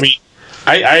 But I mean,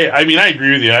 I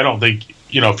agree with you. I don't think,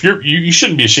 if you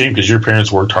shouldn't be ashamed because your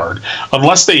parents worked hard.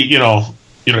 Unless they,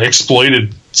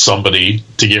 exploited somebody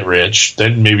to get rich,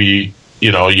 then maybe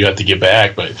you have to get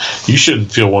back, but you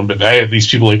shouldn't feel one bit. I have these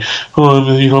people like,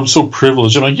 I'm so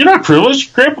privileged. I'm like, you're not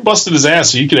privileged. Grandpa busted his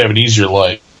ass so you could have an easier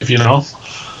life.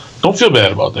 Don't feel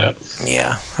bad about that.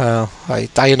 Yeah,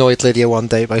 I annoyed Lydia one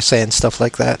day by saying stuff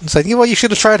like that and said, you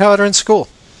should have tried harder in school.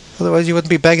 Otherwise, you wouldn't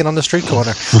be begging on the street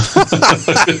corner.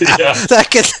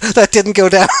 That didn't go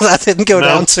down. That didn't go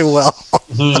down too well.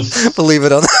 Believe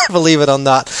it or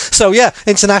not. So yeah,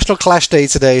 International Clash Day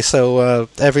today. So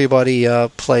everybody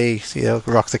play,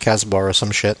 Rock the Casbah or some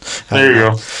shit. There you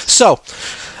go. So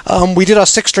we did our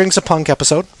 6 Strings of Punk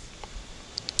episode.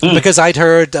 Because I'd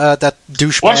heard that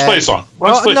douchebag. Let's play a song.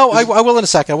 I will in a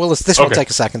second. This will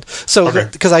take a second. So,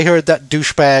 because I heard that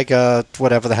douchebag,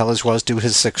 whatever the hell his was, do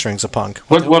his 6 Strings of Punk.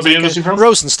 What band is he from?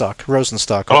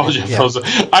 Rosenstock. Oh,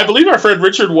 yeah. I believe our friend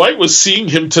Richard White was seeing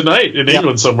him tonight in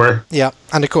England somewhere. Yeah,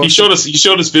 and of course he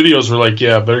showed us videos. We're like,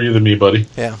 yeah, better you than me, buddy.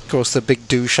 Yeah, of course the big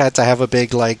douche had to have a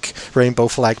big rainbow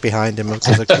flag behind him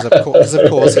because of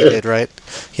course he did, right?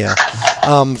 Yeah.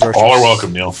 All are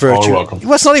welcome, Neil. All are welcome.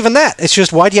 Well, it's not even that. It's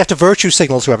just, why do you have to virtue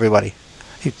signal to everybody?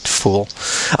 You fool.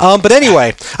 But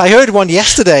anyway, I heard one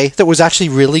yesterday that was actually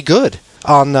really good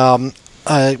on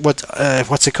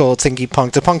what's it called? Thingy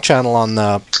Punk, the Punk channel on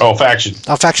Faction.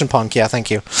 Faction Punk. Yeah,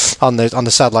 thank you. On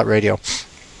the satellite radio.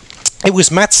 It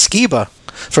was Matt Skiba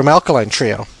from Alkaline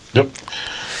Trio. Yep.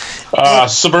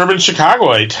 Suburban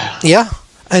Chicagoite. Yeah.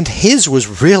 And his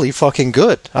was really fucking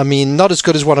good. I mean, not as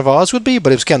good as one of ours would be,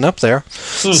 but it was getting up there.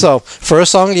 So,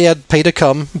 first song, he had Pay to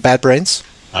Come, Bad Brains.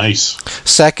 Nice.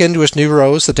 Second was New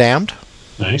Rose, The Damned.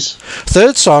 Nice.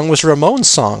 Third song was Ramone's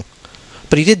song.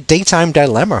 But he did Daytime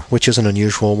Dilemma, which is an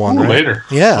unusual one, right? Later.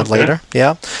 Yeah, later.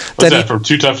 Yeah. What's that from?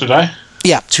 Too Tough to Die?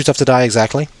 Yeah, Too Tough to Die,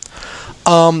 exactly.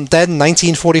 Then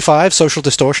 1945, Social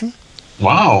Distortion.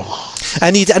 Wow.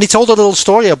 And he told a little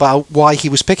story about why he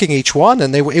was picking each one,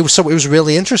 and it was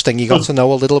really interesting. You got to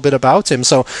know a little bit about him.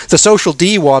 So the Social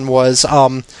D one was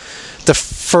the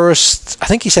first, I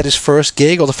think he said his first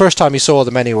gig, or the first time he saw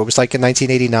them anyway, was like in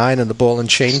 1989 on the Ball and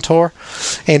Chain tour.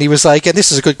 And he was like, and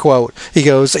this is a good quote, he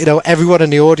goes, everyone in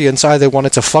the audience either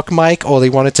wanted to fuck Mike or they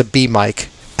wanted to be Mike.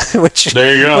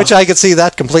 There you go. Which I could see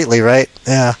that completely, right?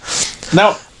 Yeah.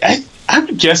 Now, I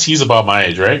would guess he's about my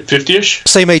age, right? 50-ish?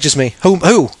 Same age as me. Who?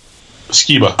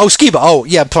 Skiba. Oh, Skiba. Oh,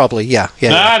 yeah, probably. Yeah.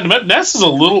 Nah, Ness is a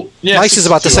little... Yeah, Ness is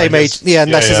about the same age. Yeah,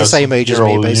 Ness is the same age as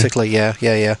me, basically. Yeah.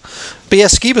 But yeah,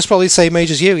 Skiba's probably the same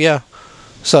age as you, yeah.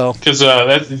 So... Because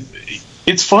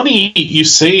it's funny you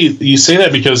say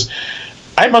that, because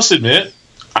I must admit,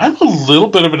 I'm a little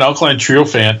bit of an Alkaline Trio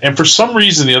fan, and for some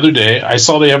reason the other day, I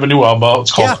saw they have a new album out.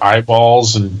 It's called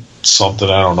Eyeballs and something,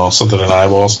 I don't know, something in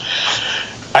Eyeballs.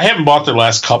 I haven't bought their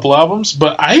last couple albums,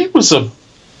 but I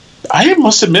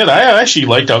must admit, I actually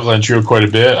liked Alkaline Trio quite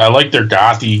a bit. I like their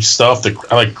gothy stuff.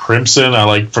 I like Crimson. I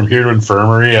like From Here to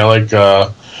Infirmary. I like...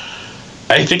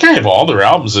 I think I have all their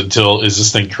albums until Is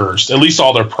This Thing Cursed? At least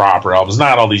all their proper albums.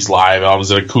 Not all these live albums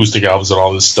and acoustic albums and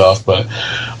all this stuff. But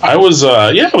I was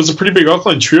a pretty big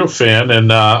Alkaline Trio fan,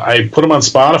 and I put them on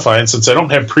Spotify. And since I don't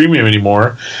have premium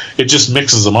anymore, it just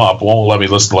mixes them up. It won't let me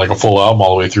listen to like a full album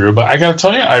all the way through. But I got to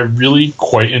tell you, I really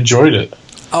quite enjoyed it.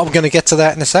 I'm going to get to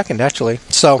that in a second, actually.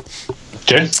 So...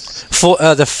 Okay.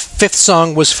 The fifth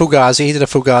song was Fugazi. He did a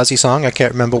Fugazi song. I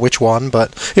can't remember which one,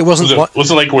 but it wasn't. Was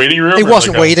it like Waiting Room? It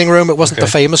wasn't like Waiting Room. It wasn't the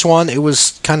famous one. It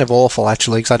was kind of awful,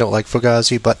 actually, because I don't like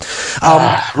Fugazi. But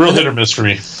real hit or miss for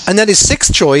me. And then his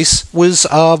sixth choice was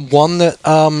one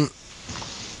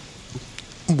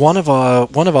one of our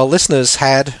listeners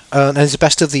had his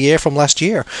best of the year from last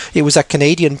year. It was that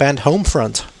Canadian band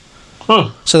Homefront.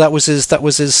 Huh. So that was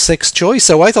his sixth choice.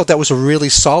 So I thought that was a really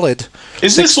solid.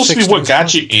 Isn't this supposed to be what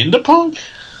got you into punk?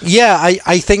 Yeah,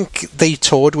 I think they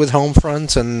toured with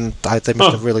Homefront, and they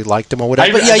must have really liked him or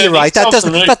whatever. But yeah, you're right.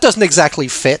 That doesn't exactly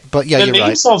fit. But yeah, you're right. The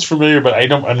name sounds familiar, but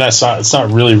it's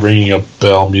not really ringing a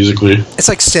bell musically. It's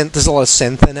like synth. There's a lot of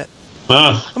synth in it.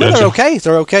 I mean, they're okay.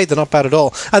 They're okay. They're not bad at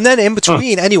all. And then in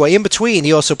between,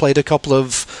 he also played a couple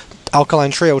of Alkaline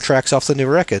Trio tracks off the new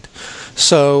record.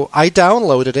 So I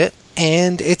downloaded it,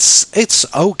 and it's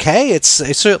okay. It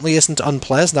certainly isn't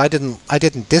unpleasant. I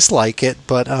didn't dislike it,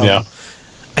 but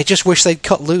I just wish they'd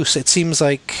cut loose. It seems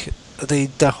like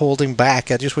they're holding back.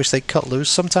 I just wish they'd cut loose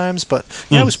sometimes. But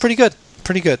yeah, it was pretty good.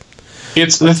 Pretty good.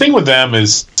 It's the thing with them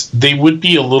is they would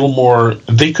be a little more.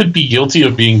 They could be guilty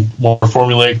of being more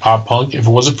formulaic pop punk if it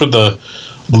wasn't for the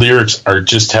lyrics are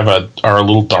a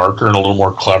little darker and a little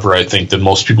more clever. I think than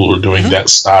most people who are doing that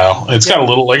style. It's got a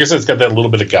little, like I said, it's got that little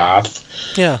bit of goth,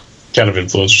 kind of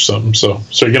influence or something. So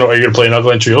are you gonna play an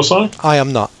Alkaline Trio song? I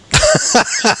am not.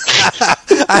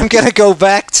 I'm going to go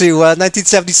back to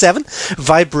 1977,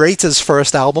 Vibrators'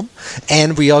 first album,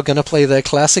 and we are going to play their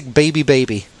classic Baby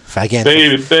Baby. Again,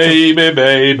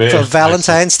 baby. For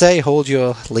Valentine's Day, hold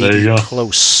your lady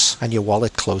close and your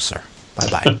wallet closer.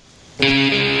 Bye-bye.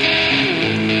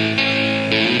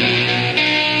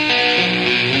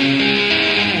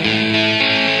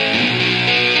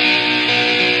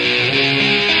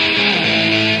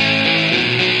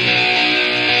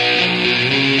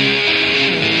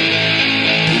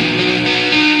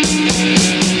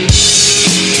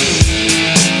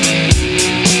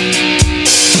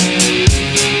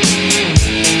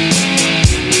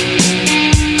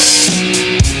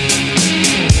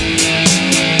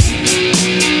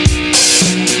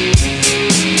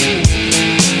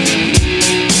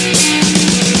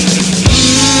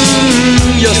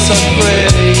 So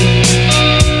pretty.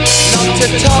 Not to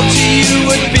talk to you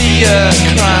would be a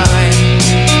crime.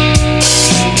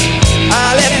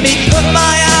 Let me put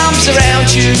my arms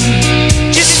around you.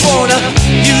 Just wanna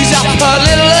use up a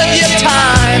little of your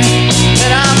time.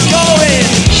 And I'm going,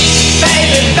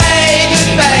 baby, baby,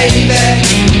 baby.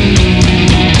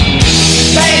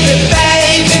 Baby,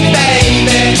 baby,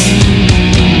 baby.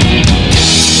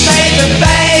 Baby,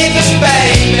 baby,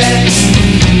 baby.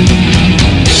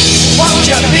 Won't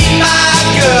you be my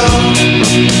girl?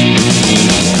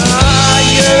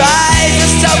 Your eyes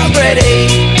are so pretty,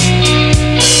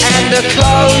 and the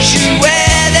clothes you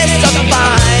wear, they're so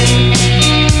fine.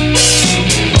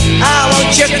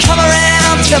 Won't you come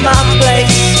around to my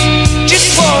place?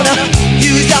 Just wanna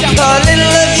use up a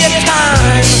little of your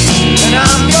time. And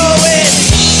I'm going,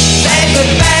 baby,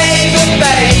 baby,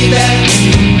 baby.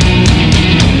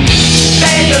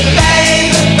 Baby,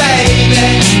 baby, baby.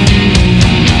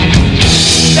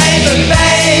 Baby,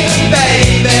 baby,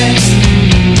 baby.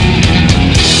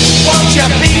 Won't you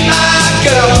be my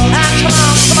girl? Come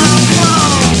on, come on,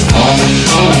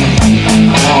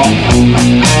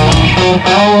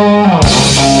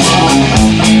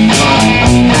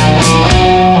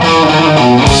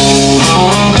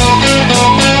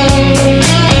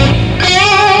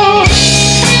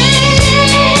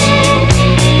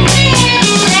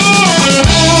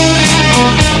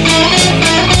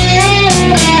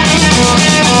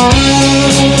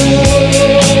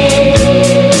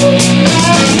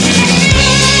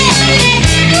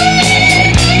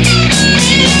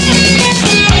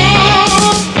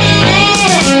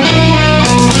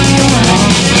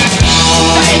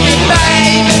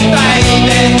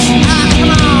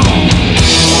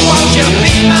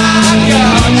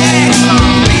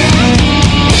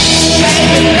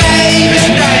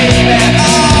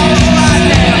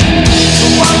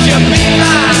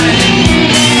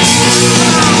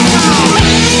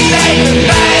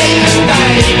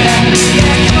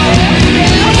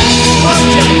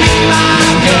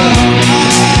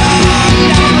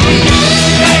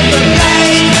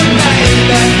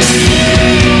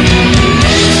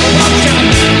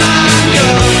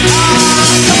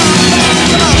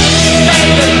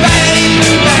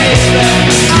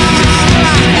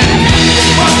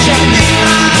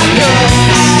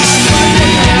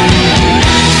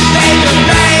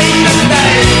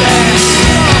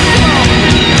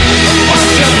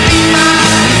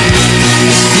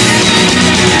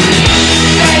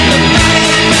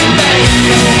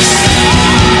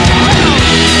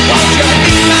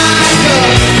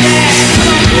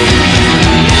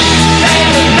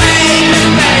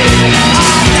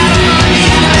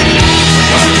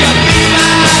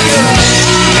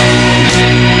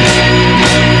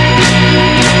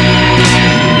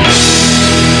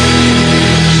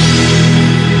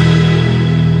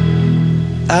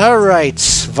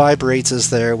 Vibrators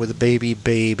there with Baby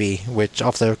Baby, which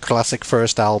off their classic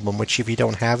first album, which if you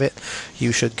don't have it,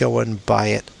 you should go and buy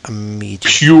it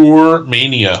immediately. Pure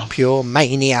mania. Pure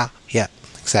mania. Yeah,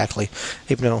 exactly.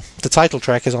 Even though the title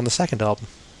track is on the second album.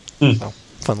 So,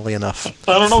 funnily enough.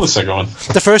 I don't know the second one.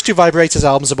 The first two Vibrators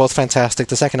albums are both fantastic.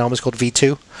 The second album is called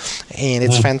V2, and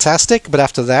it's fantastic, but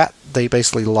after that, they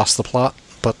basically lost the plot.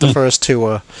 But the first two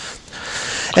are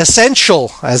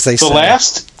essential, as they say. The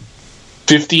last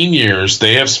 15 years,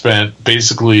 they have spent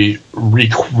basically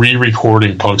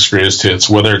re-recording Punk's greatest hits,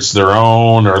 whether it's their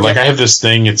own or like I have this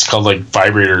thing. It's called like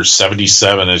Vibrators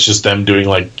 77. It's just them doing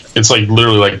it's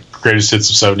literally like greatest hits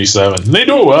of 77. And they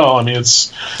do it well. I mean,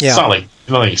 it's not like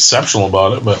nothing exceptional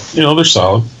about it, but they're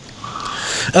solid.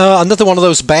 Another one of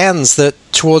those bands that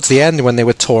towards the end when they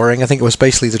were touring, I think it was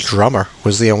basically the drummer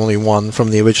was the only one from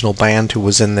the original band who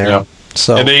was in there. Yeah.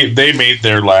 So and they made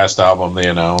their last album they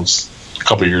announced a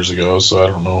couple years ago, so I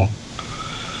don't know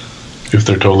if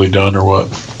they're totally done or what.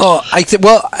 Oh,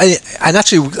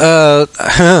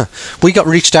 we got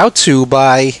reached out to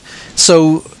by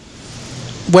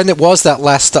when it was that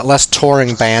last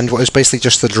touring band, where it was basically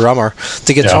just the drummer,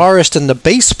 the guitarist and the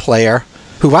bass player,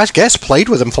 who I guess played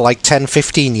with him for like 10,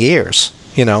 15 years,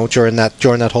 during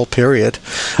that whole period.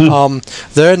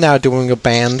 They're now doing a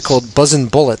band called Buzzin'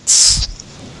 Bullets,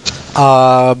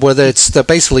 where they're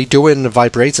basically doing a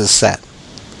Vibrators set.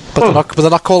 But they're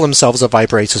not calling themselves the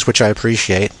Vibrators, which I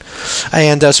appreciate.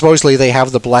 And supposedly they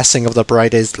have the blessing of the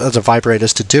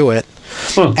Vibrators to do it.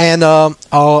 And our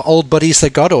old buddies, the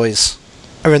Godoys,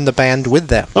 are in the band with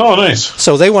them. Oh, nice.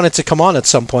 So they wanted to come on at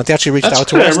some point. They actually reached out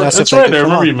to us and asked if they could come on. I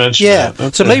remember you mentioned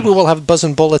that. So maybe we'll have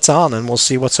Buzzin' Bullets on and we'll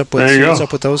see what's up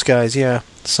with those guys. Yeah.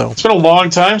 So it's been a long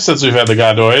time since we've had the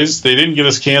Godoys. They didn't get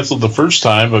us canceled the first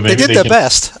time, but maybe they did their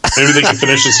best. Maybe they can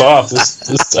finish us off this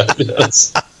time.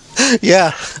 Yes.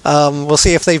 Yeah, we'll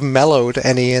see if they've mellowed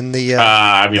any in the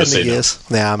I'm gonna say years.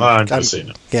 No. Yeah, I'm gonna say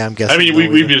no. Yeah, I'm guessing. I mean,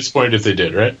 we'd be disappointed if they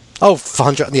did, right? Oh,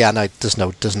 100. Yeah, no, there's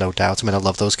no doubt. I mean, I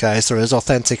love those guys. They're as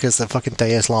authentic as the fucking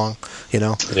day is long.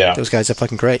 Yeah, those guys are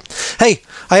fucking great. Hey,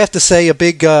 I have to say a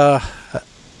big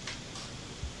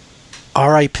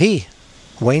R.I.P.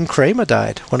 Wayne Kramer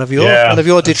died. One of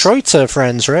your Detroit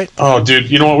friends, right? Oh, dude,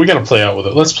 you know what? We got to play out with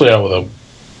it. Let's play out with a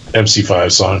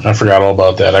MC5 song. I forgot all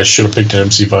about that. I should have picked an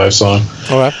MC5 song.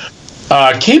 All right.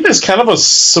 Came as kind of a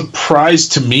surprise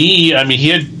to me. I mean, he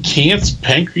had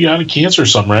pancreatic cancer or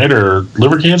something, right? Or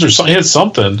liver cancer. He had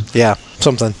something. Yeah,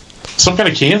 something. Some kind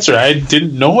of cancer. I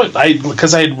didn't know it.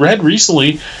 Because I had read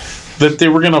recently that they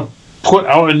were going to put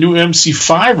out a new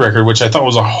MC5 record, which I thought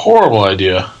was a horrible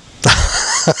idea.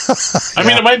 I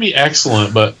mean, it might be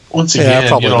excellent, but once again,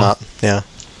 probably not. Yeah.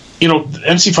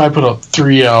 MC5 put out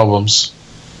 3 albums.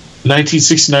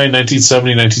 1969,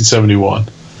 1970, 1971.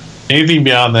 Anything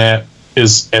beyond that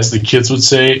is, as the kids would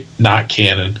say, not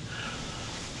canon.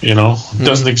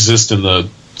 Doesn't exist in the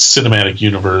cinematic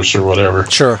universe or whatever.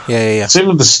 Sure. Yeah. Same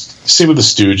with the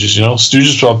Stooges.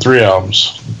 Stooges put out 3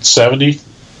 albums: 70,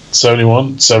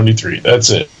 71, 73. That's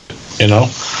it.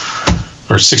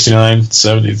 Or 69,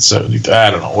 70, 70. I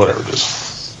don't know, whatever it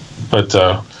is. But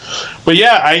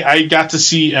yeah, I got to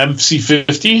see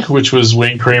MC50, which was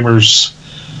Wayne Kramer's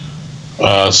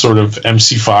sort of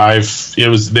MC5.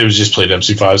 They just played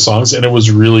MC5 songs, and it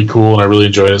was really cool, and I really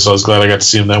enjoyed it. So I was glad I got to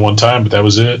see him that one time, but that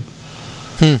was it.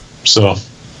 So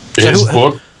his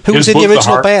book. Who was in the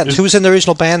original band? Who was in the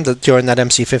original band during that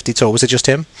MC50 tour? Was it just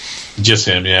him? Just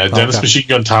him, yeah. Dennis Machine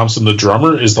Gun Thompson, the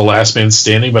drummer, is the last man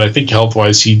standing, but I think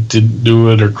health-wise he didn't do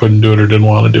it or couldn't do it or didn't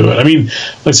want to do it. I mean,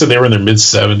 like I said, they were in their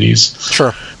mid-70s.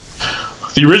 Sure.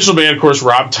 The original band, of course,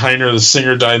 Rob Tyner, the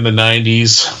singer, died in the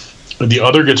 90s. The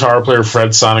other guitar player,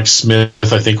 Fred Sonic Smith,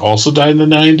 I think also died in the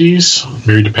 90s,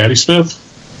 married to Patti Smith.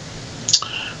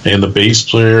 And the bass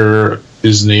player,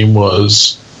 his name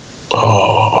was,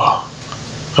 I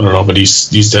don't know, but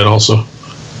he's dead also.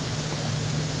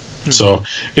 So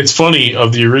it's funny,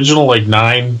 of the original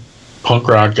 9 punk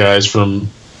rock guys from,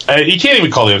 you can't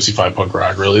even call the MC5 punk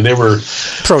rock, really. They were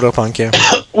proto-punk, yeah.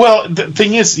 Well, the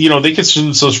thing is, they consider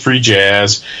themselves free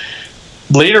jazz.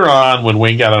 Later on, when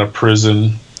Wayne got out of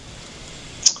prison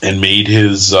and made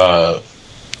his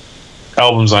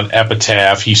albums on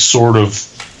Epitaph, he sort of,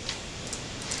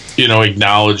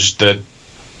 acknowledged that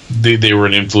they were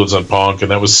an influence on punk,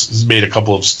 and that was made a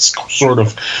couple of sort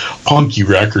of punky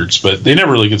records, but they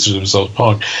never really considered themselves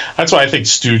punk. That's why I think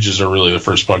Stooges are really the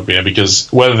first punk band,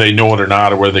 because whether they know it or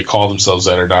not, or whether they call themselves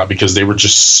that or not, because they were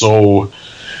just so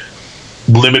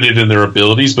limited in their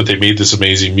abilities, but they made this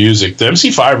amazing music. The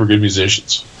MC5 were good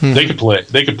musicians. They could play.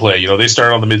 They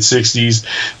started on the mid-'60s.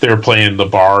 They were playing the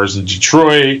bars in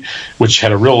Detroit, which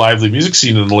had a real lively music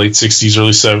scene in the late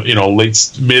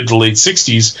 '60s, mid to late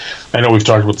 '60s. I know we've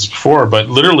talked about this before, but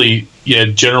literally you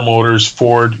had General Motors,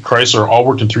 Ford, Chrysler all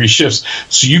working 3 shifts,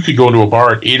 so you could go into a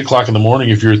bar at 8 o'clock in the morning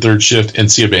if you're a third shift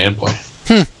and see a band play.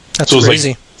 That's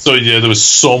crazy. So yeah, there was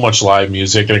so much live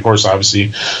music, and of course, obviously,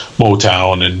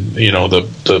 Motown and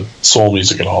the soul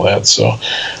music and all that. So,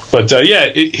 but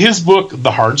his book,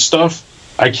 The Hard Stuff,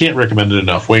 I can't recommend it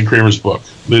enough. Wayne Kramer's book.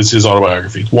 This is his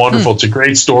autobiography. It's wonderful. It's a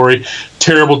great story.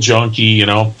 Terrible junkie,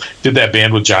 did that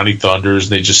band with Johnny Thunders,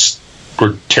 and they just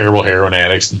were terrible heroin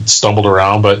addicts and stumbled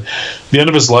around. But at the end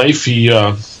of his life, he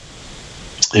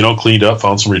cleaned up,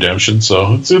 found some redemption.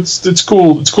 So it's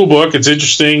cool. It's a cool book. It's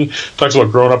interesting. Talks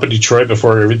about growing up in Detroit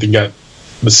before everything got in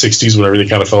the '60s when everything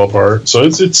kind of fell apart. So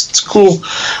it's a cool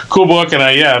book. And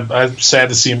I'm sad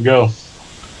to see him go.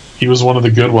 He was one of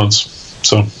the good ones.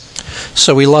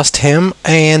 So we lost him,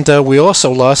 and we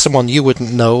also lost someone you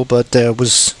wouldn't know, but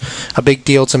was a big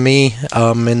deal to me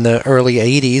in the early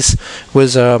 '80s.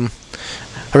 Was a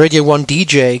Radio 1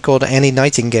 DJ called Annie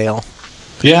Nightingale.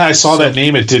 Yeah, I saw that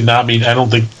name. It did not mean... I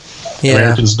don't think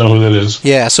Americans know who that is.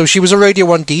 Yeah, so she was a Radio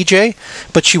 1 DJ,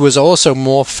 but she was also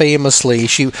more famously...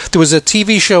 There was a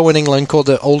TV show in England called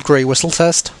the Old Grey Whistle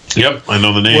Test. Yep, I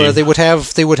know the name. Where they would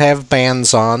have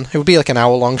bands on. It would be like an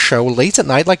hour-long show late at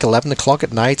night, like 11 o'clock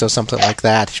at night or something like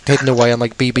that, hidden away on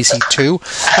like BBC Two.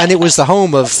 And it was the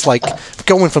home of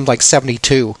going from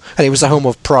 72, and it was the home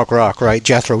of prog rock, right?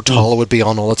 Jethro Tull would be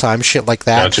on all the time, shit like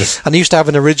that. Gotcha. And they used to have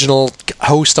an original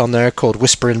host on there called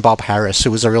Whisperin' Bob Harris,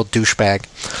 who was a real douchebag.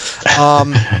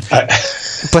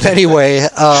 But anyway,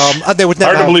 they would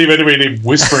never... Hard to believe anybody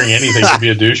whispering anything could be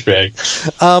a douchebag.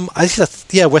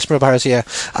 Whisperin' Bob Harris, yeah.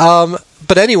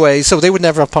 But anyway, so they would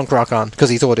never have punk rock on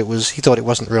because he thought it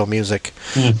wasn't real music.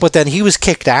 But then he was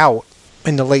kicked out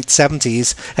in the late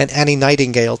 '70s, and Annie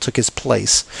Nightingale took his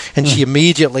place, and she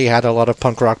immediately had a lot of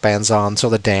punk rock bands on. So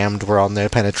the Damned were on there,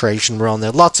 Penetration were on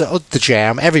there, lots of the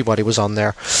Jam, everybody was on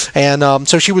there, and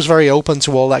so she was very open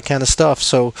to all that kind of stuff.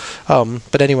 So,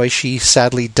 but anyway, she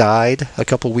sadly died a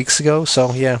couple weeks ago.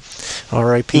 So yeah,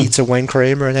 R.I.P. to Wayne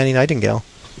Kramer and Annie Nightingale.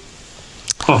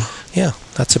 Yeah,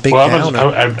 that's a big downer.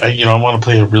 I want to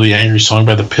play a really angry song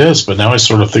by the Pist, but now I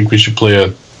sort of think we should play a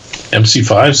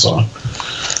MC5 song.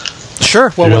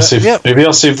 Sure. Well, maybe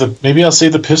I'll save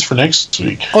the Pist for next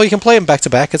week. Oh, you can play them back to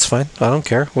back. It's fine. I don't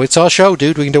care. It's our show,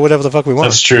 dude. We can do whatever the fuck we want.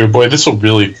 That's true. Boy, this will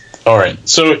really... All right.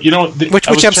 So, which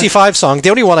MC5 song? The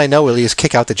only one I know really is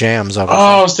Kick Out the Jams.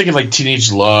 I was thinking like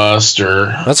Teenage Lust or...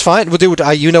 That's fine. Well, dude,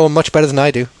 you know them much better than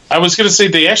I do. I was going to say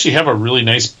they actually have a really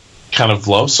nice kind of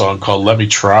love song called Let Me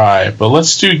Try, but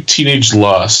let's do Teenage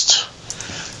Lust.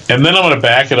 And then I'm going to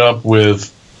back it up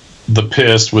with the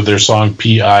Pist with their song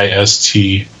Pist. I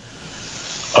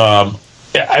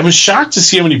was shocked to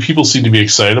see how many people seem to be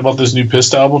excited about this new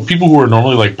Pist album. People who are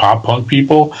normally like pop punk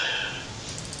people.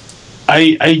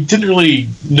 I didn't really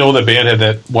know the band had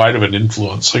that wide of an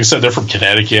influence. Like I said, they're from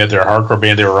Connecticut. They're a hardcore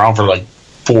band. They were around for like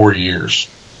 4 years.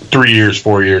 3 years,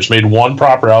 4 years. Made one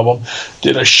proper album.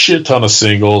 Did a shit ton of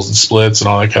singles and splits and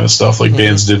all that kind of stuff like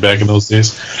bands did back in those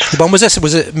days. When was this?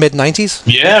 Was it mid-90s?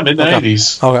 Yeah,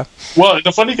 mid-90s. Okay. Well,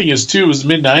 the funny thing is, too, it was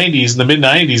mid-90s. And the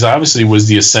mid-90s, obviously, was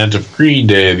the ascent of Green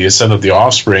Day, the ascent of The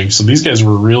Offspring. So these guys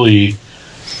were really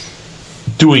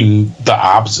doing the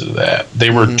opposite of that.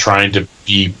 They were trying to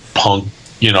be punk.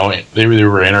 They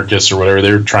were anarchists or whatever.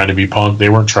 They were trying to be punk. They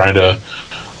weren't trying to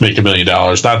make $1 million.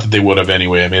 Not that they would have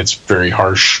anyway. I mean, it's very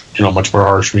harsh, much more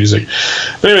harsh music.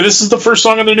 But anyway, this is the first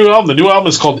song on their new album. The new album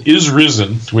is called Is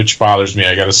Risen, which bothers me,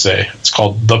 I gotta say. It's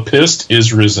called The Pist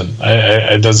Is Risen.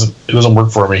 It doesn't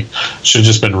work for me. It should have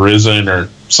just been Risen or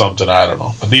something, I don't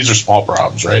know. But these are small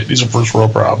problems, right? These are first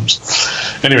world problems.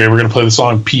 Anyway, we're gonna play the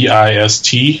song Pist.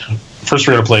 First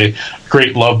we're gonna play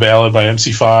Great Love Ballad by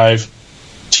MC5,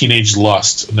 Teenage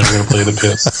Lust, and then we're gonna play The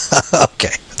Pist.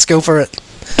 Okay, let's go for it.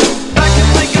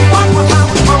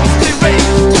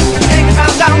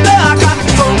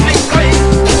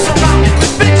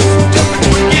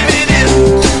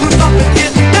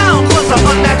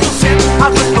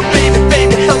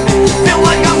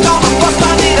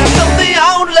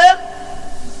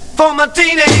 For my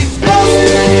teenage lust,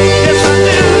 yes I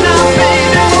do now,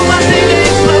 baby. For my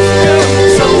teenage lust, girl,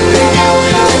 so moving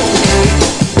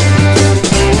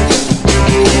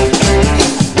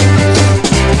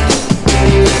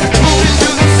to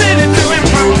the city to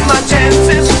improve my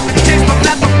chances. Chase them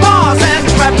at the bars and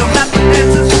grab them at the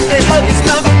dances. They hug you,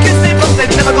 snuggle, kiss me, but they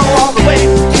never go all the way.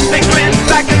 They grin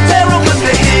back and terror when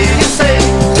they hear you say,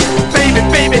 baby,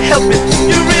 baby, help me.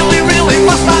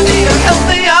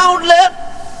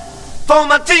 for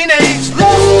my teenage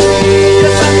lust.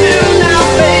 Yes, I do now,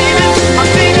 baby. My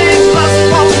teenage lust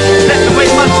won't let me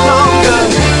wait much longer.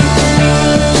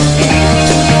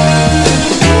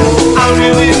 I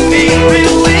really need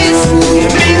release.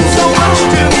 It means so much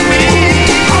to me.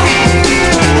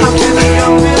 How can a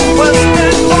young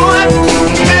Midwestern boy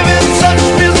live in such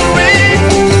misery?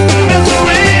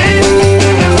 Misery,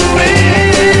 misery.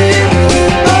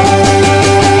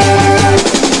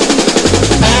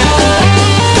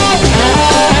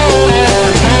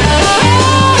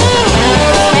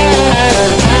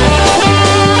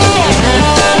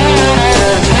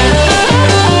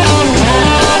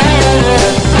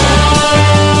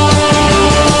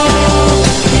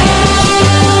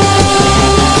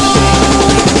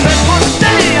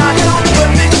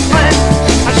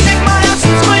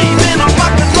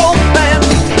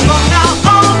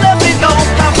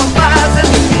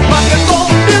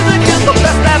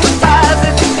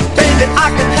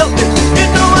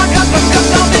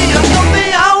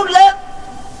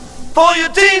 For your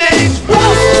teenage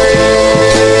lust.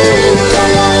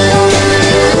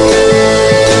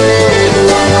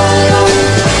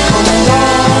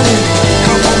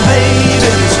 Come on, baby,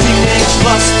 this teenage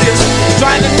lust is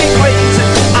driving me crazy.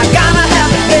 I gotta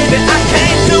have it, baby, I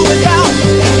can't do without.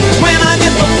 When I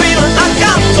get the feeling, I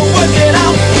got to work it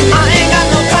out. I ain't got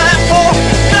no time for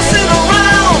messing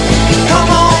around. Come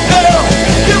on, girl,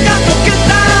 you got to get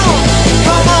down.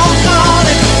 Come on,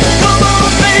 darling, come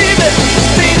on, baby.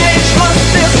 Teenage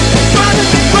lust is driving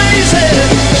me crazy.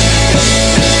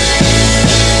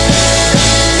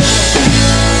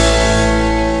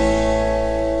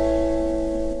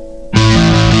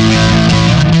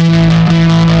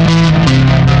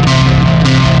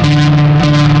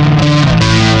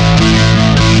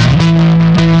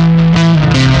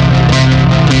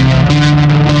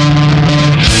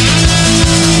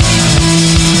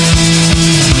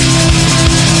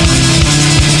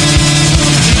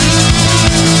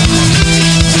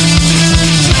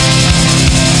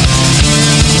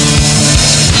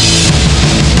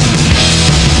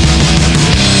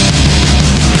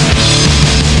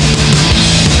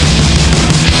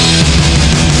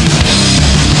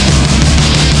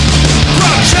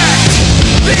 Protect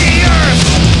the earth,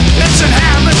 its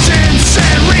inhabitants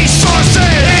and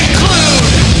resources.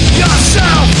 Include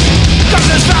yourself, 'cause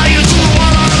there's value to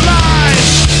all our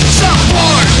lives.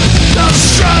 Support those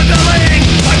struggling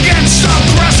against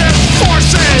oppressive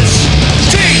forces.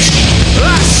 Teach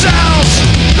ourselves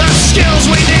the skills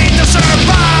we need to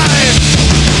survive.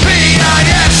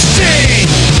 PIST.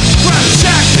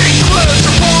 Protect, include,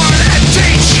 support, and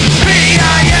teach.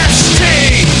 PIST.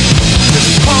 This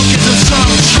punk is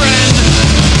some trend.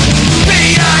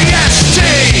 PIST.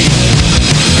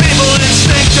 People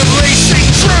instinctively seek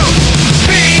truth.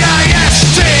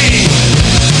 PIST.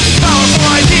 Powerful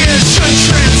ideas should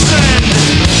transcend.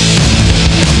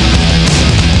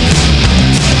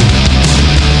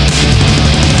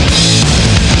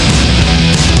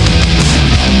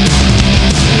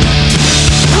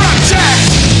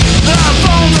 Protect the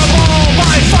vulnerable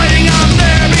by fighting on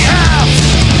their behalf.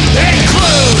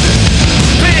 Include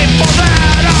people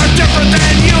that are different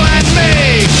than you and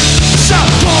me.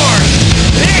 Support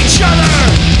each other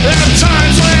in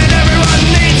times when everyone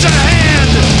needs a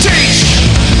hand. Teach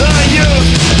the youth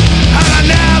how to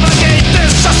navigate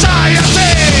this society.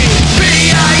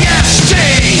 PIST.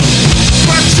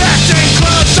 Protect,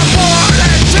 include, support,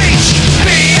 and teach.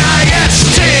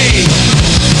 PIST.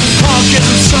 Punk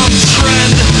isn't some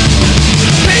trend.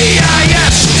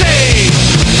 PIST.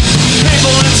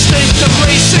 People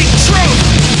instinctively seek truth.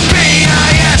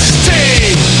 PIST.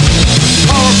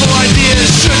 Powerful ideas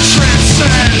should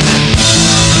transcend.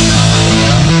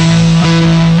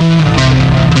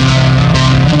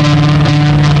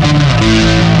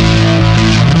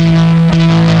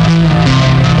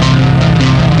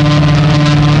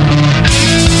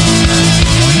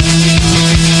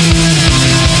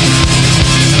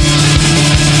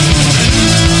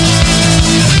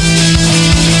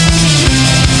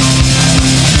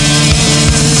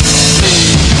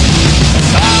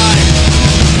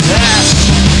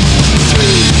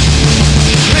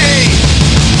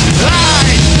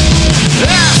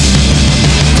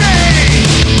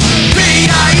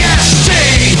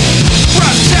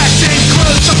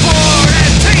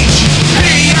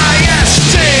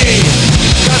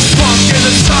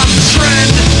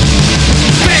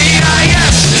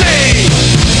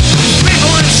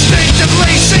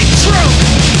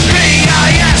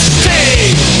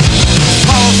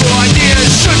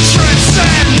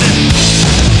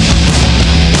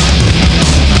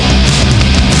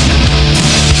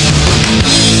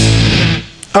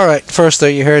 All right, first though,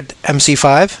 you heard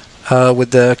MC5,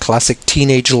 with the classic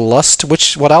Teenage Lust.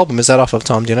 What album is that off of,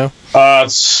 Tom? Do you know? I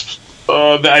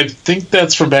think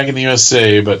that's from Back in the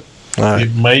USA, but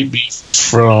it might be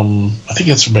from... I think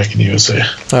it's from Back in the USA.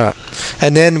 All right.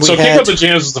 And then we Kick Up the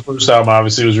Jams was the first album,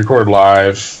 obviously. It was recorded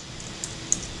live.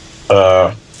 Came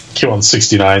out in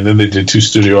 1969. Then they did 2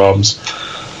 studio albums.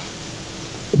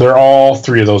 All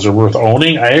 3 of those are worth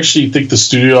owning. I actually think the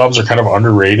studio albums are kind of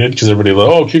underrated because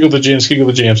everybody Kick Up the Jams, Kick Up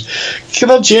the Jams. Kick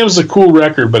Up the Jams is a cool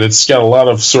record, but it's got a lot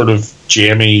of sort of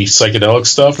jammy psychedelic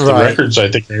stuff. Right. The records, I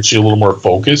think, are actually a little more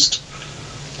focused.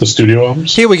 The studio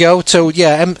albums. Here we go. So,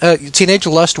 yeah, Teenage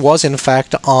Lust was, in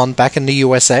fact, on Back in the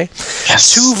USA.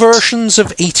 Yes. 2 versions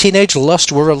of Teenage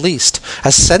Lust were released.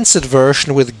 A censored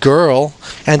version with Girl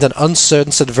and an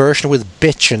uncensored version with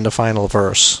Bitch in the final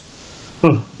verse.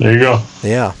 There you go.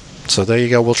 Yeah. So there you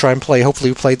go. We'll try and play.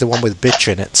 Hopefully, we played the one with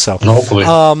Bitch in it. So hopefully.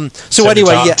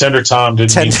 Tender Tom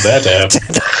didn't need that to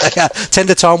happen.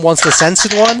 Tender Tom wants the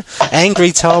censored one.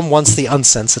 Angry Tom wants the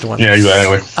uncensored one. Yeah,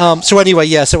 exactly. So anyway,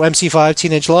 yeah. So MC5,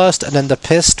 Teenage Lust, and then the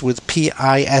Pist with Pist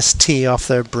off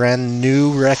their brand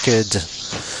new record,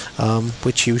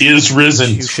 which you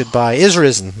should buy. Is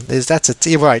Risen. That's it.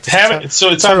 You're right. It's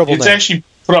actually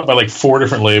put up by like 4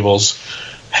 different labels.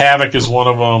 Havoc is one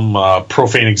of them,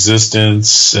 Profane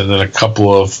Existence, and then a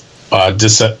couple of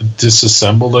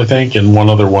Disassembled, I think, and one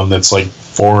other one that's like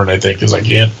foreign, I think, because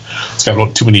it's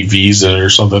got too many V's in it or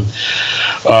something.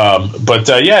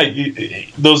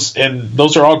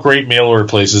 Those are all great mail order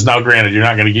places. Now, granted, you're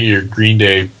not going to get your Green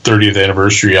Day 30th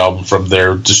anniversary album from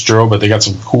their distro, but they got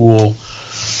some cool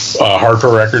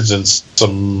hardcore records and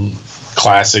some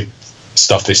classic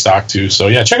stuff they stock too. So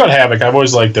yeah, check out Havoc. I've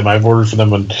always liked them. I've ordered for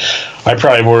them, and I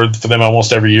probably have ordered for them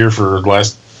almost every year for the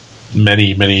last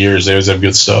many years. They always have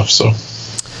good stuff. So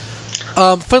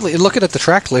finally, looking at the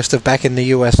track list of Back in the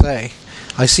USA,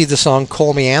 I see the song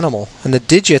Call Me Animal, and the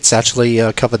Digits actually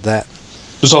covered that.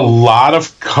 There's a lot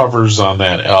of covers on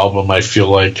that album, I feel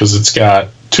like, because it's got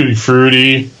Tutti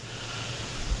Frutti.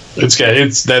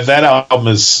 That album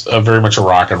is very much a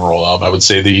rock and roll album. I would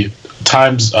say the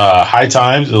High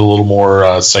Times is a little more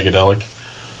psychedelic.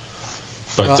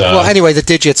 But anyway, the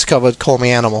Digits covered Call Me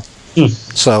Animal.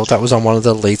 So that was on one of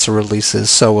the later releases.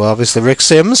 So obviously Rick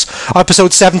Sims,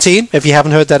 episode 17. If you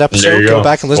haven't heard that episode, go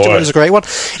back and listen to it. It was a great one.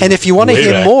 And if you want to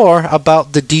hear more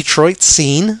about the Detroit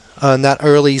scene, in that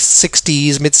early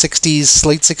 60s, mid-60s,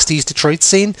 late 60s Detroit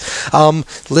scene,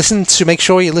 make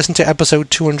sure you listen to episode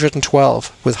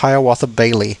 212 with Hiawatha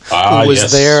Bailey, who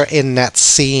was there in that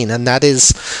scene. And that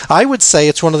is, I would say,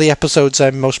 it's one of the episodes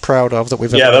I'm most proud of that we've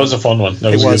ever done. Yeah, that was a fun one.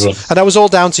 That was a good one. And that was all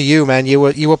down to you, man. You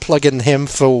were plugging him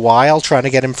for a while, trying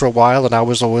to get him for a while, and I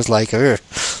was always like,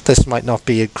 this might not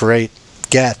be a great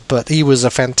get, but he was a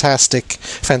fantastic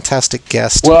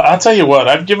guest. Well, I'll tell you what,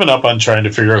 I've given up on trying to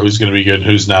figure out who's going to be good and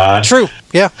who's not. True,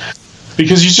 yeah.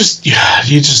 Because you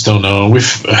just don't know.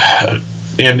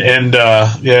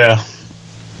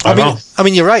 I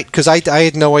mean, you're right, because I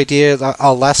had no idea.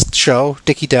 Our last show,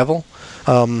 Dickie Devil.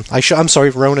 I'm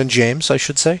sorry, Ronan James, I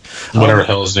should say. Whatever the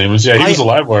hell his name is. Yeah, he was a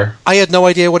live wire. I had no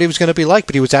idea what he was going to be like,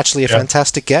 but he was actually a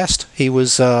fantastic guest. He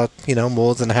was,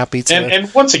 more than happy to.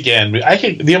 And once again,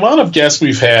 the amount of guests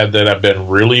we've had that have been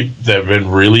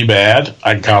really bad,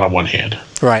 I can count on one hand.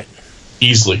 Right.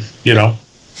 Easily,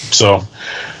 So,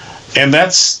 and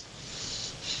that's.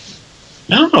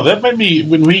 I don't know. That might be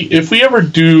if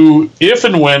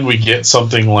and when we get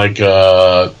something like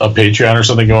a Patreon or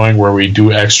something going where we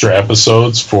do extra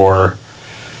episodes for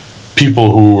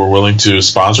people who are willing to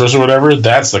sponsor us or whatever.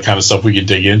 That's the kind of stuff we could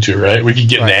dig into, right? We could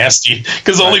get nasty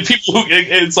because only people who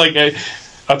it's like.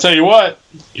 I'll tell you what.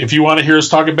 If you want to hear us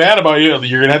talking bad about you,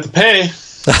 you're gonna have to pay.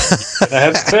 You're gonna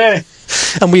have to pay.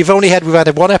 And we've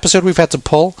had one episode we've had to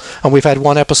pull, and we've had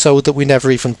one episode that we never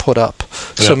even put up.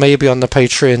 So maybe on the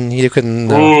Patreon you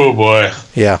can. Oh boy!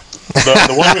 Yeah.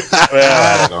 The one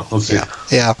I don't know. We'll see.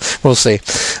 Yeah, we'll see.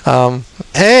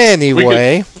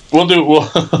 Anyway, we'll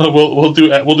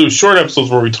do short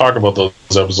episodes where we talk about those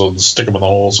episodes and stick them in the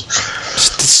holes.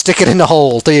 Stick it in the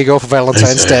hole. There you go for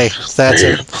Valentine's Day. That's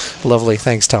it. Lovely.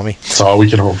 Thanks, Tommy. That's all we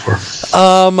can hope for.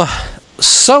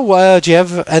 So, do you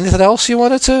have anything else you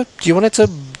wanted to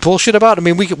bullshit about? I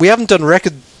mean, we haven't done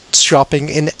record shopping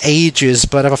in ages,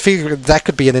 but I figured that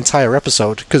could be an entire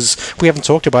episode because we haven't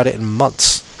talked about it in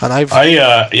months. And I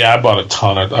bought a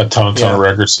ton of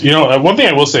records. One thing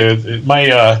I will say,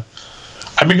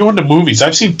 I've been going to movies.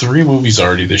 I've seen 3 movies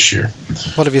already this year.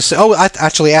 What have you seen? Oh,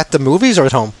 actually at the movies or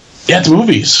at home? Yeah, at the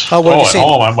movies. Oh, what have you seen? At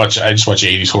home, I just watch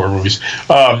 80s horror movies.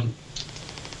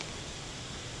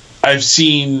 I've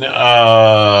seen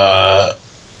Night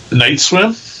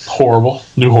Swim. Horrible.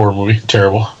 New horror movie.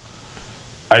 Terrible.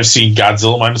 I've seen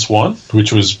Godzilla -1,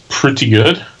 which was pretty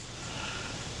good.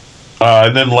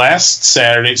 And then last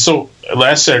Saturday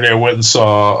I went and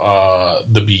saw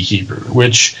The Beekeeper,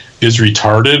 which is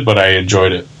retarded, but I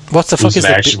enjoyed it. What the fuck is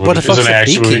the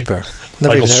Beekeeper?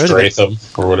 Michael Stratham,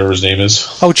 or whatever his name is.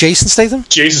 Oh, Jason Statham?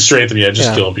 Jason Stratham,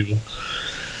 just killing people.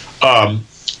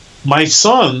 My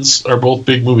sons are both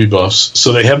big movie buffs,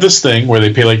 so they have this thing where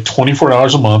they pay like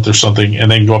 $24 a month or something,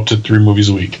 and they can go up to 3 movies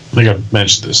a week. I think I've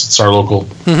mentioned this. It's our local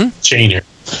chain here.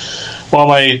 Well,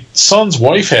 my son's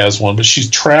wife has one, but she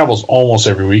travels almost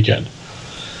every weekend.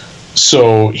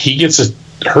 So he gets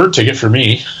her ticket for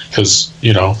me, because,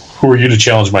 who are you to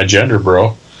challenge my gender,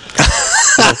 bro?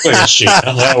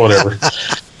 Whatever.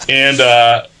 And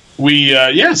so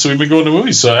we've been going to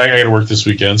movies. So I got to work this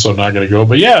weekend, so I'm not going to go.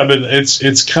 But yeah,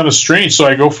 it's kind of strange. So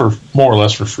I go for more or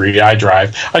less for free. I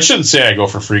drive. I shouldn't say I go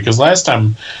for free, because last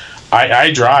time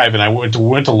I drive and I went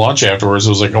to lunch afterwards. It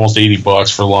was like almost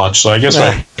 $80 for lunch. So I guess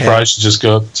I probably should just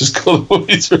go to the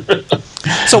movies.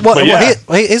 So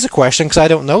here's a question, because I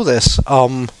don't know this.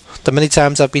 The many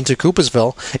times I've been to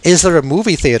Coopersville, is there a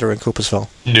movie theater in Coopersville?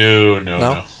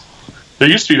 No. There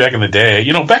used to be back in the day.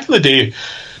 Back in the day,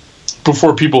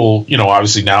 before people,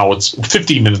 obviously now it's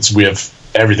 15 minutes. We have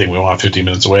everything we want 15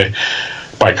 minutes away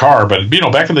by car. But,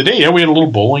 back in the day, we had a little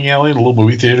bowling alley and a little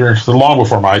movie theater long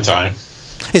before my time.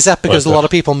 Is that because a lot of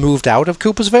people moved out of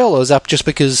Coopersville, or is that just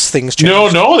because things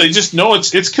changed? No,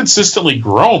 it's consistently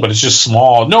grown, but it's just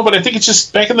small. No, but I think it's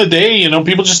just back in the day,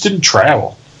 people just didn't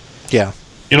travel. Yeah.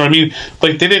 You know what I mean?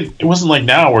 Like it wasn't like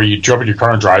now where you jump in your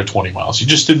car and drive 20 miles. You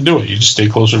just didn't do it. You just stay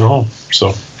closer to home.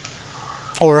 So.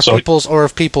 Or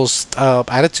if people's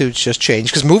attitudes just change.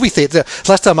 Because movie theater,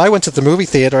 last time I went to the movie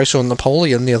theater, I saw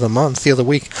Napoleon the other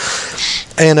week,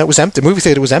 and it was empty. The movie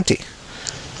theater was empty.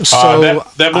 So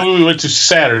that movie we went to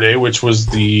Saturday, which was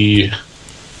that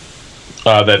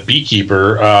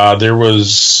Beekeeper. There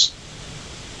was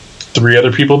 3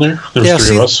 other people there. There was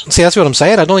 3 of us. See, that's what I'm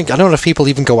saying. I don't know if people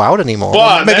even go out anymore.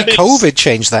 But maybe COVID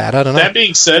changed that. I don't know. That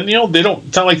being said, they don't.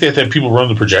 It's not like they have to have people run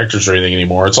the projectors or anything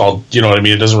anymore. It's all, you know what I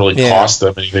mean. It doesn't really cost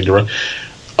them anything to run.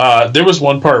 There was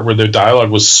one part where the dialogue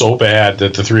was so bad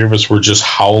that the 3 of us were just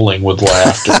howling with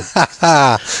laughter.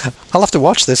 I'll have to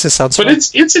watch this. It sounds. But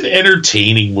it's an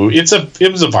entertaining movie.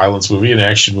 It was a violence movie, an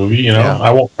action movie.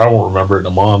 I won't remember it in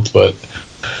a month, but.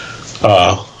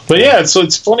 But yeah, so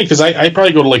it's funny because I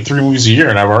probably go to like 3 movies a year,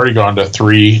 and I've already gone to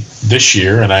 3 this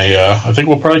year, and I think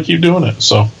we'll probably keep doing it.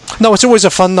 So no, it's always a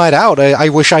fun night out. I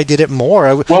wish I did it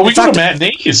more. We go to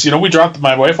matinees. We dropped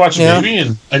my wife watching a movie,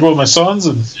 and I go with my sons,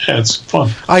 and it's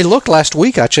fun. I looked last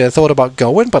week actually. I thought about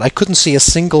going, but I couldn't see a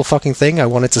single fucking thing I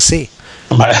wanted to see.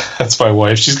 That's my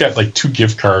wife. She's got like 2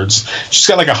 gift cards. She's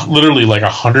got literally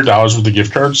 $100 worth of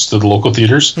gift cards to the local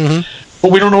theaters, but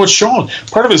we don't know what's shown.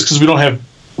 Part of it is because we don't have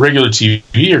regular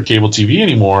TV or cable TV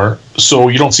anymore, so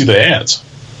you don't see the ads.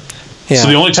 Yeah. So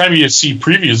the only time you see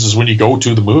previews is when you go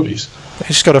to the movies. I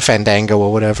just go to Fandango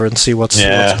or whatever and see what's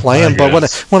playing. But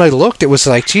when I looked, it was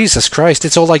like, Jesus Christ,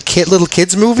 it's all like little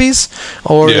kids movies,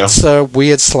 or it's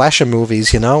weird slasher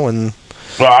movies, and.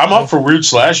 Well, I'm up for weird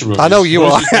slasher movies. I know you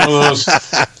are.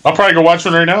 I'll probably go watch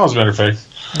one right now, as a matter of fact.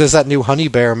 There's that new Honey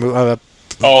Bear movie.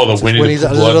 The Winnie the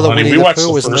Pooh Blood Honey. We watched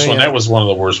the first one. That was one of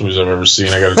the worst movies I've ever seen.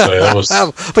 I got to tell you, that was.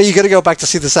 But you got to go back to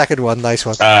see the second one. Nice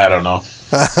one. I don't know.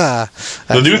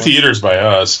 The new theaters by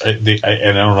us, and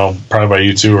I don't know, probably by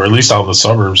you too, or at least out in the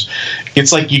suburbs.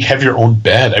 It's like you have your own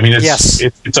bed. I mean,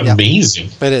 it's amazing.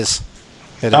 It is.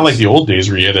 It's not like the old days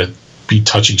where you had to be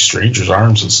touching strangers'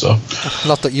 arms and stuff.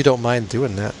 Not that you don't mind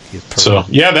doing that. So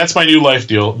yeah, that's my new life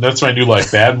deal. That's my new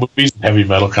life. Bad movies, and heavy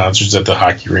metal concerts at the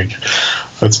hockey rink.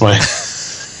 That's my.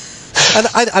 And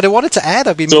I wanted to add,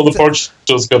 so the porch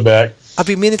shows come back. I've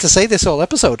been meaning to say this whole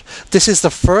episode. This is the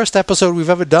first episode we've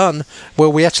ever done where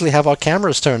we actually have our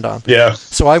cameras turned on. Yeah.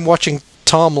 So I'm watching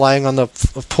Tom lying on the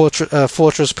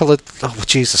fortress pillar. Oh,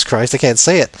 Jesus Christ! I can't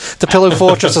say it. The pillow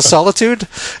fortress of solitude,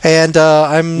 and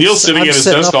Neil's sitting at his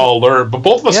desk all alert. But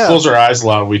both of us close our eyes a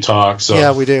lot when we talk. So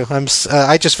yeah, we do.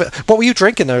 What were you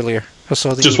drinking earlier?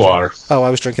 Just water. Oh, I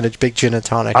was drinking a big gin and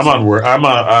tonic. I'm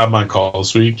on call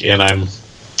this week, and I'm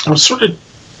sort of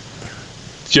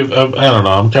I don't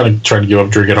know. I'm kind of trying to give up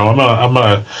drinking.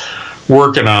 I'm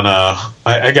working on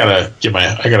I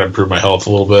gotta improve my health a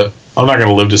little bit. I'm not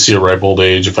gonna live to see a ripe old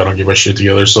age if I don't get my shit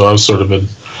together. So I've sort of been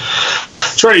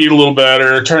trying to eat a little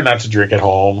better, trying not to drink at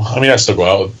home. I mean, I still go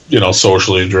out,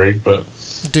 socially and drink, but.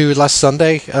 Dude, last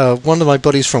Sunday, one of my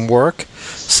buddies from work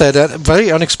said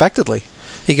very unexpectedly,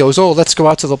 He goes, oh, let's go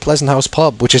out to the Pleasant House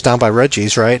pub, which is down by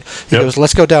Reggie's, right? He Yep. goes,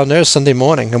 let's go down there Sunday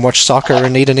morning and watch soccer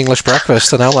and eat an English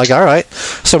breakfast. And I'm like, all right.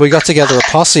 So we got together a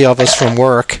posse of us from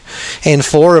work, and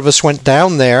 4 of us went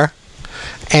down there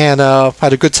and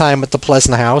had a good time at the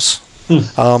Pleasant House.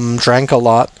 Drank a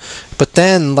lot. But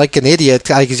then, like an idiot,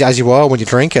 as you are when you're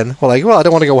drinking, we're like, well, I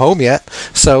don't want to go home yet.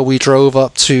 So we drove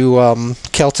up to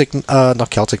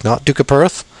Duke of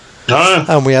Perth.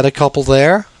 And we had a couple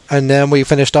there. And then we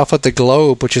finished off at the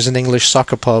Globe, which is an English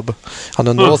soccer pub on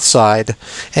the north side.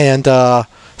 And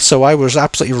so I was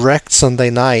absolutely wrecked Sunday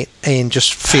night and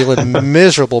just feeling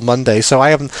miserable Monday. So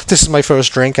this is my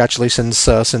first drink actually since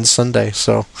Sunday.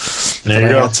 So there you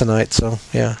go. Tonight. So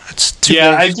yeah, it's too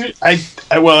late. late.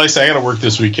 Well, I say I got to work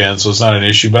this weekend, so it's not an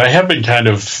issue. But I have been kind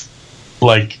of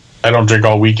like, I don't drink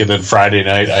all week, and then Friday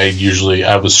night I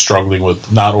was struggling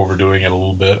with not overdoing it a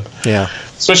little bit. Yeah.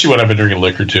 Especially when I've been drinking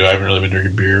liquor too. I haven't really been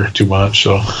drinking beer too much,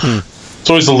 so it's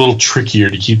always a little trickier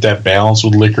to keep that balance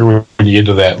with liquor when you get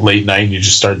to that late night and you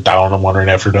just start downing one right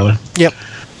after another. Yep.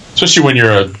 Especially when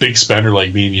you're a big spender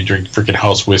like me and you drink freaking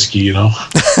house whiskey, you know,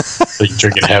 like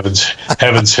drinking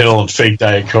Heaven's Hill and fake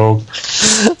Diet Coke.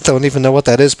 Don't even know what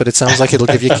that is, but it sounds like it'll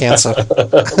give you cancer.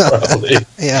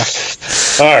 Yeah.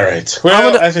 All right.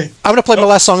 Well, I'm gonna play my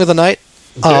last song of the night.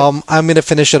 Okay. I'm going to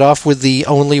finish it off with the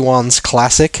Only Ones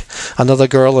classic, Another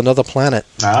Girl, Another Planet.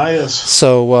 Ah, yes.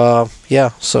 So,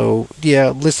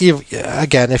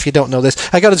 again, if you don't know this,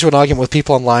 I got into an argument with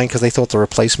people online because they thought the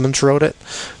Replacements wrote it.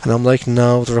 And I'm like,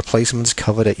 no, the Replacements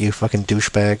covered it, you fucking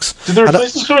douchebags. Did the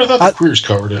Replacements cover it? I thought the Queers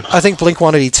covered it. I think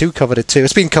Blink-182 covered it too.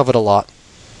 It's been covered a lot.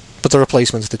 But the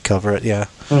Replacements did cover it, yeah.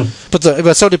 But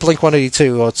so did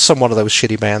Blink-182, or some one of those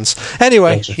shitty bands.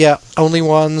 Anyway, gotcha. Yeah, Only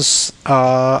Ones,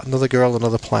 Another Girl,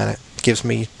 Another Planet. Gives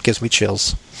me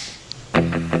chills.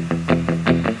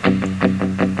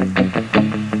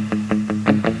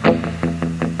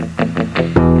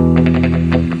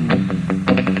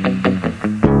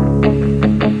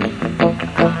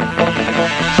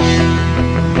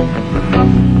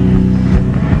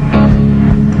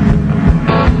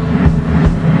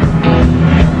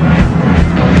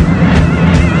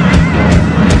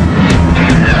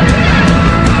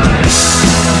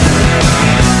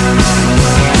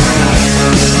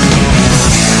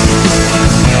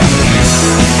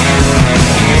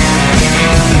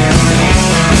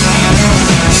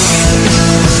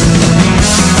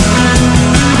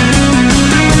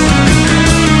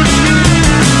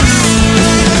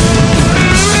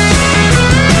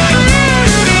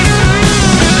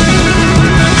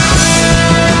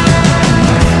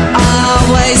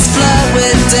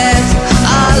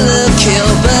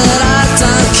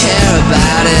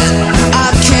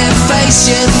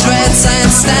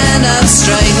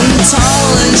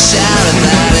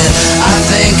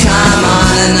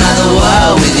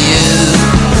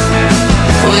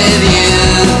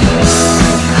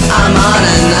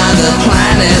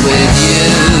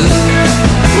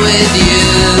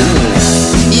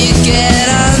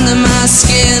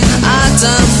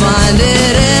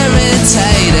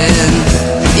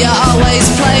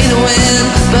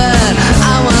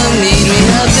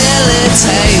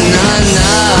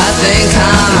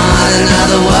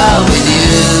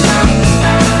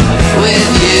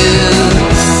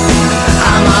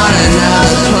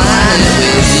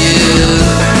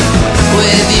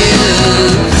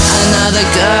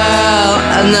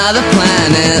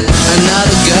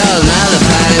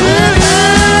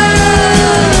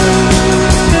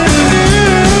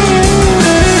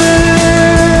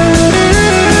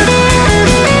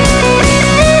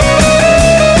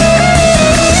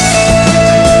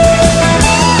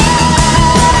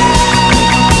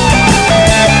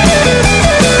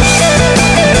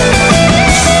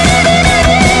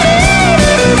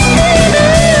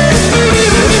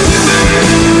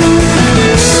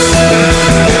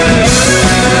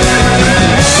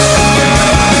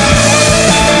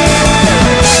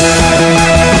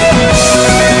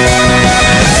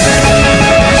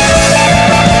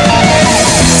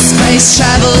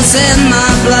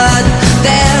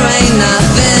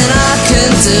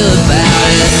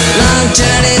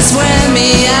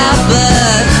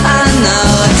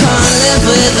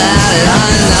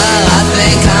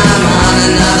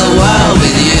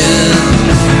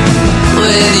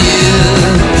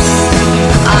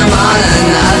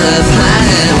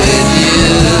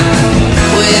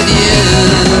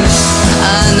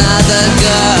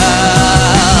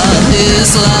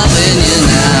 Loving you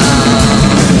now,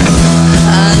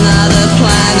 another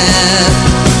planet.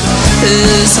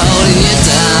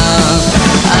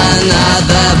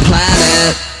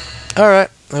 All right.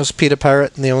 That was Peter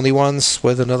Parrott and the Only Ones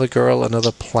with Another Girl,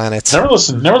 Another Planet. Never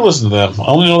listened to them. I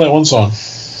only know that one song.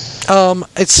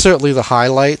 It's certainly the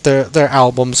highlight. Their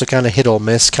albums are kind of hit or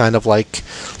miss, kind of like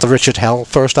the Richard Hell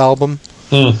first album.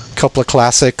 Couple of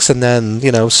classics, and then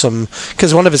some,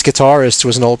 because one of his guitarists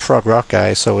was an old prog rock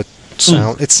guy, so it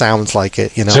sounds like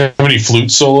it. Does it have any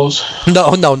flute solos?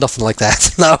 No, nothing like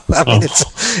that. No, I mean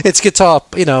it's guitar,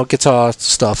 guitar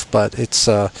stuff, but it's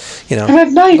And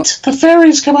at night, the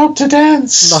fairies come out to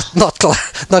dance. Not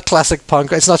classic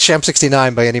punk. It's not Sham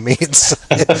 69 by any means.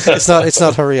 It's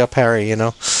not Hurry Up Harry,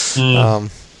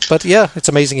 But yeah, it's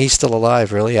amazing he's still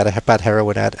alive. Really, he had a bad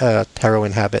heroin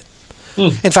habit.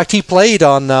 In fact, he played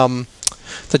on the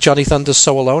Johnny Thunders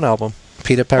So Alone album.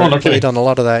 Peter Parrott played on a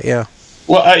lot of that. Yeah.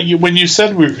 Well, when you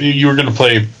said you were going to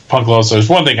play Punk Love Songs,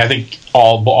 one thing, I think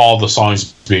all the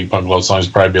songs being Punk Love Songs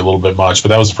would probably be a little bit much, but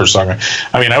that was the first song. I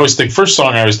always think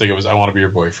it was I Want to Be Your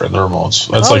Boyfriend, the Ramones.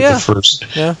 That's the first.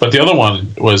 Yeah. But the other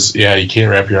one was, You Can't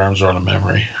Wrap Your Arms Around a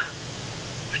Memory.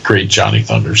 Great Johnny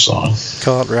Thunders song.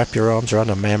 Can't Wrap Your Arms Around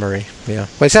a Memory. Yeah.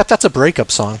 Well, except that's a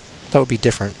breakup song. That would be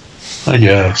different. I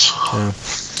guess. Yeah.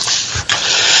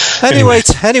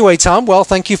 Anyway, Tom. Well,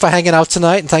 thank you for hanging out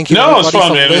tonight, and thank you. No, it's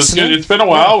fun, man. It's good. It's been a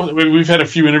while. Yeah. We've had a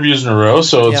few interviews in a row,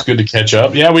 so it's good to catch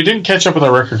up. Yeah, we didn't catch up with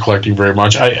our record collecting very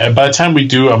much. By the time we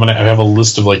do, I have a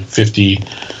list of like 50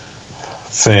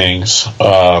 things.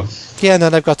 Yeah, and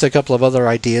then I've got a couple of other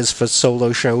ideas for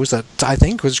solo shows that I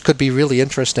think could be really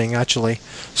interesting. Actually,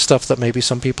 stuff that maybe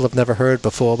some people have never heard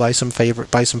before by some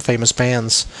famous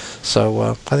bands. So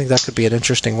I think that could be an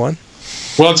interesting one.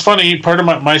 Well, it's funny. Part of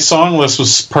my song list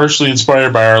was partially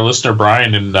inspired by our listener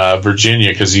Brian in Virginia,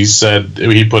 because he said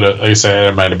like I said,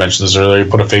 I might have mentioned this earlier. He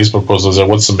put a Facebook post that said,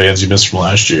 "What's some bands you missed from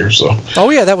last year?" So that's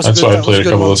why I played a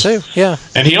couple of those too. Yeah,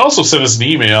 and he also sent us an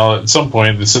email at some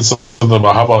point that said something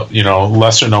about how about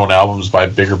lesser known albums by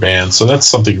bigger bands. So that's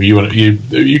something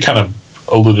you kind of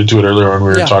alluded to it earlier when we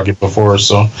were talking before.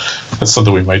 So that's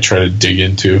something we might try to dig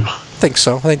into. I think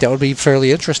so. I think that would be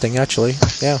fairly interesting, actually.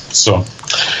 Yeah. So,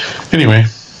 anyway,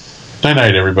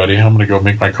 night, everybody. I'm going to go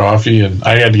make my coffee, and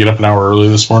I had to get up an hour early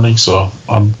this morning, so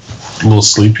I'm a little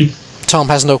sleepy. Tom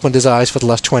hasn't opened his eyes for the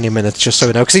last 20 minutes, just so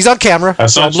you know, because he's on camera.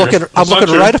 I'm looking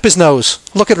right up his nose.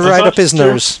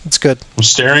 Nose. It's good. I'm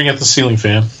staring at the ceiling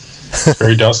fan. It's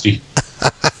very dusty.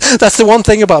 That's the one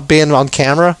thing about being on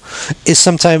camera, is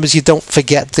sometimes you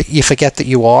forget that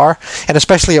you are, and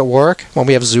especially at work when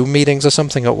we have Zoom meetings or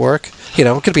something at work.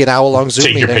 It could be an hour-long Zoom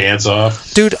meeting. Take your pants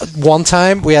off, dude. One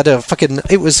time we had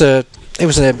it was a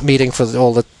meeting for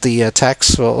all the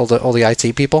techs, all the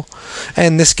IT people,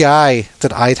 and this guy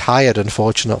that I'd hired,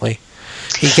 unfortunately,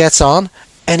 he gets on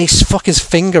and his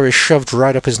finger is shoved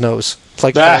right up his nose,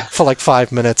 for like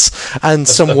 5 minutes, and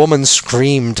some woman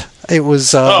screamed. It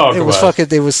was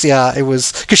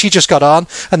because she just got on,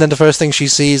 and then the first thing she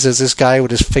sees is this guy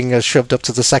with his finger shoved up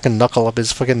to the second knuckle of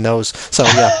his fucking nose. So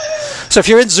yeah, so if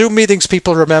you're in Zoom meetings,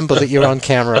 people remember that you're on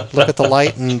camera. Look at the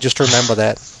light and just remember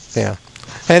that. Yeah.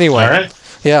 Anyway, all right.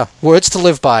 Yeah, words to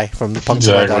live by from the Punks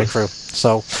That Die crew.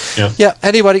 So yeah,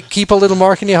 anybody keep a little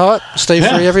mark in your heart. Stay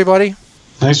free, everybody.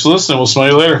 Thanks for listening. We'll smell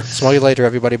you later. Smell you later,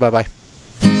 everybody. Bye-bye.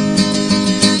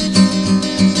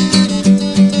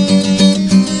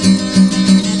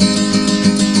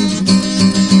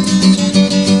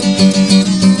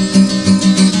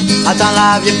 I don't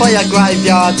love you for your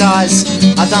graveyard eyes.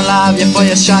 I don't love you for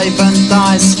your shaven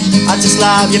thighs. I just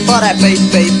love you for that beating.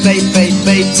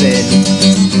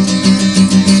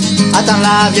 I don't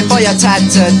love you for your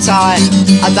tattooed tie.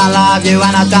 I don't love you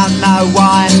and I don't know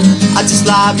why. I just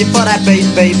love you for that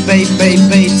beating.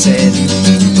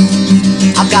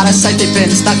 I've got a safety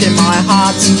pin stuck in my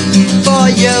heart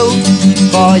for you.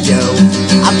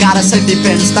 I've got a safety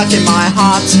pin stuck in my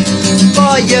heart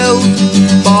for you.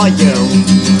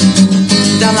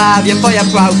 Don't love you for your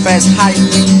professed hate.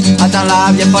 I don't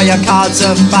love you for your cards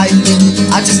of fate.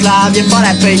 I just love you for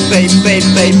that beating.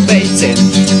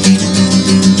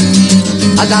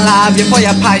 I don't love you for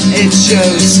your painted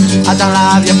shoes. I don't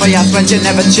love you for your friends you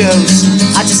never choose.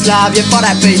 I just love you for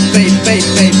that beating.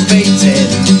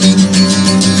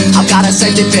 I've got a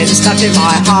safety pin stuck in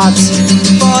my heart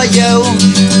for you.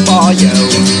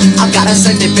 I've got a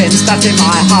safety pin stuck in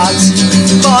my heart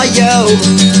for you.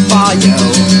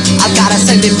 I've got a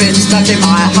safety pin stuck in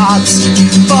my heart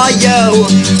for you.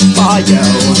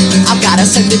 I've got a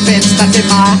safety pin stuck in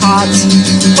my heart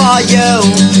for you.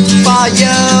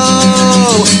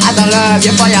 I don't love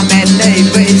you for your many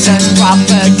reasons,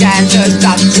 propaganda,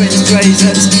 doctrines,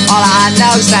 treasons. All I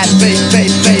know is that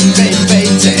beating.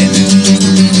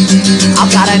 I've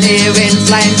I've got an ear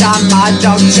inflamed on my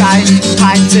dog chain.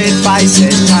 Painted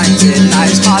faces, painted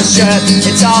names. My shirt,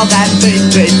 it's all that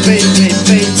beating.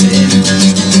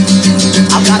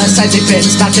 I've got a safety pin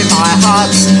stuck in my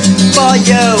heart. For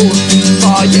you,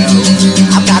 for you.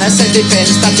 I've got a safety pin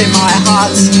stuck in my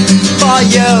heart. For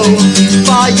you,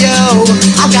 for you.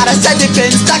 I've got a safety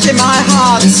pin stuck in my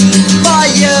heart. For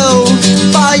you,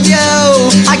 for you.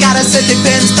 I got a safety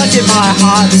pin stuck in my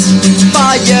heart.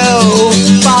 For you,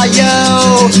 for you,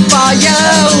 for you,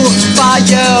 for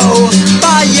you,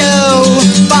 for you,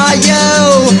 for you,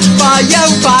 for you,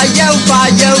 for you, for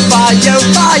you, for you,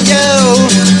 for you,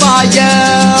 for you.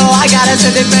 I got a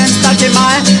safety pin stuck in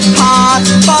my heart.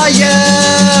 For you,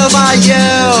 for you,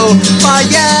 for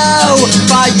you,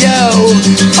 for you,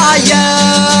 for you.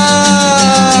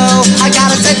 I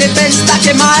got a safety pin stuck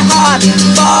in my heart.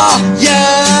 For you.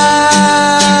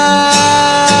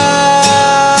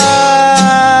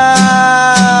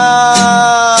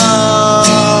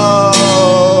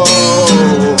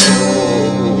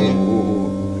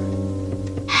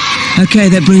 Okay,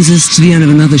 that brings us to the end of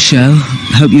another show.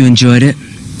 Hope you enjoyed it.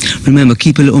 Remember,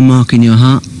 keep a little mark in your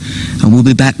heart, and we'll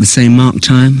be back the same mark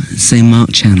time, same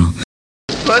mark channel.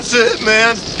 That's it,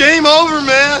 man. Game over,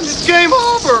 man. It's game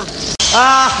over.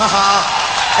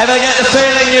 Ever get the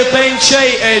feeling you've been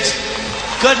cheated?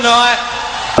 Good night.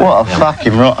 What a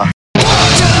fucking rotter.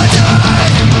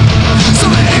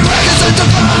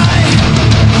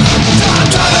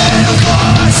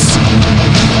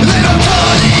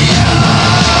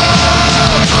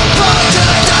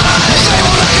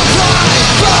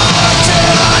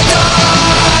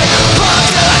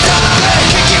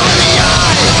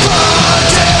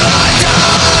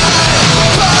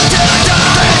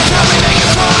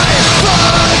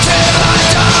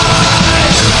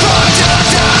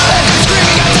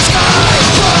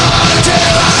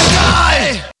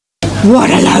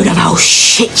 What a load of old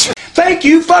shit. Thank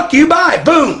you, fuck you, bye,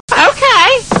 boom. Okay.